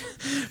I mean?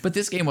 But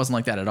this game wasn't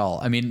like that at all.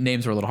 I mean,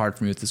 names were a little hard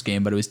for me with this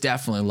game, but it was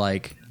definitely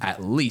like,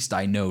 at least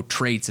I know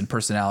traits and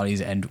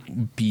personalities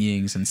and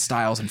beings and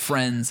styles and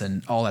friends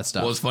and all that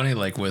stuff. Well, it's funny,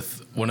 like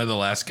with one of the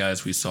last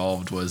guys we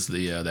solved was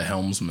the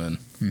helmsman.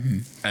 Mm-hmm.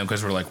 And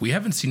because we're like, we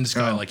haven't seen this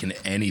guy like in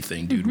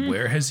anything, dude. Mm-hmm.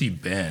 Where has he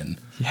been?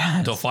 Yeah.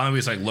 Until finally we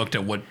just like looked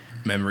at what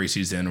memories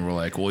he's in and we're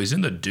like, well, he's in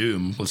the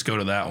Doom. Let's go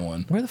to that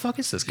one. Where the fuck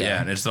is this guy?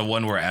 Yeah, and it's the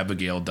one where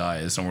Abigail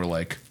dies, and we're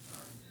like,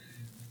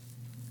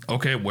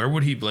 okay, where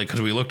would he, like,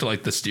 because we looked at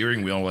like the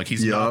steering wheel and we're like,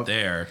 he's not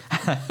there.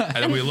 And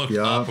then we looked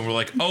up and we're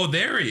like, oh,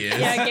 there he is.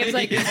 Yeah, Gabe's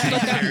like, look up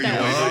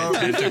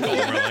that tentacle.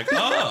 And we're like,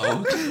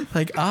 oh,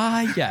 like,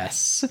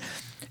 yes.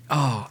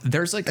 Oh,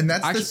 there's like, and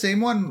that's the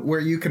same one where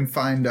you can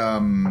find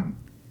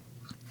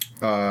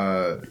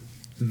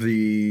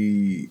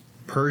the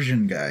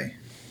Persian guy.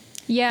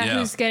 Yeah,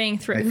 who's getting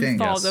through, who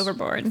falls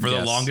overboard. For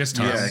the longest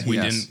time, we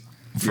didn't,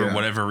 for Yeah.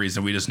 whatever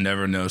reason, we just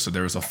never know. So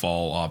there was a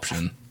fall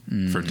option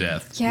for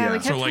death. Yeah, we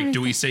So kept like, trying do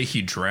to- we say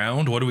he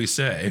drowned? What do we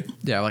say?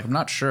 yeah, like, I'm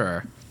not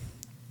sure.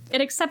 It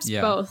accepts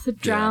Yeah. both.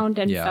 Drowned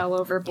and Yeah. fell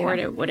overboard.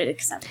 Yeah. It would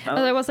accept both.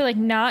 Although I will say, like,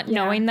 not Yeah.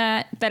 knowing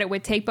that it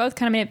would take both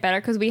kind of made it better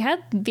because we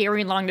had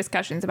very long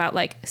discussions about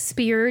like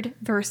speared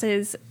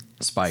versus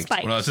Spiked.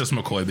 spiked. Well, it's just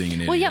McCoy being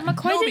an idiot. Well, yeah,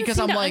 McCoy No, didn't because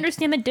seem I'm to like-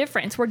 understand the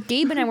difference. Where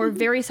Gabe and I were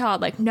very solid.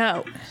 Like,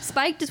 no,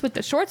 spiked is with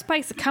the short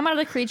spikes that come out of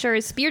the creature.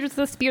 Is speared with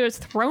the spear that's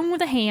thrown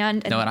with a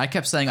hand. And No, and I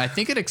kept saying, I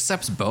think it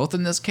accepts both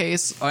in this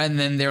case. And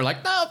then they're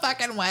like, no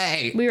fucking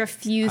way. we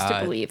refuse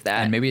to believe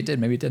that. And maybe it did,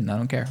 maybe it didn't. I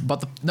don't care.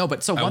 But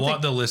so I one want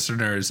thing. the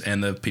listeners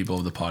and the people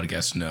of the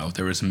podcast to know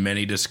there was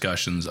many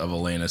discussions of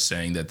Elena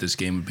saying that this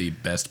game would be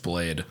best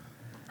played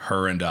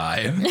her and I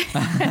and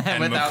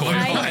Without McCoy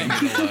I- playing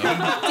it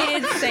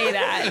alone. did say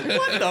that.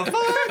 What the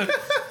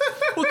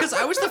fuck? because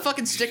I was the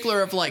fucking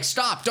stickler of like,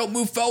 stop, don't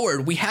move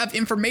forward. We have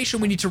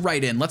information we need to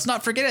write in. Let's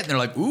not forget it. And they're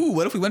like, ooh,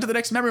 what if we went to the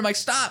next memory? I'm like,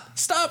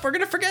 stop, we're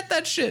gonna forget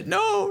that shit.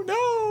 No.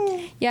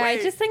 Yeah, wait.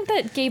 I just think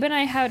that Gabe and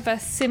I have a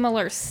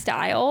similar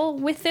style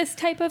with this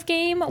type of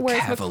game,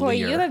 whereas McCoy,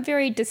 Cavalier. you have a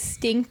very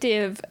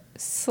distinctive,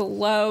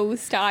 slow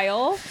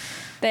style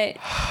that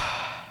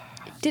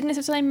didn't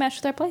necessarily mesh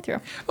with our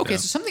playthrough. Okay,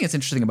 so something that's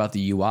interesting about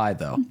the UI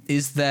though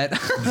is that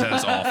That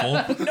is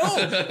awful.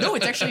 no,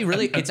 it's actually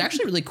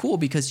really cool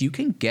because you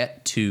can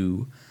get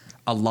to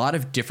a lot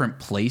of different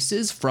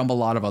places from a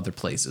lot of other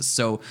places.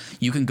 So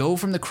you can go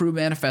from the crew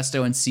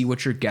manifesto and see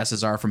what your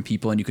guesses are from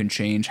people, and you can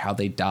change how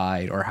they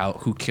died or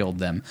who killed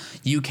them.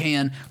 You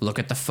can look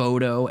at the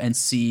photo and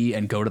see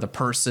and go to the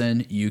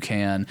person. You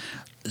can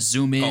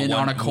zoom in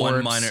on a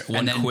corpse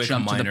and then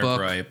jump to the book.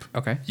 Gripe.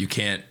 Okay. You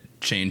can't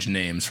change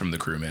names from the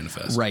crew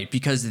manifest. Right,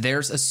 because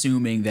there's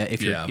assuming that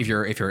if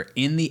you're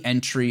in the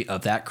entry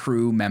of that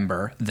crew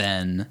member,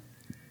 then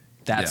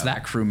that's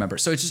that crew member.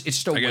 So it's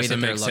just a I way guess that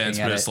it they're makes looking sense,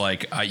 at but it. it's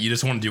like you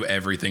just want to do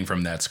everything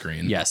from that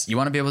screen. Yes, you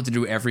want to be able to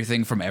do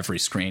everything from every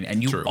screen,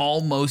 and you True.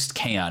 almost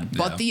can.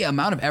 But Yeah. the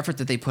amount of effort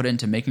that they put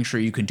into making sure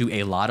you can do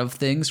a lot of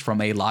things from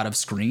a lot of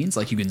screens,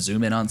 like you can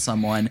zoom in on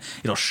someone,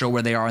 it'll show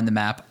where they are in the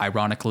map,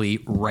 ironically,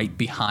 right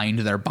behind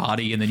their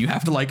body, and then you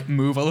have to like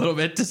move a little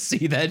bit to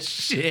see that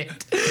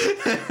shit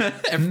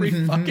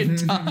every fucking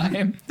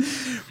time.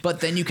 But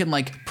then you can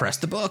like press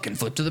the book and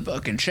flip to the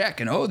book and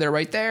check, and oh, they're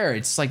right there.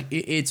 It's like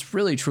it's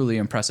really truly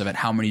impressive at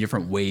how many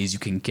different ways you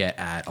can get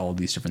at all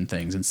these different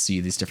things and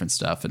see these different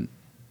stuff, and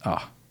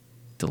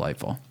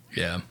delightful.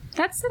 Yeah.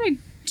 That said, I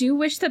do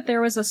wish that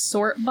there was a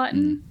sort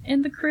button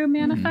in the crew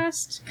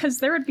manifest, because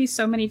there would be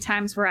so many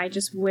times where I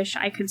just wish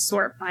I could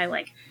sort by,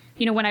 like,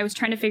 you know, when I was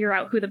trying to figure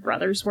out who the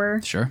brothers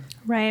were. Sure.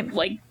 Right.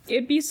 Like,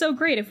 it'd be so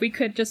great if we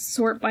could just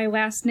sort by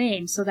last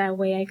name, so that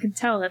way I could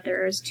tell that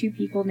there is two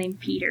people named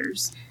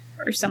Peters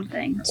or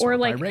something. Sort or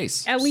by like,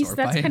 race. at least Sort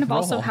that's by kind of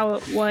also role. how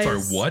it was. For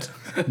what?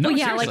 No, Well,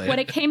 yeah, seriously. like when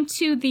it came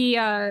to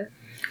the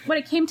when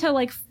it came to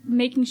like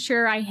making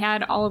sure I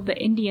had all of the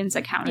Indians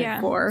accounted Yeah.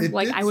 for, It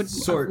like did I would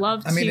sort.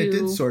 love to. I mean, it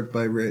did sort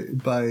by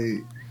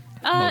mostly.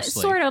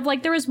 Sort of.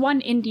 Like there was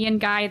one Indian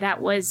guy that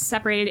was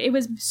separated. It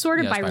was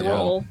sorted Yes, by by role.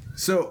 role.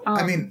 So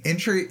I mean, And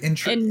most of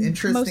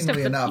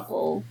interestingly the enough,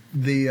 people.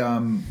 The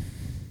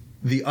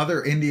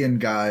other Indian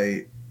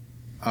guy,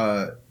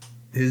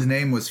 his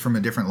name was from a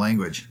different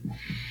language.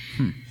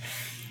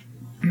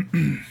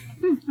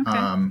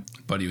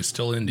 But he was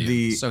still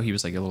Indian. So he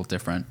was like a little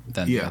different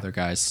than the Yeah. other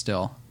guys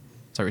still.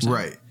 So you're saying?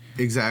 Right.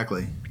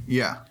 Exactly.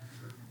 Yeah.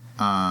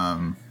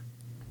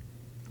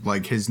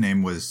 Like his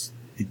name was.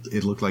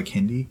 It looked like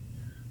Hindi,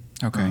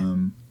 Okay.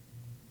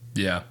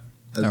 yeah.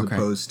 as Okay.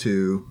 opposed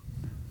to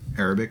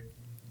Arabic.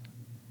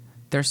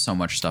 There's so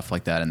much stuff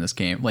like that in this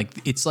game. Like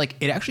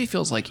it actually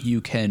feels like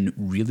you can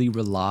really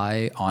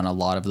rely on a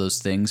lot of those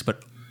things,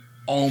 but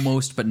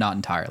not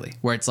entirely.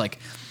 Where it's like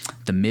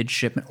the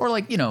midshipmen or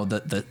like, you know,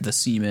 the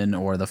seamen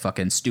or the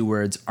fucking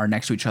stewards are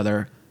next to each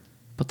other,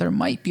 but there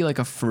might be like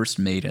a first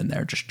mate in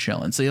there just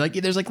chilling. So like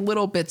there's like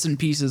little bits and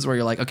pieces where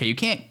you're like, okay, you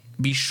can't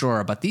be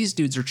sure, but these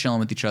dudes are chilling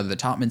with each other. The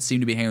top men seem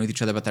to be hanging with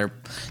each other, but they're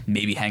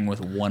maybe hanging with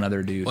one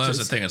other dude. Well, So that's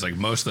the it's- thing. It's like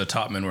most of the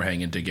top men were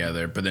hanging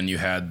together, but then you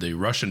had the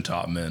Russian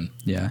top men,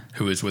 Yeah.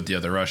 who is with the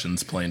other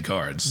Russians playing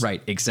cards.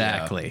 Right,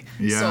 exactly.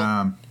 Yeah.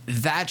 So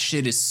that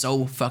shit is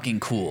so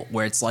fucking cool.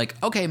 Where it's like,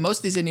 okay, most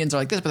of these Indians are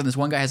like this, but then this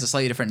one guy has a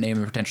slightly different name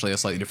and potentially a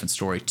slightly different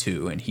story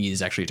too, and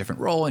he's actually a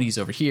different role, and he's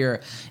over here,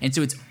 and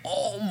so it's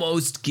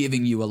almost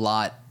giving you a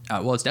lot.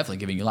 Well, it's definitely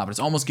giving you a lot, but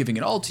it's almost giving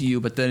it all to you.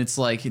 But then it's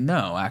like,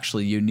 no,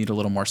 actually, you need a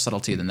little more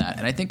subtlety than that.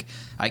 And I think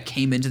I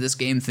came into this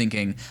game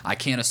thinking I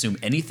can't assume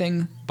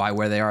anything by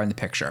where they are in the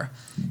picture,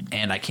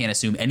 and I can't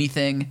assume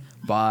anything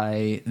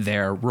by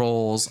their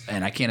roles,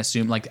 and I can't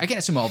assume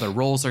all their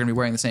roles are going to be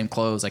wearing the same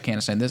clothes. I can't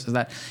assume this or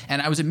that.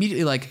 And I was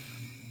immediately like,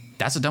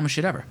 that's the dumbest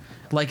shit ever.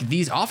 Like,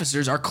 these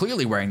officers are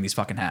clearly wearing these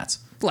fucking hats.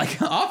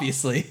 Like,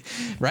 obviously,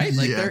 right?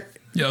 Like, Yeah. they're.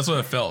 Yeah, that's what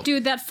I felt.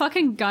 Dude, that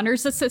fucking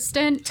gunner's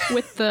assistant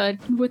with the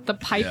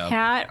pipe Yeah.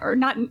 hat, or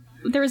not.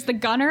 There was the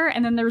gunner,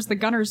 and then there was the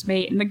gunner's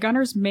mate, and the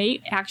gunner's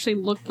mate actually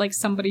looked like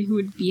somebody who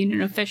would be in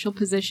an official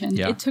position.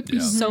 Yeah. It took me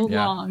Yeah. so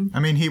Yeah. long I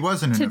mean, he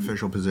was in an To-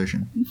 official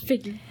position. to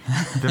figure.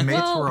 The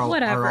mates Well, are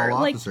whatever, all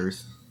like-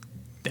 officers.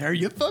 There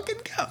you fucking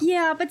go.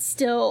 Yeah, but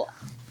still,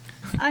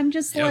 I'm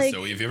just Yeah, like.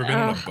 so have you ever been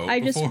on a boat I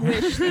just before?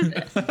 wish.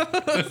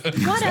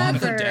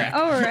 Whatever. deck.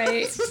 All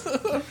right.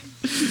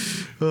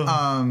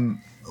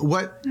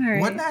 What All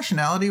right. what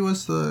nationality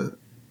was the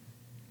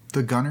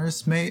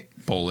gunner's mate?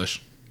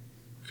 Polish.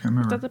 Can't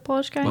remember. Is that the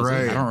Polish guy?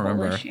 Right. I don't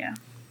remember. Polish, yeah.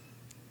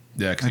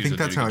 Yeah, 'cause I he's think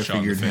the that's dude how who I got shot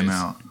in the figured him face.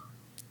 out.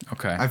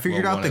 Okay. I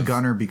figured Well, out one the of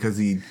gunner because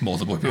he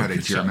multiple people had a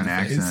get shot in German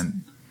the face. accent.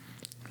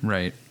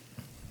 Right.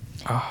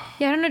 Yeah,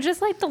 I don't know.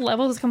 Just like the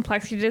levels of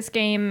complexity of this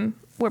game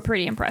were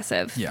pretty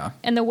impressive. Yeah.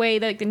 And the way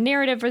that the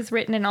narrative was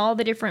written and all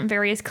the different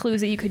various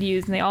clues that you could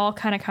use and they all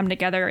kind of come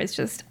together is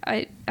just,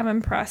 I'm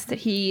impressed that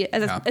he,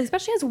 Yeah.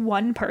 especially as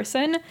one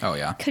person, Oh,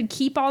 yeah. could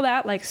keep all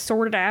that like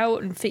sorted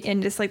out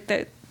and just like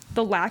the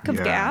lack of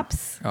Yeah.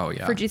 gaps Oh,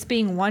 yeah. for just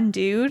being one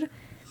dude.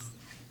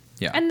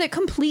 Yeah. And the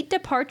complete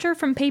departure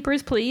from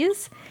Papers,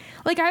 Please.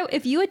 Like,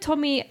 if you had told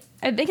me,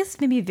 I guess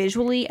maybe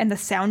visually and the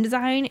sound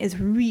design is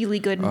really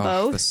good in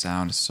both. The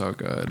sound is so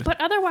good. But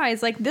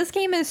otherwise, like, this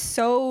game is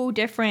so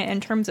different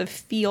in terms of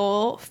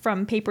feel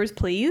from Papers,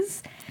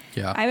 Please.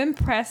 Yeah. I'm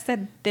impressed that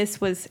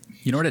this was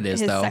You know what it is,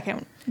 his though?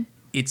 second.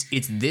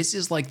 This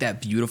is like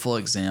that beautiful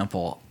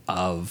example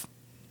of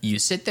you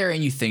sit there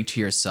and you think to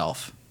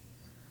yourself,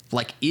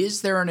 like,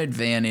 is there an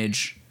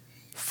advantage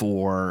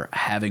for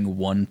having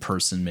one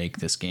person make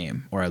this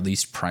game, or at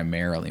least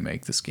primarily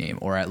make this game,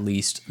 or at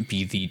least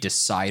be the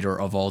decider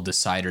of all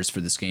deciders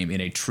for this game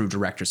in a true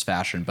director's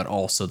fashion, but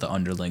also the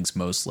underlings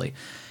mostly?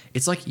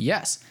 It's like,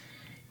 yes,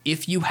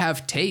 if you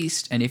have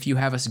taste and if you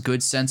have a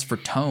good sense for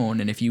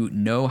tone and if you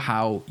know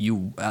how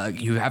you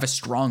have a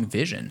strong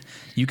vision,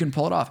 you can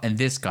pull it off. And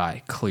this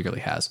guy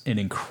clearly has an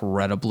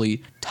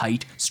incredibly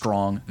tight,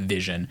 strong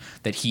vision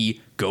that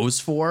he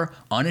goes for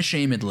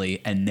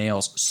unashamedly and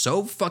nails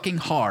so fucking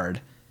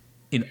hard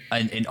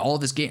in all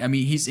of his game. I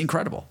mean, he's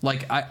incredible.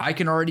 Like, I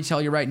can already tell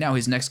you right now,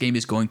 his next game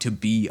is going to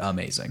be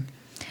amazing.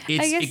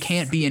 It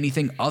can't be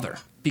anything other,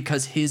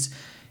 because his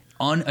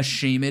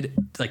unashamed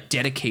like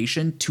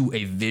dedication to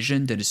a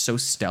vision that is so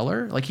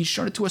stellar, like, he's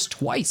shown it to us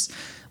twice.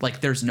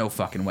 Like, there's no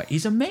fucking way.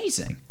 He's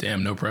amazing.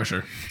 Damn, no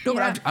pressure. No,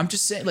 but I'm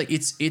just saying, like,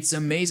 it's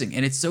amazing,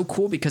 and it's so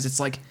cool because it's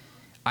like,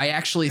 I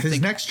actually His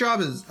think next job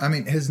is, I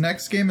mean, his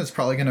next game is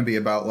probably going to be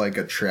about like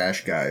a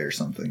trash guy or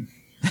something.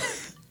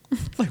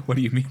 like, what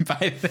do you mean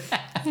by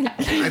that?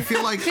 I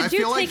feel like Could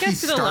you take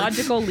us to the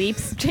logical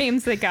leaps,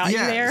 James, that got you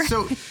there?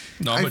 So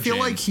No, I but feel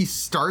like James. he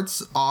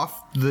starts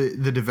off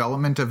the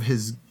development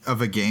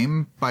of a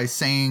game by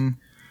saying,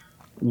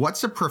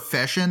 what's a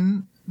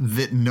profession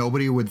that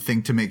nobody would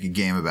think to make a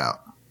game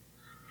about?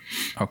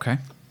 Okay.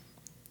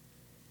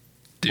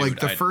 Dude, Like,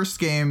 the first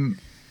game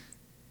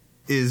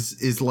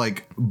is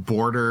like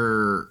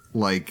border,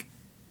 like,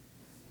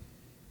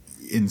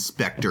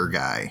 inspector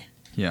guy.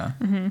 Yeah.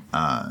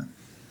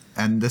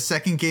 And the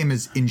second game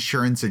is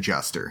insurance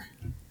adjuster.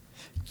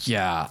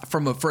 Yeah.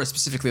 For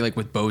specifically, like,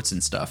 with boats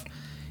and stuff.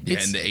 Yeah,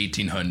 It's in the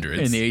 1800s.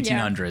 in the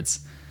 1800s.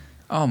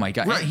 Oh my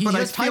god. Right, but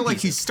I feel like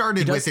he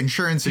started with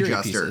insurance period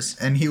adjuster, pieces.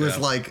 and he was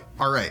like,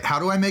 all right, how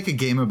do I make a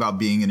game about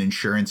being an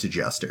insurance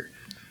adjuster?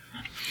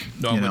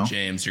 No, you but know?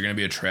 James, you're going to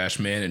be a trash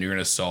man, and you're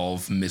going to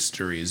solve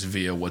mysteries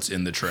via what's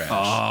in the trash.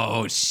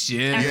 Oh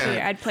shit. Actually,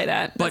 Yeah. I'd play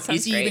that. But That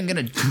is he sounds even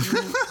great. gonna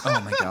do?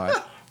 Oh my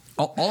god!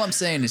 All I'm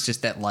saying is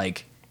just that,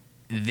 like,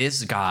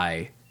 this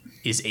guy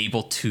is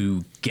able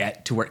to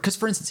get to where, because,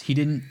 for instance, he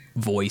didn't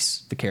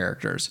voice the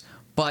characters,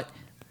 but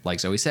like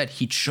Zoe said,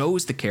 he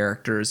chose the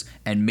characters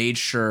and made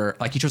sure,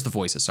 like, he chose the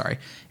voices, sorry,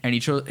 and he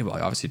chose, well,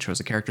 obviously he chose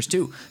the characters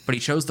too, but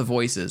he chose the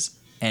voices.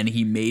 And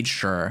he made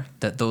sure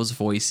that those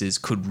voices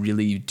could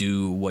really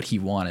do what he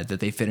wanted,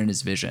 that they fit in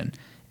his vision.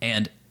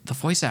 And the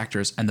voice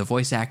actors and the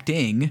voice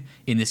acting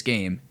in this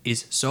game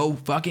is so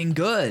fucking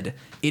good.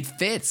 It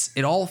fits.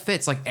 It all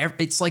fits. Like,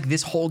 it's like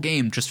this whole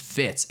game just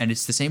fits. And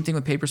it's the same thing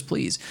with Papers,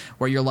 Please,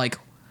 where you're like,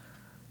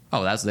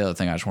 oh, that's the other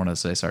thing I just wanted to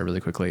say, sorry, really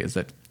quickly, is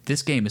that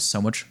this game is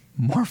so much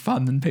more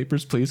fun than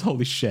Papers, Please.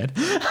 Holy shit.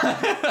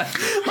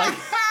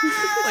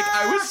 Like,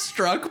 I was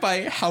struck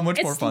by how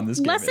much more fun this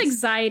game less is.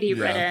 anxiety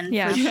ridden,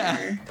 Yeah. for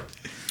sure.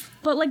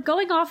 But, like,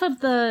 going off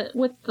of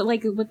with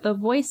the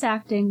voice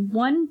acting,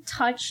 one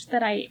touch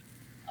that I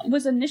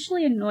was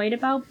initially annoyed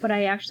about, but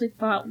I actually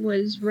thought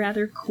was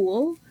rather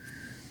cool,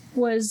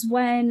 was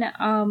when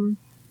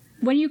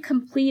you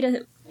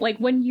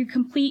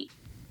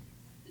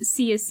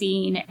see a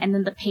scene and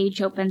then the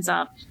page opens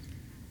up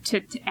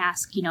to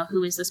ask, you know,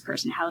 who is this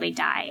person, how they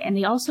die, and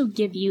they also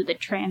give you the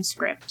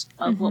transcript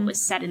of what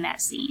was said in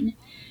that scene.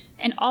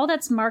 And all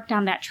that's marked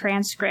on that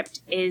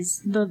transcript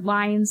is the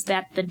lines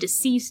that the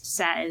deceased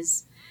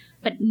says,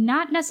 but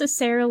not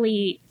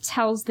necessarily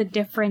tells the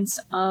difference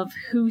of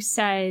who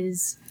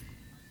says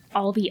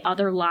all the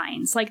other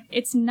lines. Like,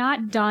 it's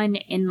not done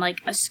in, like,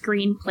 a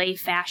screenplay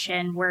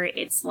fashion where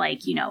it's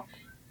like, you know,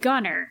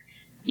 gunner,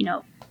 you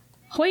know,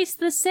 hoist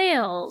the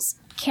sails,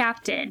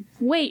 captain,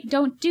 wait,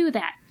 don't do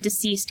that,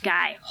 deceased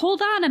guy,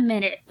 hold on a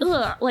minute,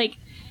 ugh, like,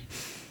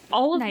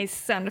 all of Nice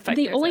sound effect.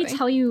 they there, only Zoe.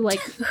 tell you, like,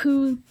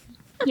 who.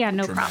 Yeah,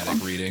 no Dramatic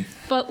problem. reading.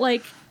 But,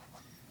 like,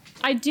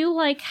 I do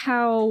like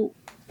how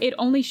it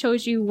only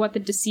shows you what the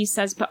deceased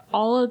says, but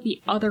all of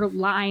the other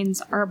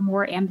lines are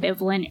more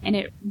ambivalent, and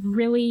it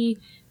really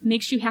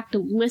makes you have to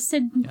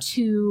listen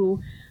to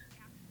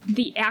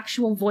the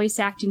actual voice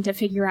acting to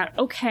figure out,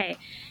 okay,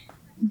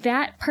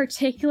 that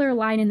particular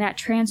line in that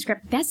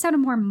transcript, that sounded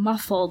more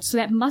muffled, so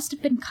that must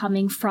have been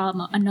coming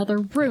from another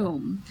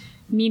room.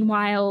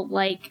 Meanwhile,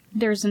 like,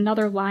 there's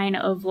another line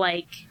of,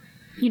 like,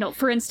 you know,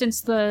 for instance,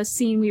 the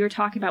scene we were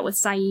talking about with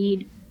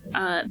Saeed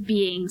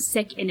being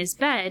sick in his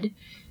bed,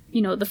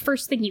 you know, the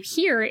first thing you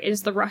hear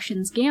is the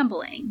Russians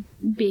gambling,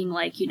 being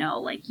like, you know,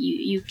 like,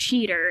 you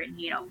cheater, and,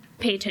 you know,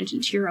 pay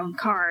attention to your own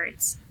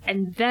cards.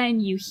 And then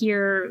you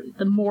hear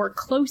the more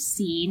close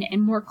scene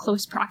and more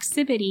close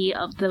proximity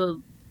of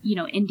the, you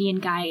know, Indian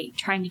guy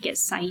trying to get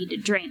Saeed to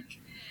drink.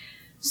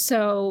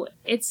 So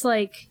it's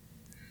like,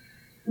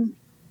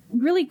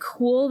 really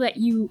cool that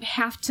you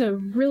have to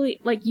really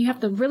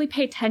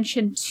pay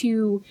attention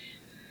to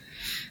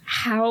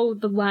how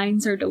the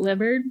lines are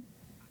delivered,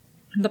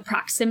 the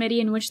proximity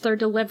in which they're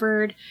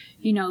delivered.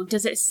 You know,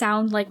 does it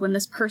sound like when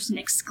this person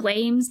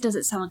exclaims? Does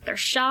it sound like they're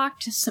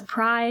shocked,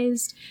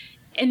 surprised?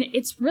 And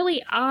it's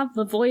really on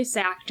the voice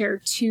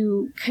actor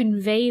to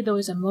convey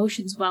those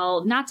emotions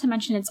well. Not to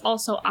mention it's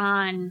also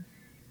on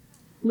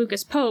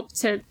Lucas Pope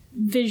to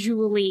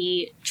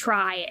visually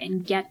try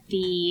and get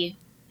the,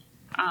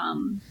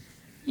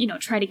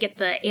 try to get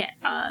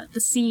the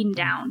scene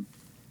down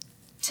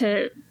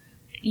to,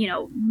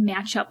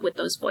 match up with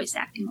those voice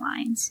acting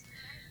lines.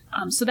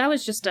 So that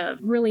was just a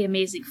really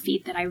amazing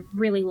feat that I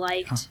really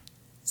liked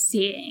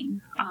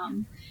seeing.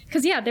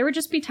 Because, there would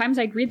just be times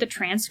I'd read the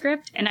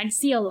transcript and I'd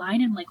see a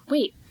line and I'm like,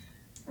 wait,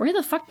 where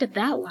the fuck did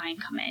that line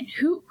come in?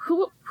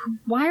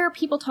 Why are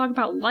people talking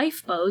about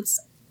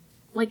lifeboats,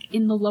 like,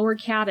 in the lower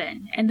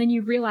cabin? And then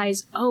you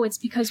realize, oh, it's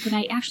because when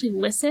I actually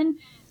listen,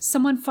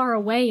 someone far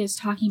away is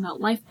talking about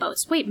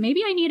lifeboats. Wait,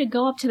 maybe I need to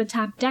go up to the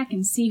top deck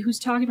and see who's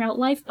talking about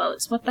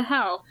lifeboats. What the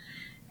hell?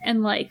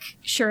 And, like,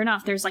 sure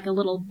enough, there's, like, a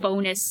little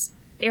bonus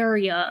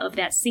area of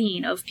that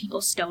scene of people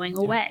stowing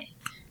away.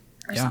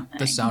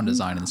 The sound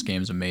design in this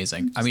game is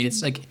amazing. I mean,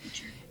 it's like,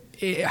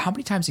 how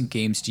many times in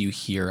games do you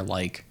hear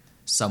like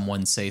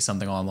someone say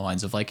something along the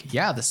lines of like,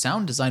 yeah, the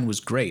sound design was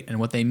great, and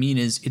what they mean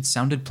is it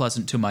sounded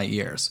pleasant to my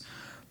ears.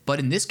 But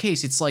in this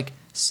case, it's like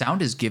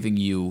sound is giving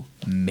you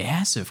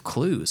massive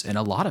clues and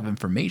a lot of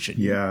information.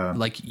 Yeah,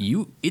 like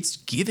it's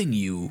giving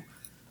you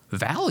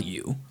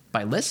value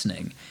by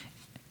listening.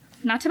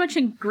 Not to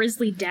mention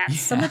grisly deaths. Yeah.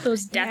 Some of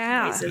those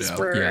death noises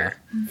were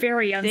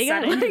very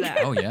unsettling.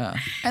 Oh, yeah.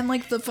 And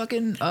like the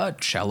fucking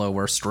cello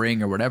or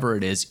string or whatever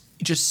it is,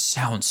 it just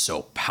sounds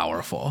so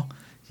powerful.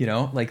 You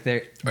know, like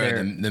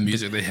the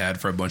music they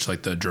had for a bunch of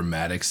like the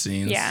dramatic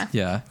scenes.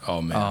 Yeah.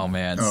 Oh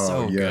man.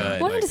 So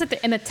good. Well, just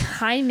and the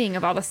timing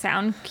of all the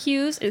sound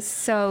cues is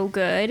so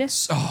good.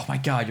 Oh my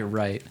God, you're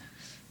right.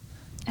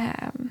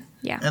 Yeah.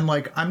 And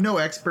like, I'm no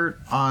expert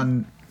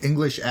on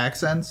English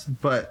accents,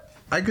 but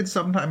I could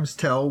sometimes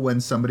tell when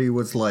somebody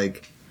was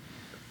like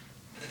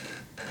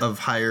of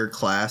higher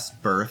class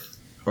birth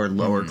or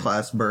lower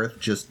class birth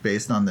just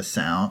based on the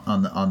sound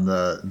on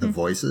the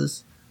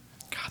voices.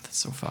 God, that's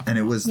so fucking. And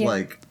it was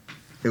like,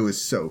 it was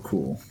so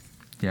cool.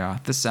 Yeah,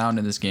 the sound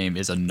in this game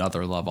is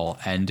another level,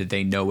 and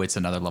they know it's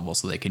another level,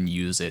 so they can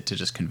use it to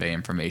just convey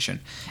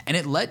information. And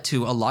it led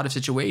to a lot of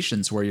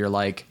situations where you're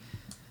like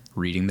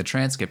reading the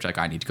transcript, like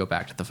I need to go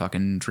back to the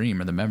fucking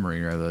dream or the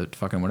memory or the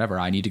fucking whatever.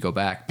 I need to go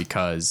back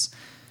because.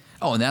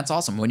 Oh, and that's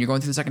awesome. When you're going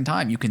through the second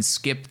time, you can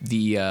skip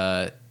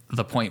the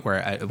point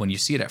where when you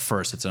see it at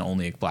first, it's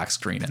only a black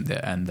screen and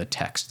the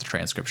text, the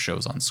transcript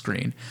shows on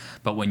screen.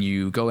 But when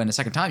you go in a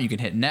second time, you can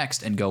hit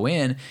next and go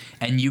in,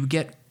 and you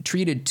get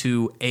treated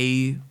to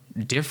a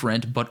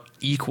different but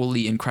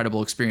equally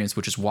incredible experience,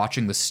 which is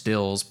watching the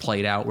stills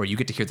played out, where you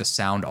get to hear the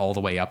sound all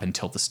the way up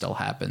until the still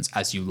happens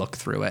as you look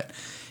through it.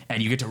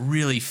 And you get to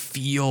really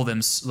feel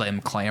them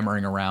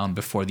clamoring around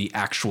before the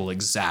actual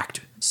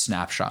exact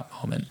snapshot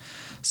moment.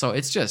 So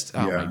it's just,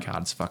 my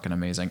God, it's fucking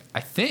amazing.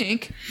 I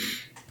think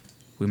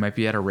we might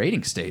be at a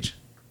rating stage.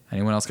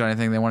 Anyone else got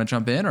anything they want to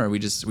jump in, or are we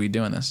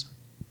doing this?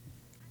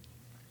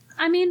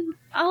 I mean,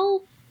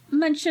 I'll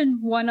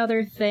mention one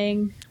other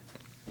thing.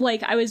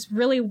 Like, I was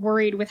really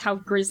worried with how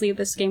grisly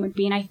this game would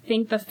be, and I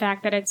think the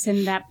fact that it's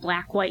in that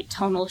black-white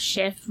tonal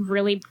shift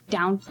really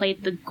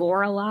downplayed the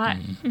gore a lot,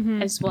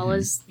 as well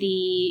as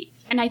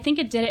and I think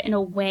it did it in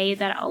a way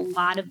that a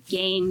lot of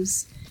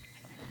games.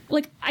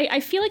 Like,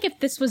 I feel like if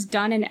this was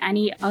done in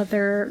any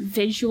other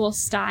visual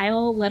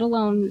style, let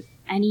alone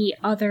any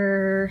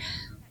other...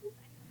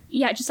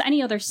 Yeah, just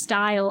any other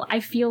style,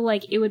 I feel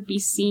like it would be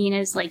seen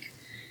as, like,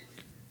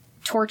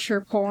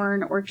 torture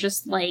porn or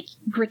just, like,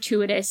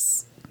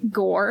 gratuitous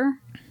gore.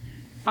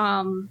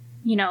 To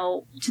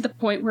the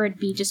point where it'd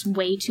be just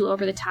way too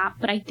over the top.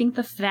 But I think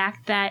the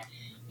fact that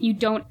you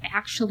don't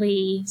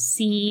actually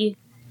see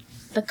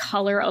the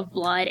color of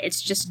blood,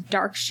 it's just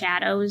dark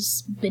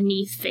shadows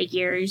beneath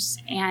figures,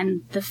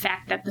 and the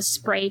fact that the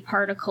spray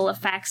particle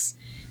effects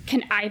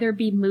can either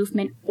be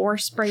movement or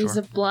sprays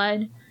of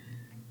blood,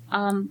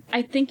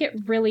 I think it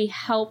really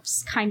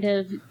helps kind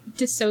of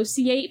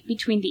dissociate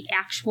between the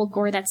actual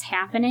gore that's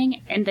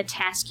happening and the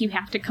task you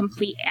have to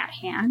complete at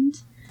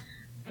hand.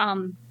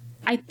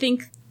 I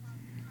think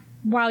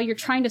while you're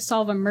trying to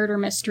solve a murder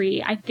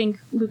mystery, I think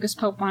Lucas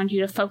Pope wanted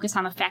you to focus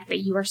on the fact that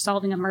you are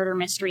solving a murder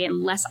mystery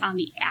and less on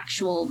the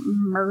actual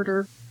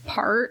murder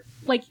part.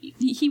 Like,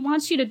 he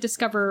wants you to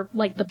discover,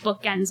 like, the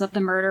bookends of the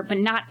murder, but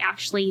not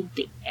actually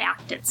the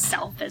act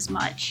itself as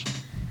much.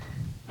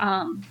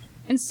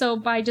 And so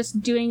by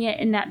just doing it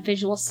in that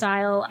visual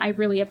style, I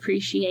really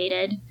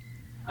appreciated.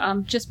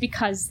 Just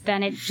because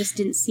then it just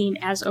didn't seem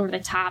as over the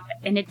top,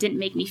 and it didn't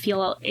make me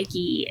feel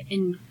icky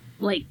and,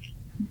 like,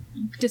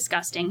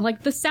 disgusting.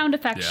 Like, the sound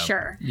effects,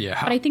 sure.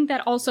 Yeah. But I think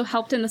that also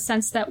helped in the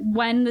sense that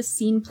when the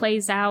scene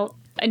plays out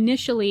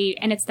initially,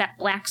 and it's that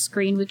black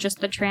screen with just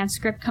the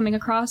transcript coming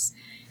across,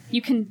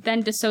 you can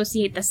then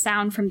dissociate the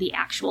sound from the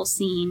actual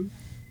scene.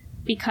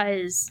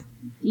 because,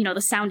 you know,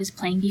 the sound is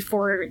playing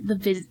before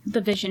the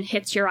vision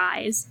hits your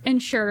eyes.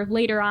 And sure,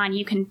 later on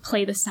you can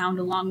play the sound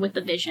along with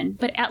the vision,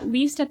 but at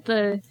least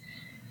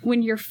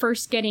when you're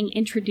first getting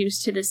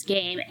introduced to this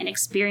game and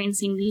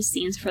experiencing these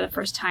scenes for the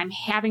first time,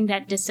 having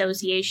that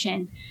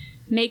dissociation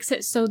makes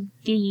it so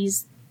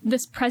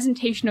this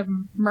presentation of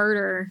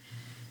murder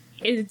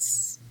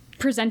is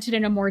presented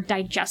in a more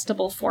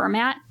digestible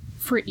format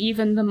for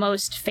even the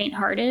most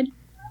faint-hearted,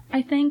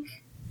 I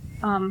think.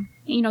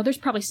 You know, there's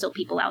probably still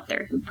people out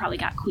there who probably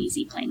got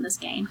queasy playing this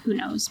game. Who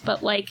knows?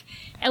 But, like,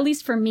 at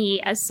least for me,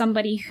 as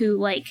somebody who,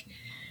 like,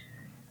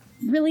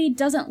 really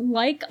doesn't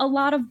like a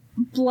lot of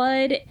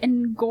blood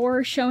and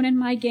gore shown in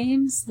my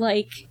games,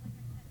 like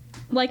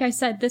I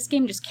said, this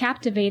game just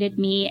captivated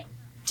me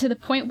to the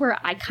point where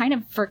I kind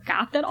of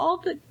forgot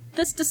that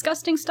this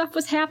disgusting stuff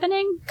was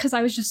happening, because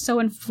I was just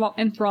so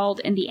enthralled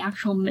in the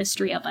actual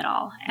mystery of it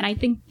all. And I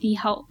think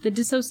the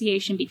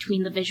dissociation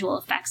between the visual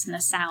effects and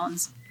the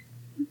sounds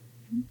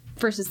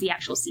versus the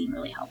actual scene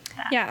really helped with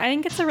that. Yeah, I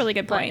think it's a really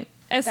good point.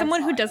 As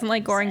someone who doesn't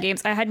like gore in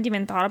games, I hadn't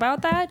even thought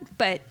about that,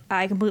 but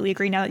I completely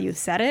agree now that you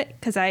said it,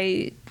 because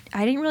I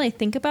didn't really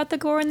think about the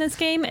gore in this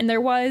game, and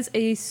there was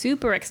a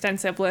super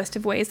extensive list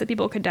of ways that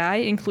people could die,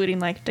 including,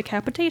 like,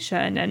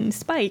 decapitation and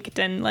spiked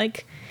and,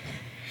 like,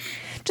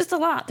 just a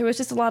lot. There was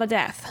just a lot of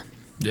death.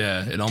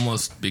 Yeah, it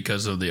almost,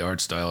 because of the art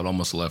style, it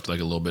almost left,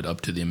 like, a little bit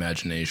up to the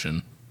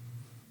imagination.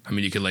 I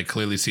mean, you could, like,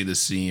 clearly see the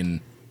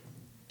scene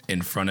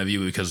in front of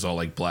you because it's all,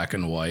 like, black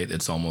and white.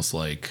 It's almost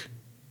like...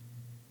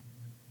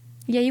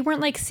 Yeah, you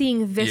weren't, like,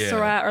 seeing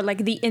viscera or, like,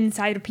 the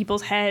inside of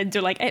people's heads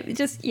or, like, it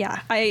just,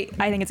 yeah, I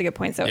think it's a good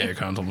point. So yeah, you're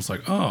kind of almost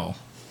like, oh,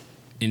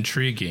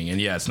 intriguing.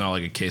 And yeah, it's not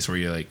like a case where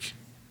you're like,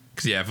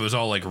 because yeah, if it was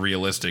all, like,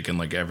 realistic and,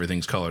 like,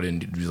 everything's colored in,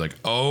 you'd be like,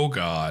 oh,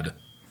 God.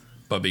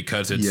 But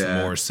because it's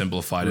more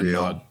simplified and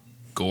not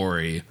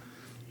gory,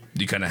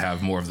 you kind of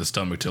have more of the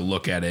stomach to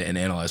look at it and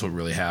analyze what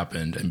really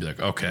happened and be like,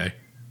 okay,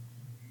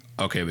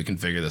 we can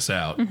figure this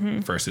out.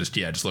 Versus,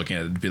 just looking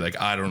at it and be like,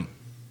 I'm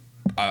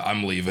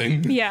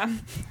leaving. Yeah.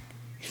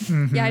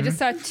 Mm-hmm. Yeah, I just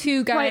saw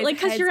two guys' right, like,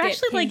 heads you're get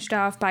actually, pinched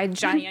off by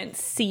giant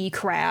sea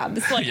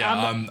crabs. Like,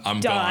 I'm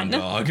gone,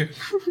 dog.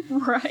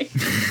 Right.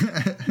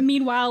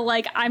 Meanwhile,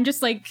 like, I'm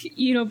just like,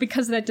 you know,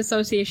 because of that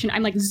dissociation,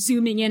 I'm like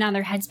zooming in on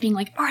their heads, being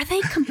like, are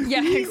they completely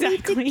Yeah,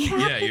 exactly.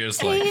 Yeah, you're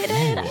just like,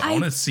 ooh, I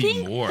want to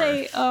see more.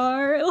 They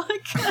are.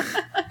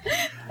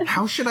 Like,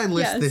 how should I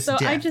list this so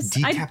death?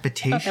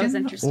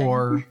 Decapitation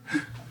or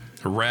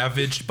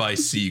ravaged by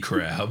sea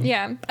crab?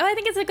 Yeah, I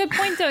think it's a good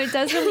point, though. It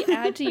does really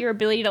add to your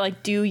ability to,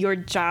 like, do your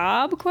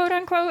job, quote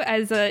unquote,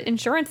 as an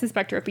insurance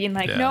inspector, of being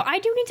like, no, I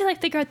do need to,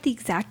 like, figure out the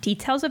exact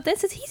details of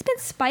this. Is he's been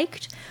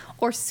spiked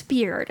or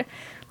speared?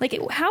 Like,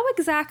 how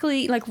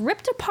exactly, like,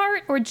 ripped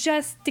apart or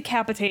just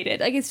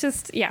decapitated? Like, it's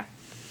just, yeah.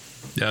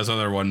 Yeah, that's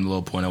another one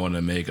little point I wanted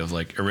to make of,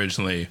 like,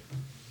 originally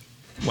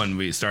when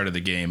we started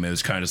the game, it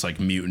was kind of just like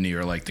mutiny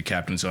or like the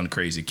captain's gone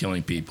crazy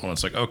killing people. And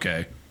it's like,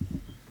 okay,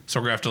 so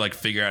we're going to have to, like,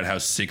 figure out how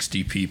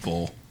 60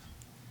 people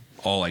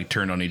all, like,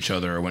 turned on each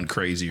other or went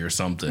crazy or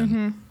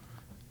something.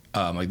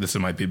 Like, this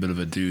might be a bit of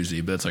a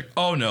doozy, but it's like,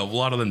 oh, no, a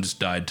lot of them just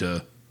died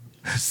to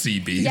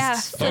sea beasts. Yeah,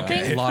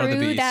 flipping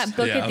through that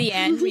book at the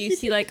end where you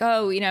see, like,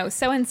 oh, you know,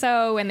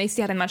 so-and-so, and they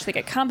see how much they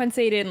get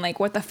compensated and, like,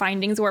 what the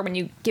findings were when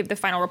you give the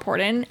final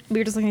report in. We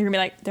were just looking and be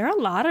like, there are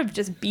a lot of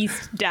just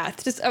beast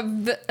deaths, just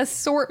the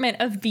assortment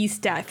of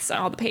beast deaths on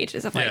all the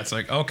pages. Of, like, it's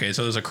like, okay,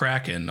 so there's a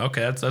kraken.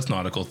 Okay, that's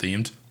nautical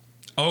themed.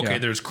 Okay,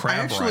 there's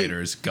crab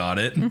riders. Got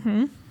it.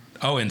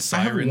 Oh, and sirens,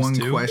 I have one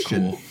too.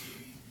 question. Cool.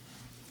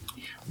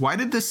 Why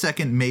did the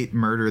second mate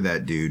murder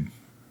that dude?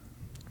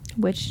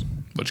 Which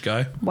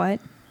guy? What?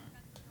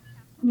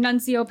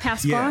 Nunzio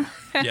Pasqua.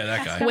 Yeah,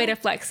 that guy. Way to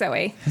flex,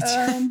 Zoe.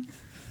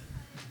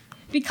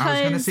 Because I was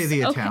going to say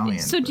the Italian.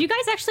 So do you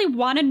guys actually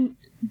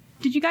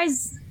did you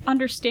guys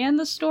understand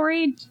the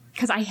story?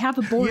 Because I have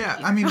a board. Yeah,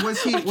 I mean,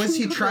 was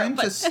he trying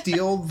to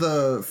steal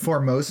the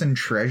Formosan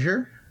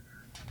treasure?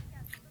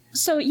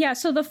 So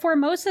the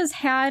Formosas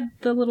had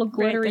the little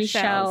glittery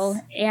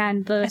shell,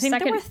 and the second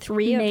there were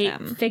three mate of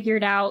them.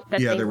 figured out that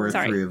there were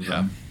three of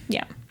them.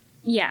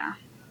 Yeah.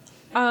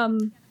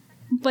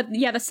 But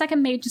the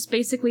second mate just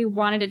basically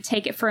wanted to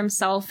take it for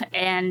himself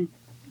and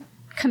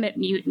commit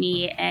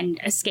mutiny and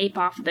escape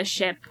off the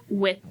ship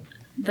with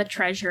the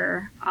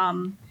treasure.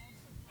 And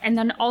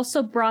then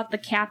also brought the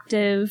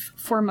captive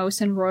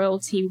Formosan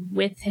royalty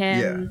with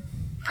him.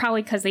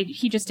 Probably because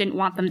he just didn't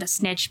want them to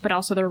snitch, but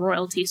also their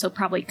royalty, so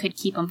probably could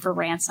keep them for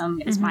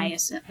ransom, is my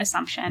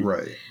assumption.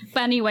 Right.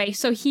 But anyway,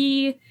 so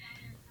he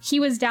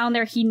was down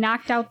there, he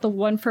knocked out the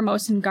one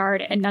Formosan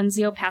guard, and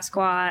Nunzio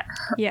Pasqua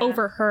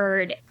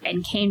overheard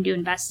and came to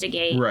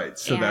investigate. Right,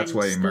 so that's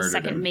why he murdered him. The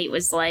second mate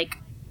was like,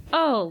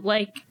 oh,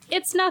 like,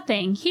 it's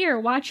nothing. Here,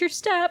 watch your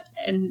step,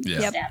 and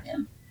stabbed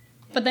him.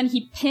 But then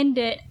he pinned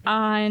it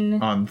on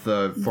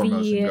the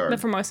Formosan guard. The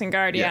Formosan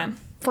guard,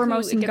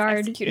 Formosan guard.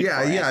 I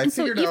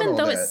figured out all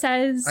that. It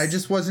says, I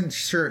just wasn't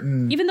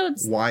certain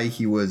why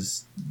he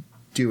was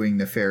doing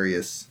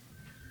nefarious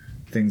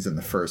things in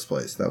the first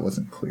place. That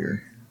wasn't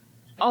clear.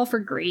 All for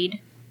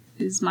greed.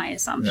 is my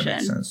assumption. That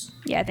makes sense.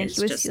 Yeah, I think It's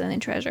he was just- stealing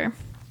the treasure.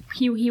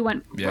 He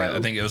went Yeah, rogue.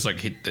 I think it was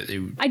like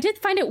I did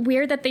find it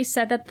weird that they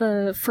said that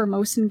the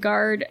Formosan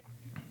guard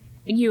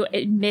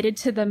admitted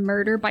to the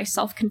murder by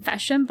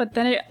self-confession, but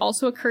then it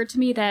also occurred to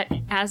me that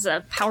as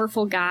a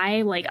powerful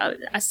guy, like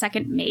a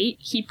second mate,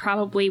 he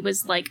probably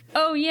was like,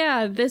 oh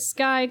yeah, this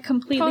guy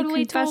completely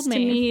Totally confessed told to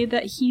me. me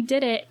that he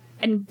did it.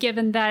 And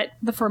given that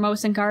the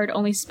Formosan guard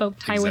only spoke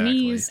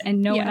Taiwanese Exactly.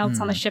 and no one Yeah. else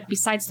on the ship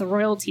besides the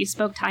royalty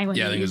spoke Taiwanese,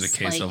 yeah, I think it was a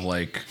case of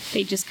like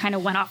they just kind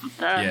of went off of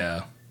the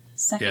yeah,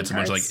 second it's a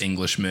bunch of like guard's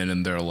Englishmen,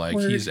 and they're like,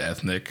 word. he's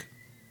ethnic.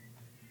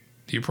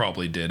 He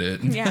probably did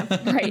it. Yeah,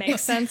 Right.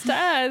 makes sense to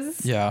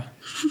us. Yeah.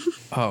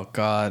 Oh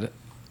God.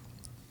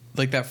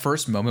 Like that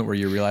first moment where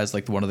you realize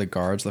like one of the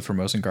guards, the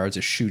Formosan guards,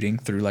 is shooting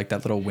through like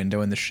that little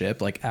window in the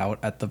ship, like out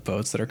at the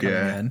boats that are coming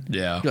Yeah. in.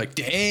 Yeah. You're like,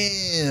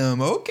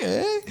 damn,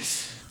 okay.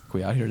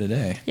 We out here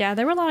today. Yeah,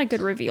 there were a lot of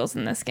good reveals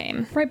in this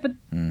game. right, but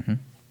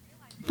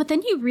but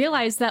then you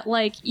realize that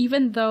like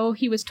even though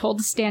he was told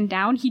to stand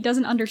down, he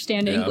doesn't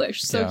understand Yeah.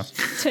 English. So Yeah.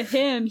 to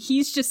him,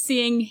 he's just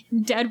seeing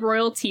dead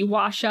royalty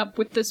wash up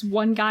with this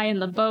one guy in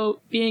the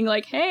boat, being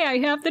like, "Hey, I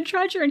have the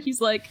treasure," and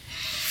he's like,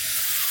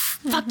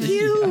 "Fuck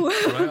you."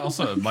 But I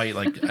also might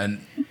like,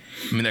 and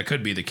I mean that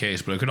could be the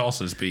case, but it could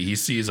also just be he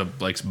sees a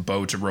like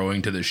boats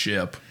rowing to the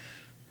ship,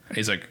 and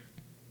he's like,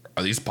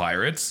 "Are these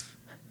pirates?"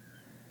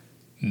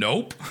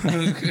 Nope.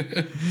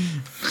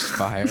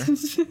 Fire.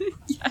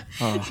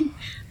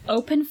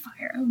 Open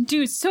fire,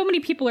 dude! So many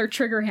people are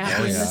trigger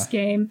happy in yeah. this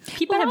game.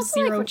 People But have also,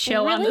 zero like,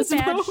 chill on really this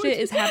bad boat. shit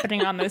is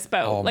happening on this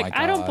boat. Oh my like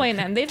I don't God. blame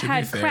them. They've To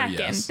had be fair, kraken,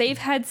 yes. they've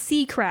had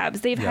sea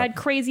crabs, they've Yep. had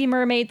crazy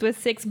mermaids with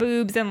 6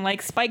 boobs and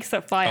like spikes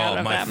that fly out Oh,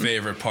 of my them.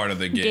 favorite part of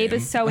the game. Gabe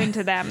is so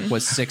into them.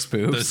 Was 6 the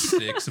boobs.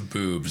 6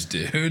 boobs,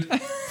 dude.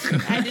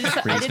 I did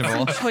some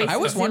Reasonable. choice I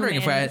was wondering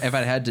if I zoom-ins.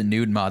 had to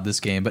nude mod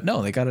this game, but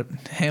no, they got it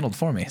handled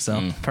for me.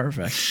 So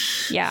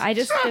perfect. Yeah,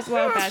 there's a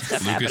lot of bad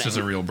stuff Lucas is a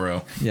happening. real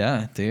bro.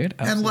 Yeah, dude.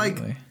 And, like,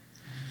 Absolutely.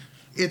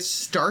 It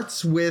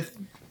starts with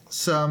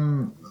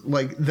some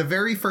like the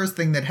very first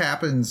thing that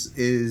happens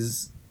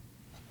is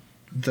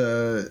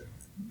that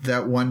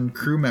one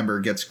crew member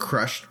gets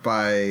crushed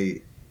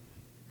by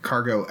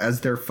cargo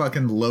as they're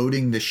fucking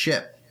loading the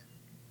ship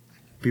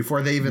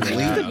before they even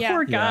leave. Yeah.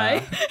 Poor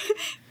guy.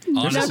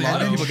 Honestly, a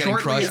lot of though, people getting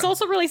shortly- crushed. It's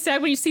also really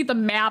sad when you see the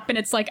map and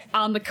it's like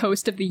on the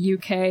coast of the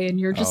UK and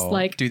you're just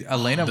like, dude,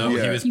 Elena. though,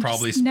 Yeah. he was you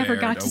probably just never spared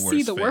got a to see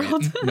worse the fate.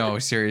 world. No,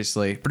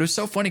 seriously. But it was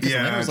so funny because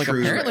Yeah, Elena was like,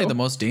 true. apparently the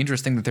most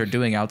dangerous thing that they're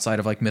doing outside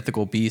of like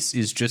mythical beasts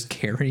is just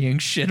carrying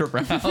shit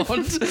around.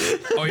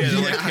 Oh yeah,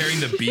 they're like carrying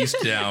the beast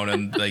down,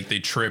 and like they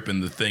trip,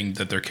 and the thing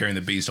that they're carrying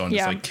the beast on Yeah.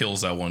 just like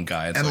kills that one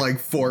guy. It's And like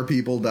 4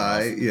 people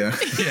die. Yeah.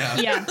 yeah,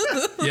 Yeah.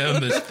 yeah.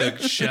 And the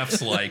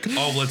chef's like,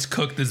 "Oh, let's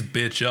cook this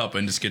bitch up,"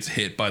 and just gets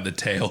hit by the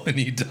tail, and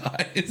he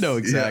dies. No,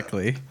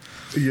 exactly.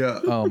 Yeah.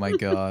 Oh my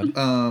god.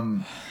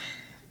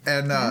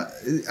 And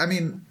I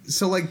mean,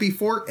 so like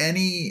before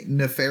any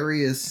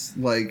nefarious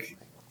like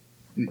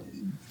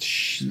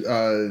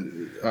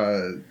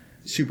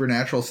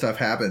supernatural stuff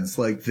happens,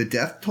 like the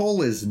death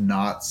toll is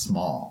not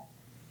small.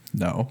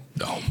 No.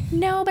 no.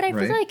 No, but I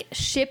Right? feel like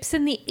ships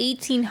in the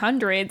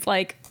 1800s,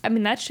 like, I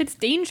mean, that shit's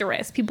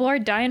dangerous. People are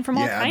dying from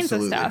all Yeah, kinds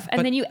absolutely. of stuff. And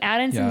But- then you add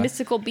in some yeah.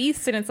 mystical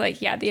beasts, and it's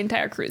like, yeah, the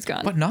entire crew's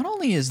gone. But not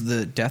only is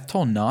the death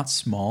toll not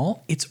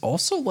small, it's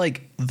also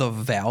like the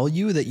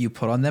value that you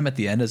put on them at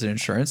the end as an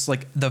insurance,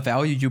 like the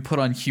value you put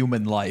on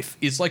human life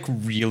is like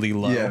really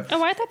low. Yeah.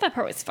 Oh, I thought that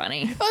part was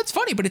funny. Oh, it's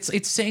funny, but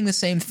it's saying the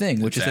same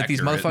thing, which It's is that these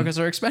accurate. motherfuckers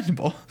are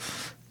expendable.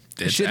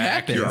 It's Shit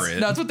happens.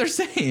 accurate. That's what they're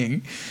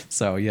saying.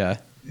 So yeah.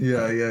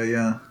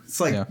 Yeah. It's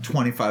like Yeah.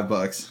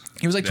 $25.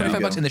 He was like There you $25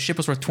 go. and the ship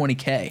was worth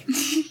 $20K.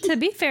 To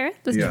be fair,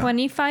 those Yeah.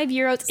 25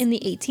 euros in the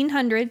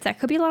 1800s, that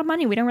could be a lot of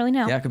money. We don't really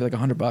know. Yeah, it could be like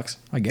 $100.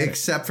 I get it.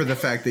 Except for the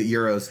fact that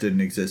euros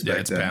didn't exist Yeah,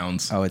 back it's then.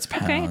 pounds Oh, it's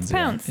pounds. Okay, it's yeah.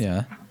 pounds.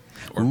 Yeah.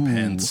 or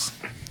pence.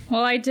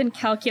 Well, I didn't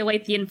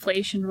calculate the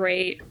inflation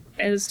rate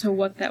as to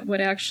what that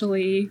would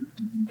actually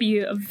be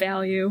of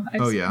value, I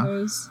Oh, yeah.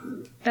 suppose.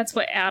 That's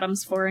what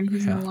Adam's for, and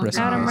he's Yeah, no longer. rest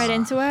in Adam peace. right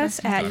into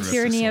us at Rest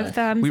Tyranny his of soul.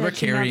 Thumbs. We were at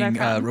carrying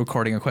gmail.com.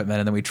 recording equipment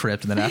and then we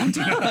tripped and then Adam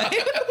died.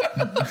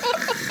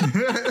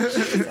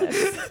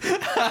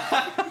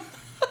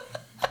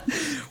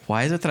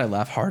 Why is it that I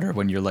laugh harder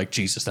when you're like,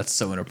 Jesus, that's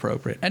so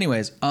inappropriate?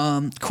 Anyways,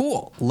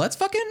 cool. Let's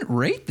fucking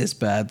rate this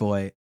bad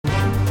boy.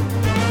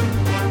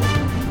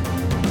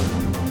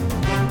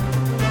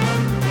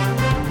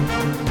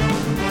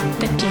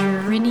 The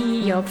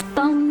Tyranny of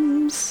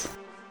Thumbs.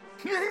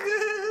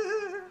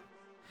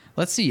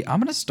 Let's see. I'm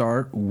gonna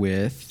start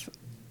with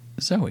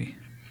Zoe.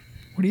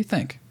 What do you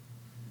think?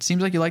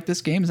 Seems like you like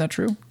this game. Is that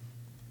true?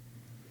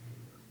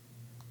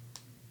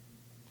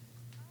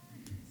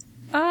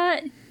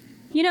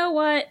 You know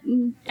what?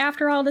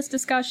 After all this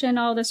discussion,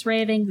 all this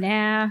raving,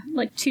 nah,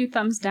 like 2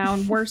 thumbs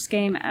down. Worst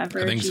game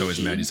ever. I think so is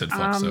GG. mad you said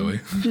fuck Zoe.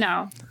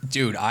 No.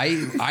 Dude, I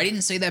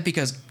didn't say that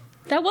because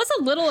That was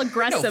a little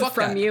aggressive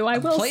from you, I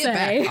will Play say.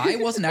 it back. I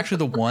wasn't actually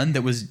the one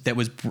that was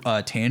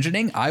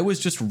tangenting. I was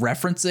just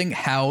referencing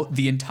how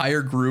the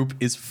entire group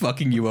is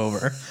fucking you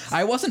over.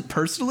 I wasn't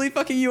personally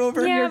fucking you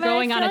over. Yeah, You're but I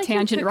going feel on a like you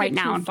tangent took right it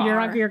too now.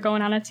 far. You're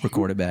going on a tangent.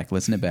 Record it back.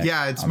 Listen it back.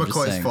 Yeah, it's I'm just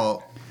McCoy's saying.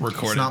 fault.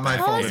 Record It's it not my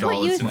back. fault Tell us at what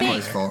all. you It's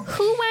McCoy's think. fault.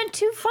 Who went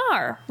too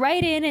far?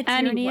 Write in at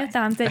Anyway.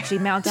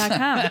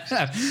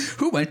 tyrannyofthums@gmail.com.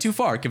 Who went too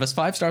far? Give us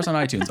 5 stars on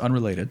iTunes.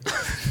 Unrelated.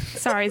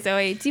 Sorry,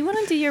 Zoe. Do you want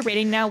to do your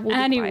rating now? We'll be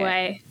quiet.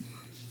 Anyway.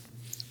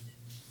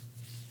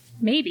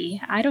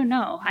 Maybe. I don't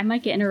know. I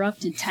might get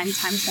interrupted 10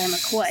 times by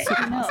McCoy.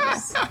 Who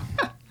knows?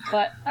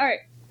 But,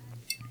 alright.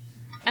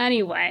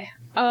 Anyway.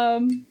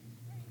 Alright,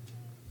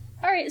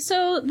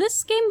 so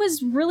this game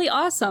was really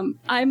awesome.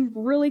 I'm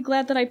really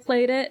glad that I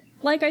played it.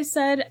 Like I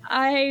said,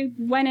 I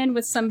went in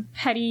with some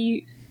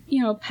petty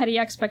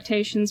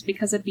expectations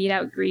because it beat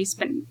out Grease,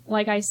 but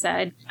like I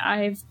said,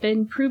 I've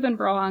been proven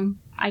wrong.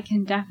 I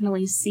can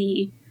definitely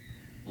see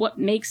what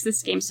makes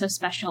this game so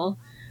special.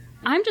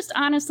 I'm just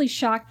honestly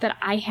shocked that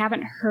I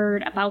haven't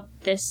heard about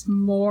this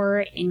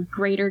more in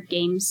greater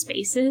game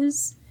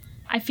spaces.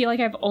 I feel like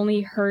I've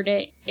only heard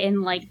it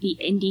in like the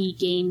indie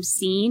game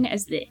scene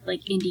as the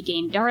like indie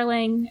game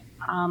darling,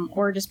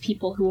 or just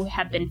people who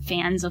have been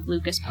fans of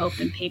Lucas Pope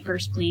and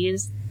Papers,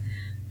 Please.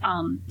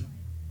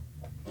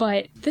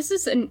 But this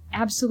is an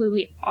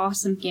absolutely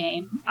awesome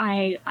game.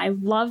 I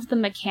love the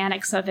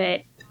mechanics of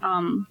it.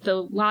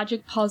 The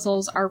logic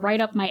puzzles are right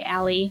up my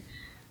alley.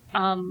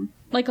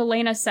 Like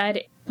Elena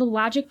said, the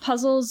logic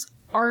puzzles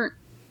aren't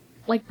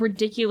like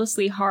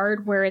ridiculously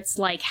hard where it's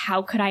like,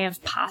 how could I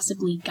have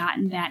possibly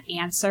gotten that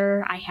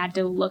answer? I had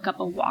to look up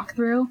a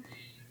walkthrough.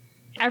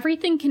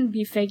 Everything can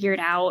be figured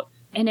out,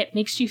 and it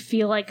makes you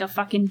feel like a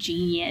fucking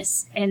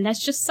genius. And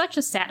that's just such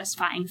a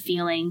satisfying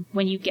feeling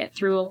when you get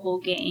through a whole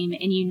game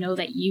and you know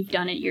that you've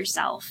done it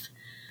yourself.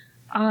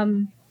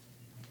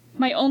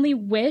 My only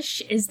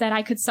wish is that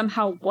I could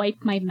somehow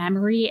wipe my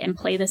memory and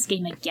play this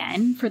game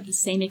again for the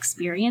same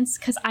experience,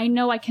 because I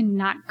know I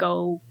cannot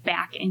go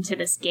back into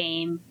this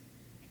game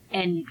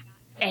and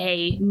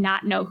A,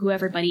 not know who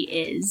everybody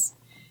is,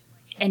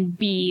 and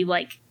B,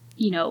 like,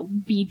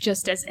 be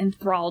just as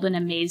enthralled and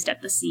amazed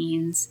at the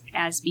scenes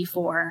as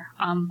before.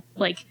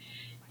 Like,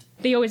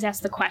 they always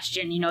ask the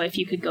question, if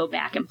you could go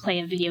back and play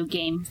a video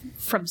game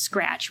from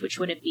scratch, which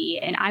would it be?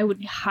 And I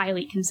would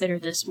highly consider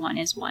this one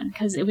as one,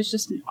 because it was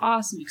just an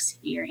awesome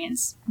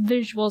experience.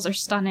 Visuals are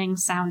stunning,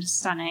 sound is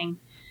stunning.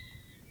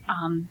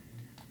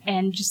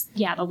 And just,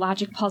 the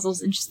logic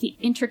puzzles and just the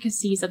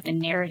intricacies of the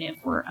narrative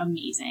were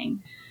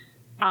amazing.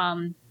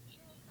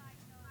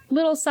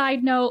 Little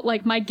side note,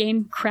 like, my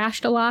game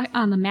crashed a lot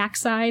on the Mac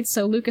side,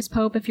 so Lucas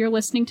Pope, if you're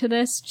listening to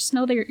this, just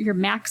know that your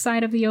Mac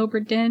side of the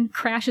Obra Dinn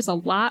crashes a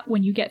lot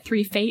when you get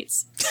 3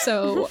 fates.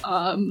 So,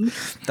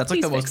 that's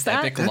like the most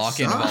epic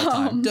lock-in of all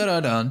time.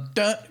 Dun-dun-dun,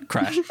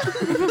 crash.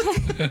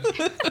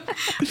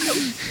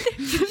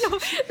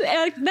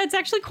 That's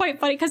actually quite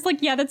funny, because, like,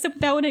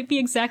 that would be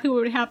exactly what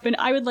would happen.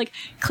 I would, like,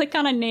 click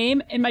on a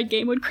name, and my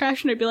game would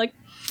crash, and I'd be like,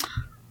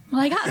 well,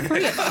 I got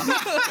 3 of them.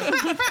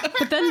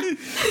 But then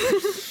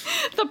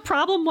the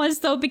problem was,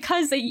 though,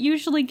 because it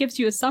usually gives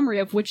you a summary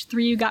of which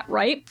 3 you got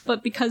right,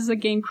 but because the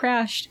game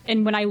crashed,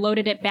 and when I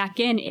loaded it back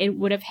in, it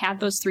would have had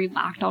those 3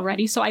 locked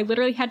already. So I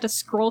literally had to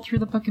scroll through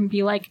the book and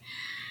be like,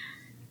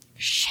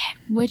 shit,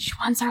 which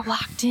ones are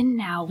locked in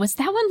now? Was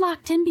that one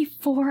locked in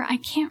before? I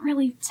can't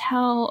really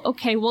tell.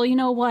 Okay, well, you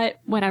know what?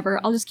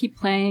 Whatever. I'll just keep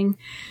playing.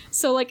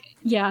 So, like,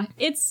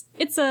 it's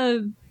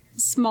a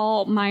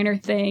small, minor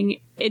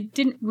thing. It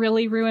didn't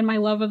really ruin my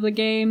love of the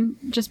game,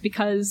 just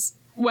because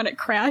when it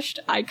crashed,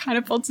 I kind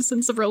of felt a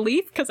sense of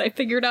relief because I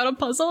figured out a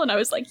puzzle and I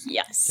was like,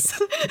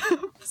 yes.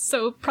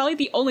 So probably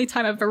the only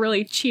time I've ever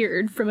really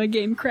cheered from a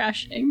game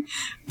crashing.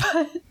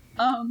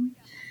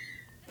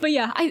 But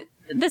yeah,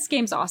 this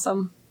game's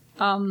awesome.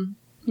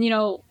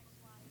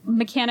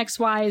 Mechanics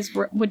wise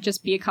would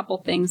just be a couple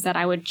things that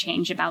I would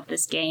change about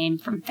this game,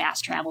 from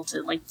fast travel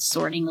to like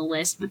sorting the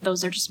list, but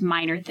those are just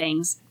minor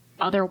things.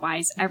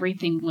 Otherwise,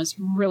 everything was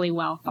really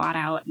well thought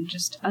out and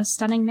just a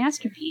stunning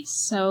masterpiece.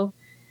 So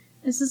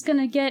this is going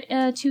to get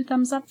 2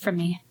 thumbs up from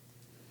me.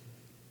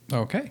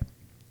 Okay.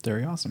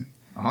 Very awesome.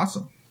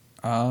 Awesome.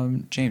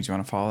 James, you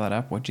want to follow that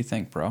up? What'd you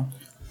think, bro?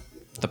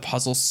 The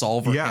puzzle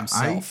solver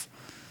himself.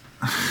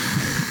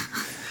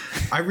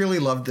 I really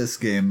loved this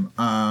game.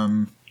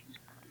 I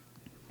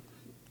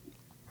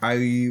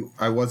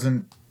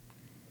wasn't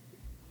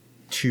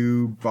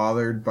too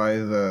bothered by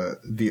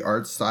the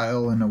art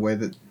style in a way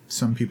that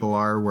some people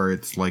are, where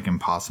it's like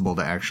impossible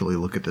to actually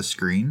look at the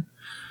screen.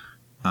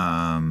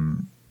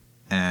 And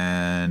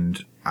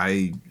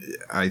I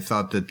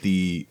thought that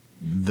the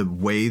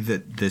way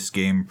that this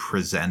game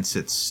presents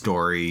its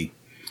story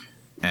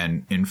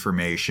and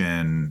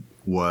information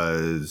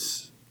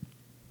was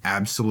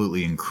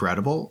absolutely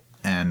incredible.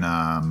 And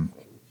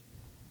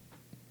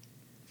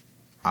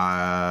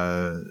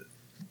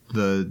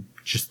the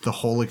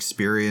whole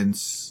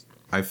experience,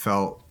 I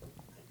felt,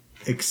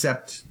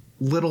 except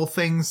little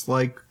things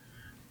like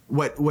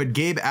what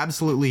Gabe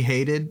absolutely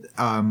hated,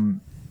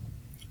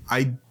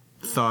 I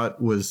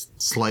thought was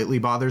slightly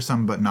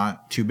bothersome, but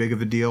not too big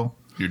of a deal.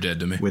 You're dead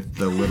to me. With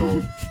the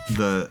little,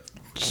 the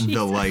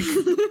like,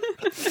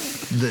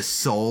 the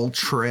soul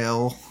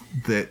trail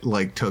that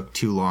like took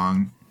too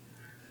long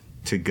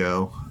to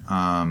go.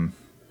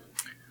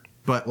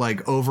 But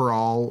like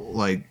overall,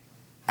 like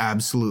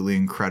absolutely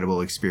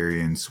incredible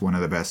experience. One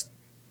of the best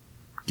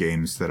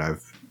games that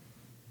I've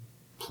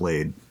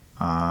played.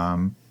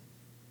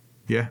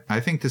 Yeah, I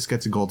think this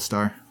gets a gold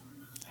star.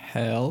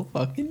 Hell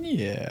fucking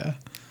yeah.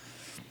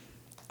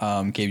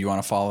 Gabe, you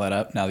want to follow that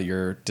up now that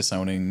you're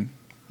disowning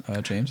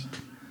James?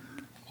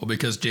 Well,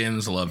 because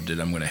James loved it,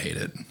 I'm going to hate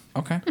it.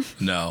 Okay.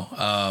 No.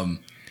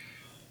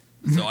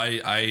 So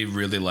I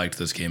really liked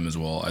this game as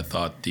well. I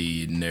thought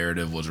the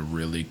narrative was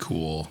really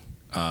cool.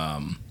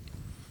 And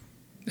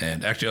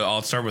actually,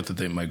 I'll start with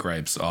my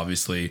gripes.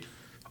 Obviously,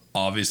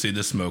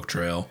 the smoke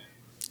trail.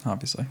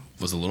 Obviously.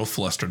 Was a little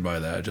flustered by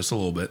that, just a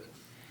little bit.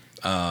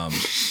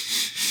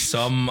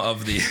 Some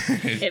of the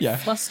It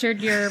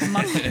flustered your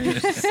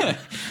muscles.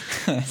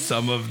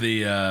 some of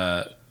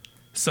the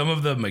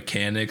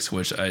mechanics,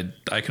 which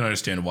I can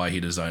understand why he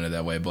designed it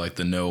that way, but like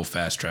the no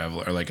fast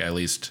travel, or like at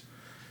least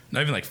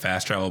not even like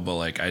fast travel, but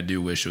like I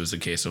do wish it was a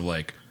case of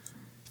like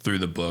through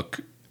the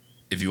book,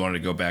 if you wanted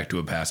to go back to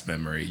a past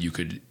memory, you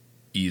could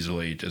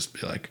easily just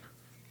be like,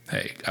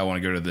 hey, I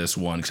want to go to this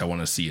one because I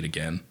want to see it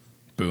again.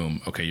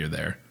 Boom. Okay, you're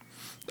there.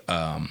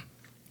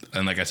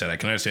 And like I said, I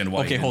can understand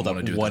why. Okay, hold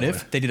up. What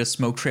if they did a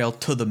smoke trail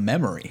to the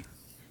memory?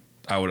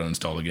 I would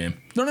uninstall the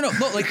game. No.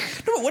 Like,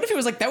 no. What if it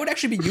was like that would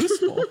actually be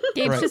useful?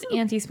 Gabe's Right. just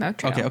anti-smoke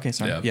trail. Okay.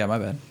 Sorry. Yeah. Yeah, my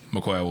bad.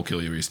 McCoy, I will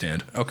kill you.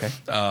 Restand. Okay.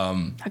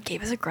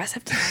 Gabe is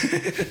aggressive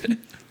today.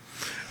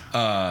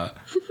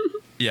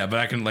 Yeah, but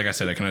I can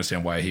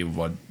understand why he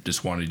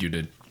just wanted you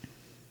to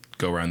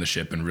go around the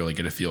ship and really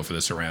get a feel for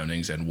the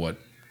surroundings and what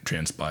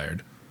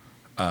transpired.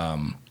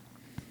 Yeah,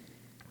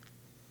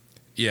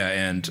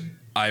 and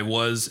I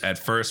was, at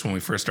first, when we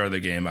first started the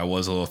game, I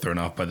was a little thrown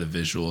off by the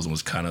visuals and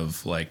was kind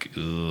of like,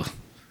 ugh,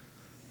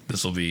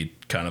 this will be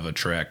kind of a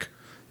trek.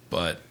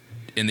 But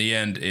in the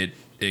end,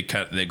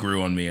 it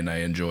grew on me, and I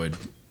enjoyed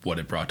what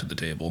it brought to the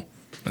table.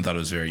 I thought it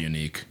was very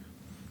unique.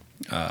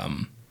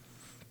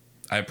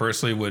 I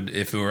personally would,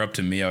 if it were up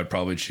to me, I would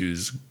probably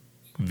choose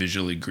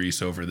visually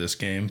Grease over this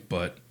game,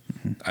 but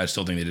I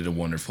still think they did a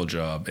wonderful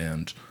job,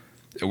 and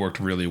it worked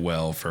really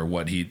well for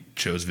what he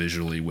chose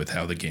visually with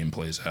how the game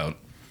plays out.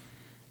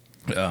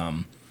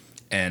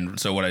 And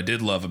so what I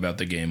did love about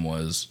the game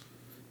was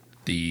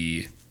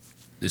the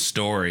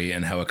story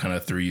and how it kind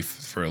of threw you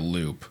for a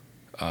loop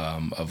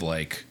of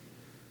like,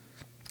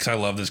 because I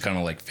love this kind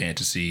of like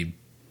fantasy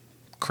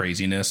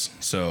craziness.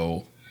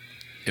 So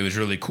it was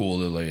really cool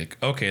to like,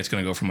 okay, it's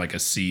going to go from like a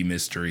sea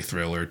mystery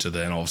thriller to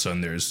then all of a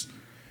sudden there's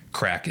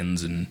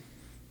krakens and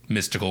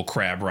mystical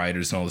crab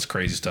riders and all this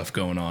crazy stuff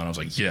going on. I was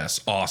like, yes,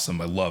 awesome.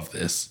 I love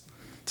this.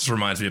 This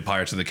reminds me of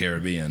Pirates of the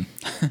Caribbean.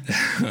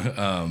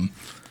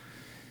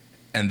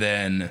 And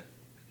then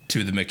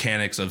to the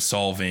mechanics of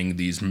solving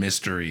these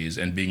mysteries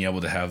and being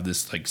able to have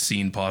this like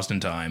scene paused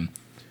in time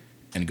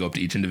and go up to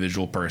each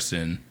individual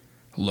person,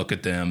 look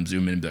at them,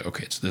 zoom in and be like,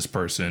 okay, it's this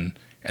person.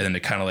 And then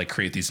to kind of like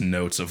create these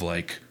notes of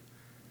like,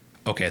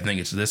 okay, I think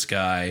it's this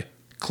guy.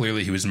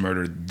 Clearly he was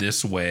murdered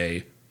this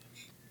way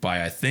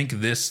by I think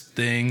this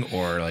thing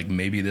or like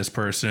maybe this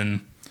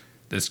person,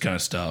 this kind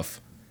of stuff.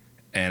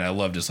 And I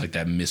love just like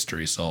that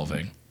mystery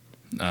solving.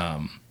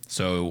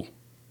 So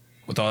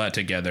with all that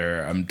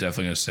together, I'm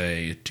definitely going to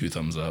say 2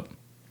 thumbs up.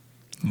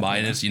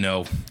 Minus,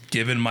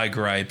 given my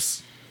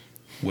gripes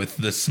with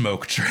the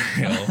smoke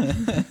trail,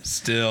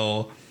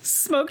 still...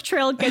 Smoke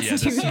trail gets Yeah,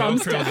 the 2 smoke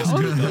thumbs trail down. gets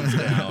 2 thumbs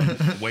down.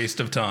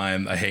 Waste of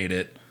time. I hate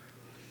it.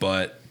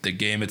 But the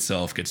game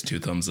itself gets 2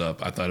 thumbs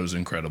up. I thought it was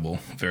incredible.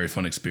 Very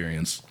fun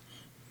experience.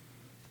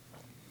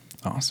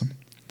 Awesome.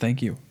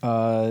 Thank you.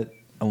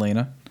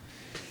 Elena,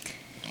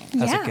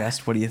 as a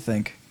guest, what do you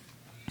think?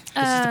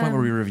 This is the point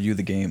where we review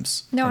the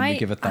games. No, and we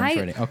give a thumbs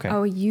rating. Okay.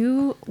 Oh,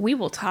 we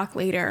will talk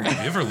later.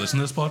 Have you ever listened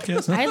to this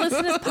podcast? I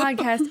listen to this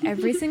podcast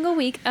every single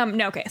week.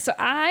 No, okay. So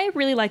I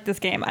really like this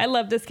game. I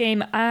love this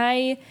game.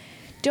 I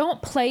don't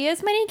play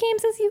as many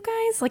games as you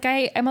guys. Like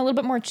I am a little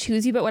bit more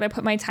choosy about what I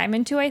put my time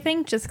into, I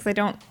think, just because I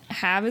don't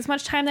have as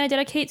much time that I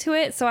dedicate to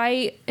it. So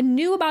I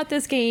knew about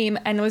this game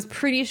and was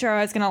pretty sure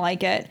I was going to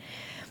like it.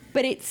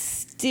 But it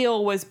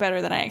still was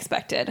better than I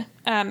expected.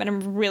 And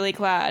I'm really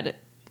glad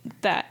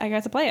that I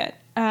got to play it.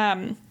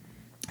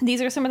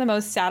 These are some of the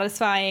most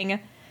satisfying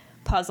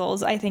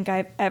puzzles I think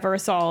I've ever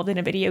solved in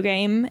a video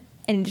game,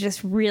 and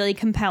just really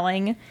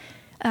compelling.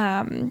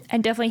 And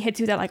definitely hits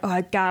you that like,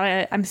 oh,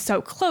 I'm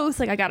so close.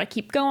 Like I gotta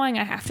keep going.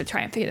 I have to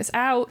try and figure this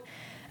out.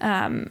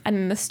 And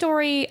then the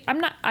story,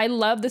 I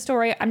love the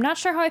story. I'm not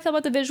sure how I feel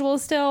about the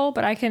visuals still,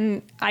 but I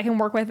can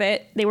work with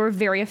it. They were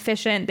very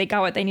efficient. They got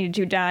what they needed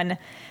to done.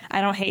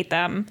 I don't hate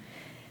them.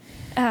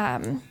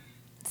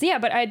 So yeah,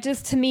 but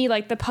to me,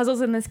 like the puzzles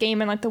in this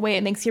game and like the way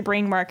it makes your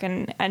brain work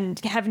and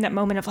having that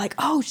moment of like,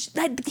 oh,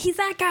 he's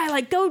that guy.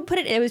 Like go put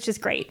it. It was just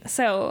great.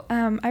 So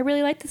I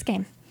really like this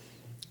game.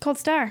 Gold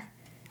star.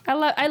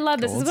 I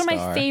love this. This is one of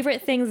my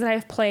favorite things that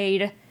I've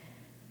played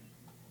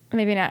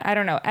maybe not, I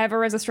don't know,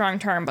 ever is a strong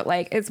term, but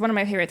like it's one of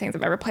my favorite things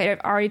I've ever played. I've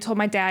already told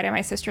my dad and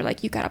my sister,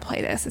 like, you gotta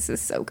play this. This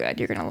is so good.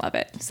 You're gonna love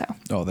it. So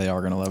Oh, they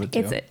are gonna love it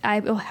too. I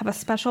will have a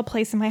special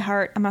place in my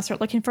heart. I'm gonna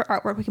start looking for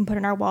artwork we can put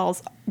on our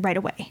walls right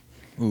away.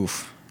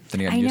 Oof.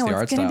 Then you gotta I use know the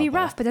art it's gonna style, be though.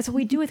 rough, but that's what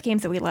we do with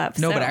games that we love.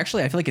 No, so. but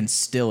actually, I feel like in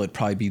still, it'd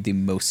probably be the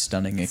most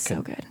stunning it So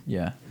could. good.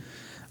 Yeah.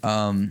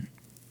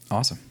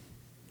 Awesome.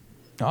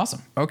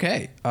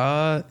 Okay.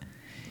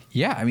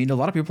 Yeah, I mean, a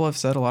lot of people have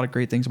said a lot of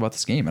great things about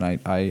this game, and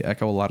I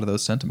echo a lot of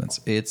those sentiments.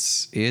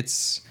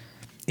 It's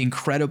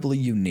incredibly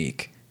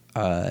unique,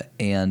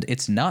 and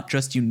it's not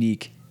just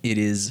unique.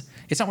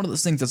 It's not one of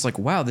those things that's like,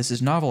 wow, this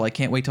is novel. I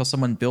can't wait till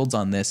someone builds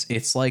on this.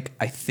 It's like,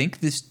 I think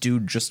this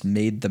dude just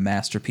made the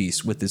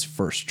masterpiece with his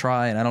first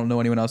try, and I don't know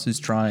anyone else who's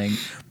trying,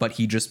 but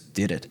he just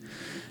did it.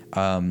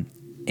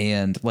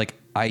 And like,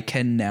 I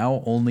can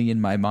now only in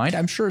my mind,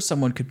 I'm sure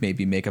someone could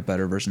maybe make a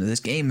better version of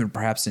this game, and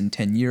perhaps in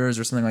 10 years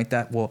or something like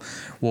that,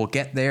 we'll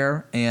get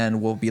there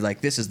and we'll be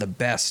like, this is the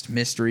best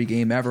mystery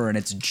game ever, and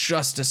it's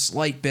just a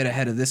slight bit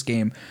ahead of this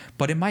game.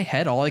 But in my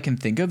head, all I can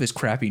think of is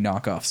crappy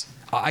knockoffs.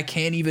 I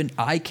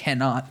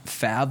cannot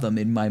fathom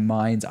in my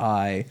mind's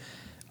eye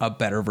a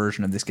better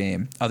version of this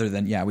game, other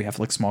than, yeah, we have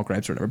like small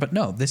gripes or whatever. But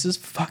no, this is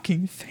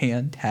fucking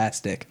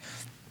fantastic.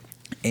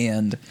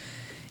 And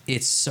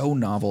it's so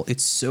novel.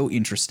 It's so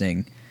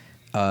interesting.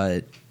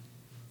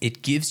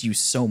 It gives you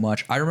so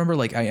much. I remember,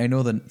 like, I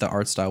know that the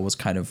art style was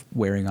kind of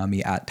wearing on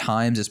me at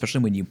times,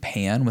 especially when you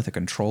pan with a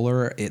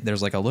controller.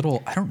 There's like a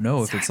little, I don't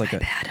know if it's like I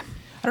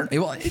don't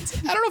know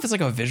if it's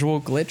like a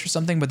visual glitch or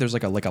something, but there's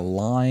like a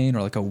line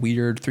or like a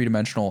weird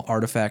 3-dimensional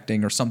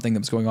artifacting or something that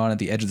was going on at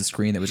the edge of the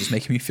screen that was just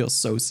making me feel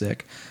so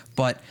sick.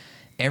 But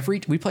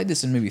we played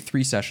this in maybe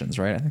 3 sessions,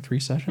 right? I think 3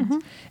 sessions.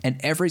 Mm-hmm. And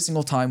every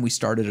single time we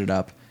started it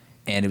up,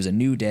 and it was a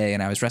new day,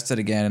 and I was rested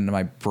again, and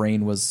my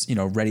brain was,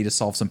 ready to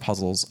solve some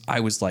puzzles, I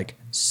was like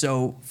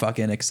so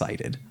fucking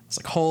excited. It's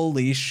like,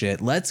 holy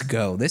shit, let's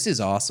go. This is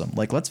awesome.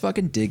 Like, let's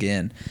fucking dig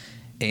in.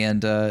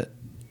 And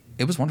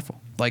it was wonderful.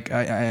 Like,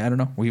 I don't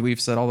know. We've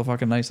said all the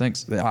fucking nice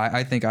things.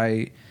 I think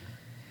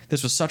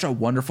this was such a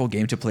wonderful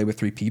game to play with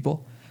 3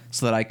 people,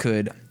 so that I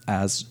could,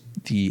 as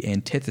the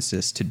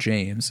antithesis to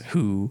James,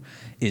 who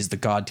is the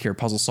god tier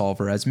puzzle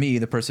solver, as me,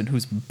 the person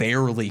who's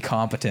barely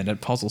competent at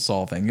puzzle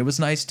solving. It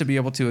was nice to be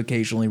able to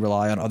occasionally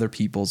rely on other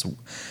people's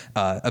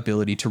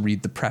ability to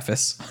read the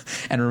preface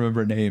and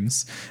remember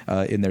names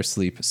in their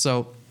sleep.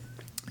 So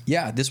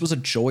yeah, this was a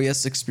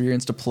joyous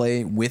experience to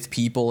play with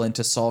people and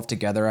to solve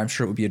together. I'm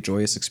sure it would be a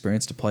joyous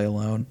experience to play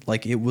alone.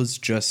 Like, it was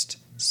just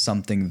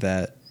something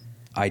that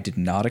I did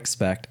not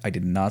expect. I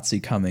did not see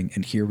coming,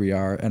 and here we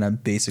are, and I'm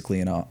basically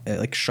in awe,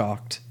 like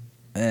shocked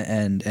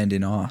and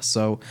in awe.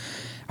 So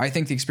I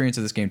think the experience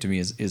of this game to me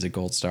is a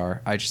gold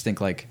star. I just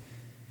think, like,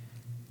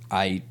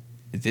 I'm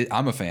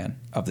a fan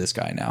of this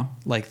guy now.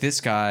 Like, this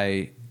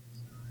guy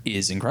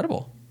is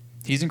incredible.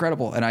 He's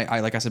incredible, and I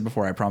like I said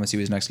before, I promise you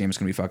his next game is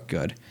going to be fucking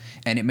good.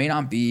 And it may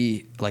not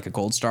be like a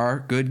gold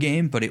star good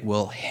game, but it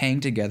will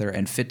hang together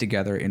and fit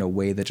together in a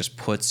way that just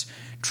puts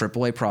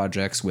AAA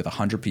projects with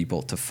 100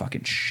 people to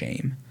fucking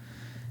shame.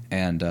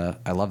 And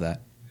I love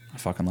that. I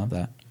fucking love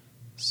that.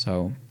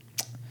 So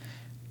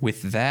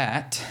with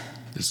that...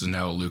 This is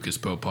now a Lucas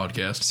Pope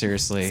podcast.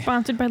 Seriously.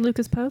 Sponsored by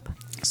Lucas Pope.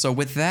 So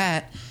with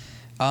that...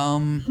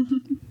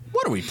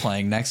 what are we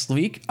playing next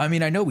week? I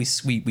mean, I know we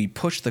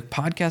pushed the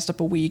podcast up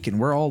a week, and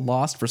we're all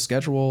lost for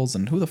schedules,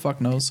 and who the fuck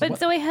knows? But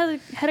Zoe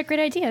had a great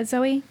idea.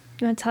 Zoe, you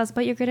want to tell us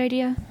about your great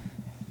idea?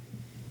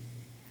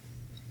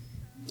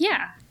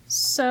 Yeah.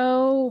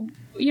 So,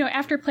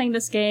 after playing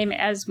this game,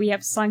 as we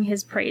have sung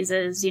his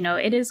praises,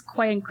 it is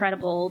quite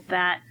incredible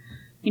that,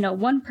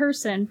 one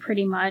person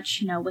pretty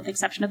much, with the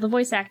exception of the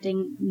voice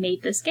acting,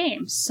 made this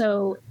game.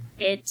 So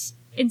it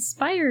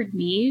inspired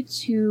me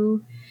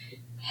to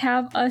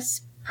have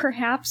us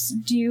perhaps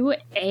do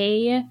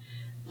a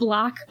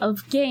block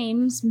of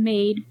games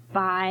made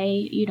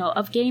by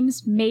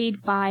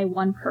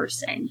one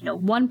person,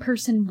 one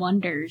person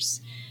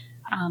wonders.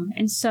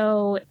 And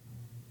so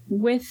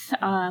with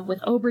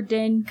Obra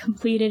Dinn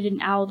completed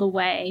and out of the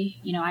way,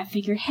 I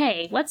figured,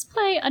 hey, let's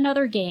play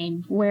another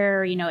game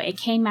where, it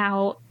came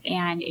out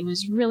and it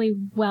was really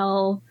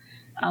well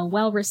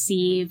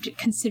received,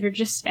 considered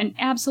just an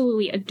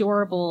absolutely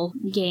adorable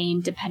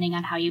game depending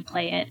on how you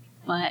play it.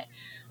 But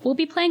we'll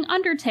be playing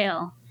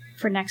Undertale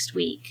for next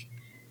week.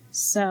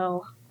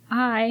 So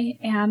I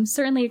am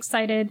certainly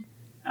excited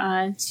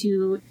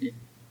to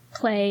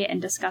play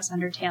and discuss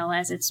Undertale,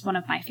 as it's one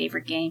of my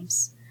favorite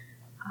games.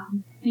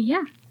 But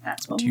yeah,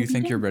 that's what Do you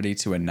think you're ready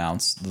to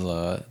announce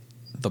the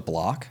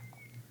block?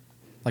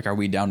 Like, are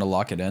we down to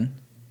lock it in?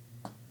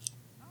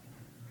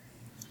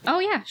 Oh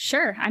yeah,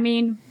 sure. I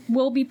mean,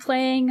 we'll be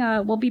playing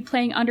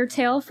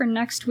Undertale for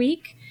next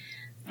week.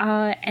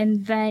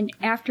 And then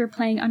after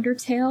playing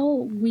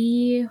Undertale,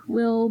 we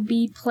will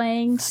be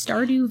playing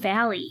Stardew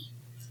Valley.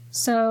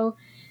 So,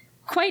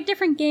 quite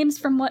different games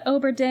from what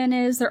Obra Dinn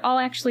is. They're all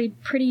actually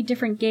pretty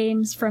different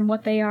games from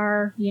what they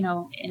are,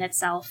 in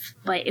itself.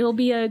 But it will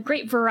be a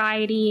great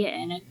variety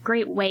and a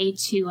great way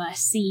to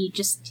see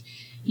just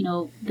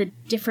the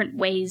different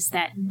ways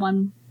that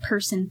one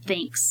person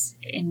thinks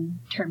in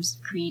terms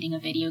of creating a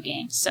video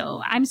game.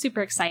 So I'm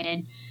super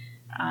excited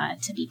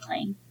to be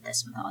playing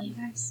this with all you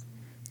guys.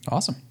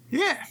 Awesome.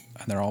 Yeah.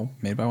 And they're all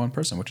made by one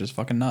person, which is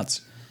fucking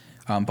nuts.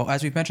 But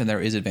as we've mentioned, there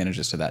is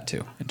advantages to that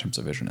too, in terms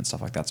of vision and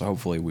stuff like that. So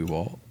hopefully we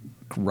will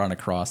run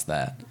across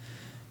that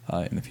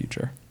in the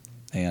future.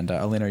 And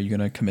Elena, are you going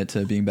to commit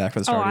to being back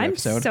for the Stardew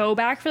episode? I'm so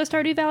back for the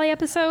Stardew Valley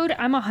episode.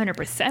 I'm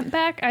 100%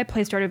 back. I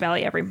play Stardew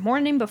Valley every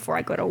morning before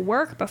I go to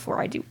work,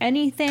 before I do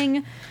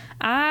anything.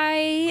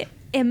 I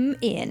am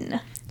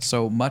in.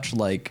 So much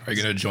like... Are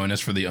you going to join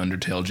us for the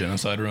Undertale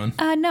genocide run?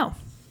 No.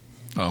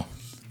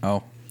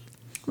 Oh.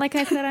 Like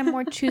I said, I'm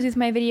more choosy with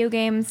my video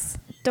games.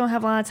 Don't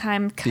have a lot of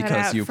time cut Because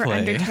out you for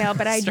play Undertale,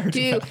 but I Stardew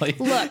do. Valley.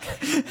 Look,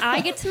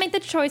 I get to make the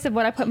choice of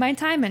what I put my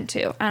time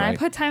into. And I Right.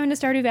 put time into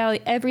Stardew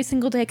Valley every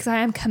single day because I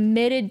am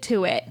committed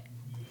to it.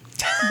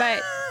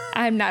 But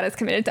I'm not as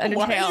committed to Undertale.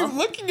 Why are you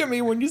looking at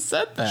me when you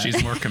said that?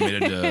 She's more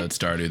committed to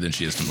Stardew than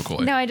she is to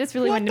McCoy. No, I just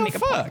really wanted to make a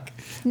point. fuck?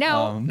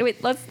 No,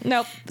 wait,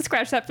 nope,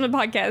 scratch that from the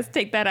podcast.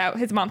 Take that out.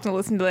 His mom's gonna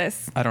listen to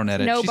this. I don't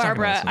edit. No, She's not gonna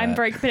Barbara, listen to I'm that.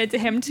 very committed to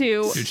him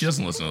too. Dude, she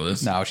doesn't listen to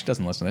this. No, she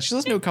doesn't listen to that. She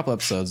listened to a couple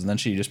episodes, and then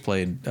she just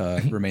played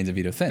Remains of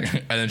Edith Finch.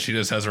 And then she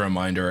just has a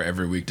reminder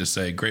every week to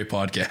say, great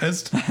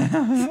podcast.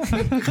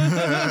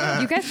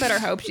 You guys better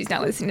hope she's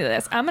not listening to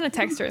this. I'm gonna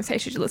text her and say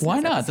she should listen Why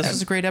to this not? This episode.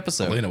 is a great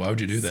episode. Elena, why would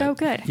you do that? So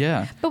good.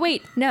 Yeah. But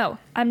wait, no,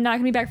 I'm not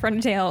gonna be back for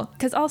Undertale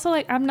because also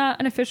like I'm not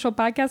an official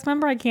podcast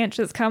member. I can't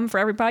just come for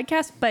every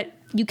podcast. But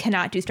you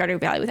cannot do Stardew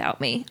Valley without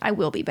me. I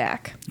will be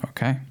back.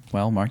 Okay.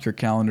 Well, mark your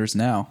calendars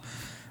now.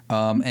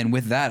 And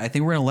with that, I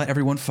think we're going to let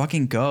everyone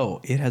fucking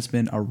go. It has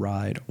been a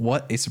ride.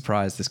 What a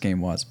surprise this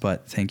game was.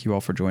 But thank you all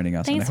for joining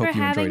us. Thanks and I hope for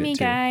you having enjoyed me, it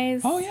too.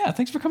 guys. Oh, yeah.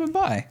 Thanks for coming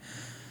by.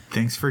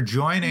 Thanks for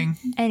joining.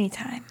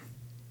 Anytime.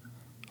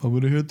 I'm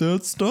going to hit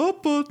that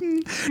stop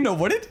button. No,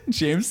 what did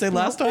James say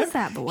last What time? was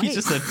that He voice?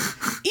 just said,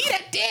 eat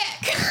a dick.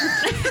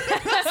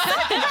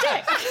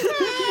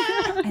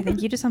 I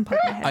think you just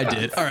unplugged my head. I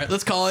did. All right,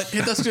 let's call it.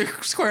 Hit the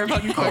square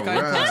button quick. All I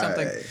unplugged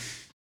something. right.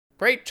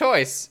 Great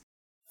choice.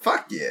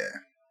 Fuck yeah.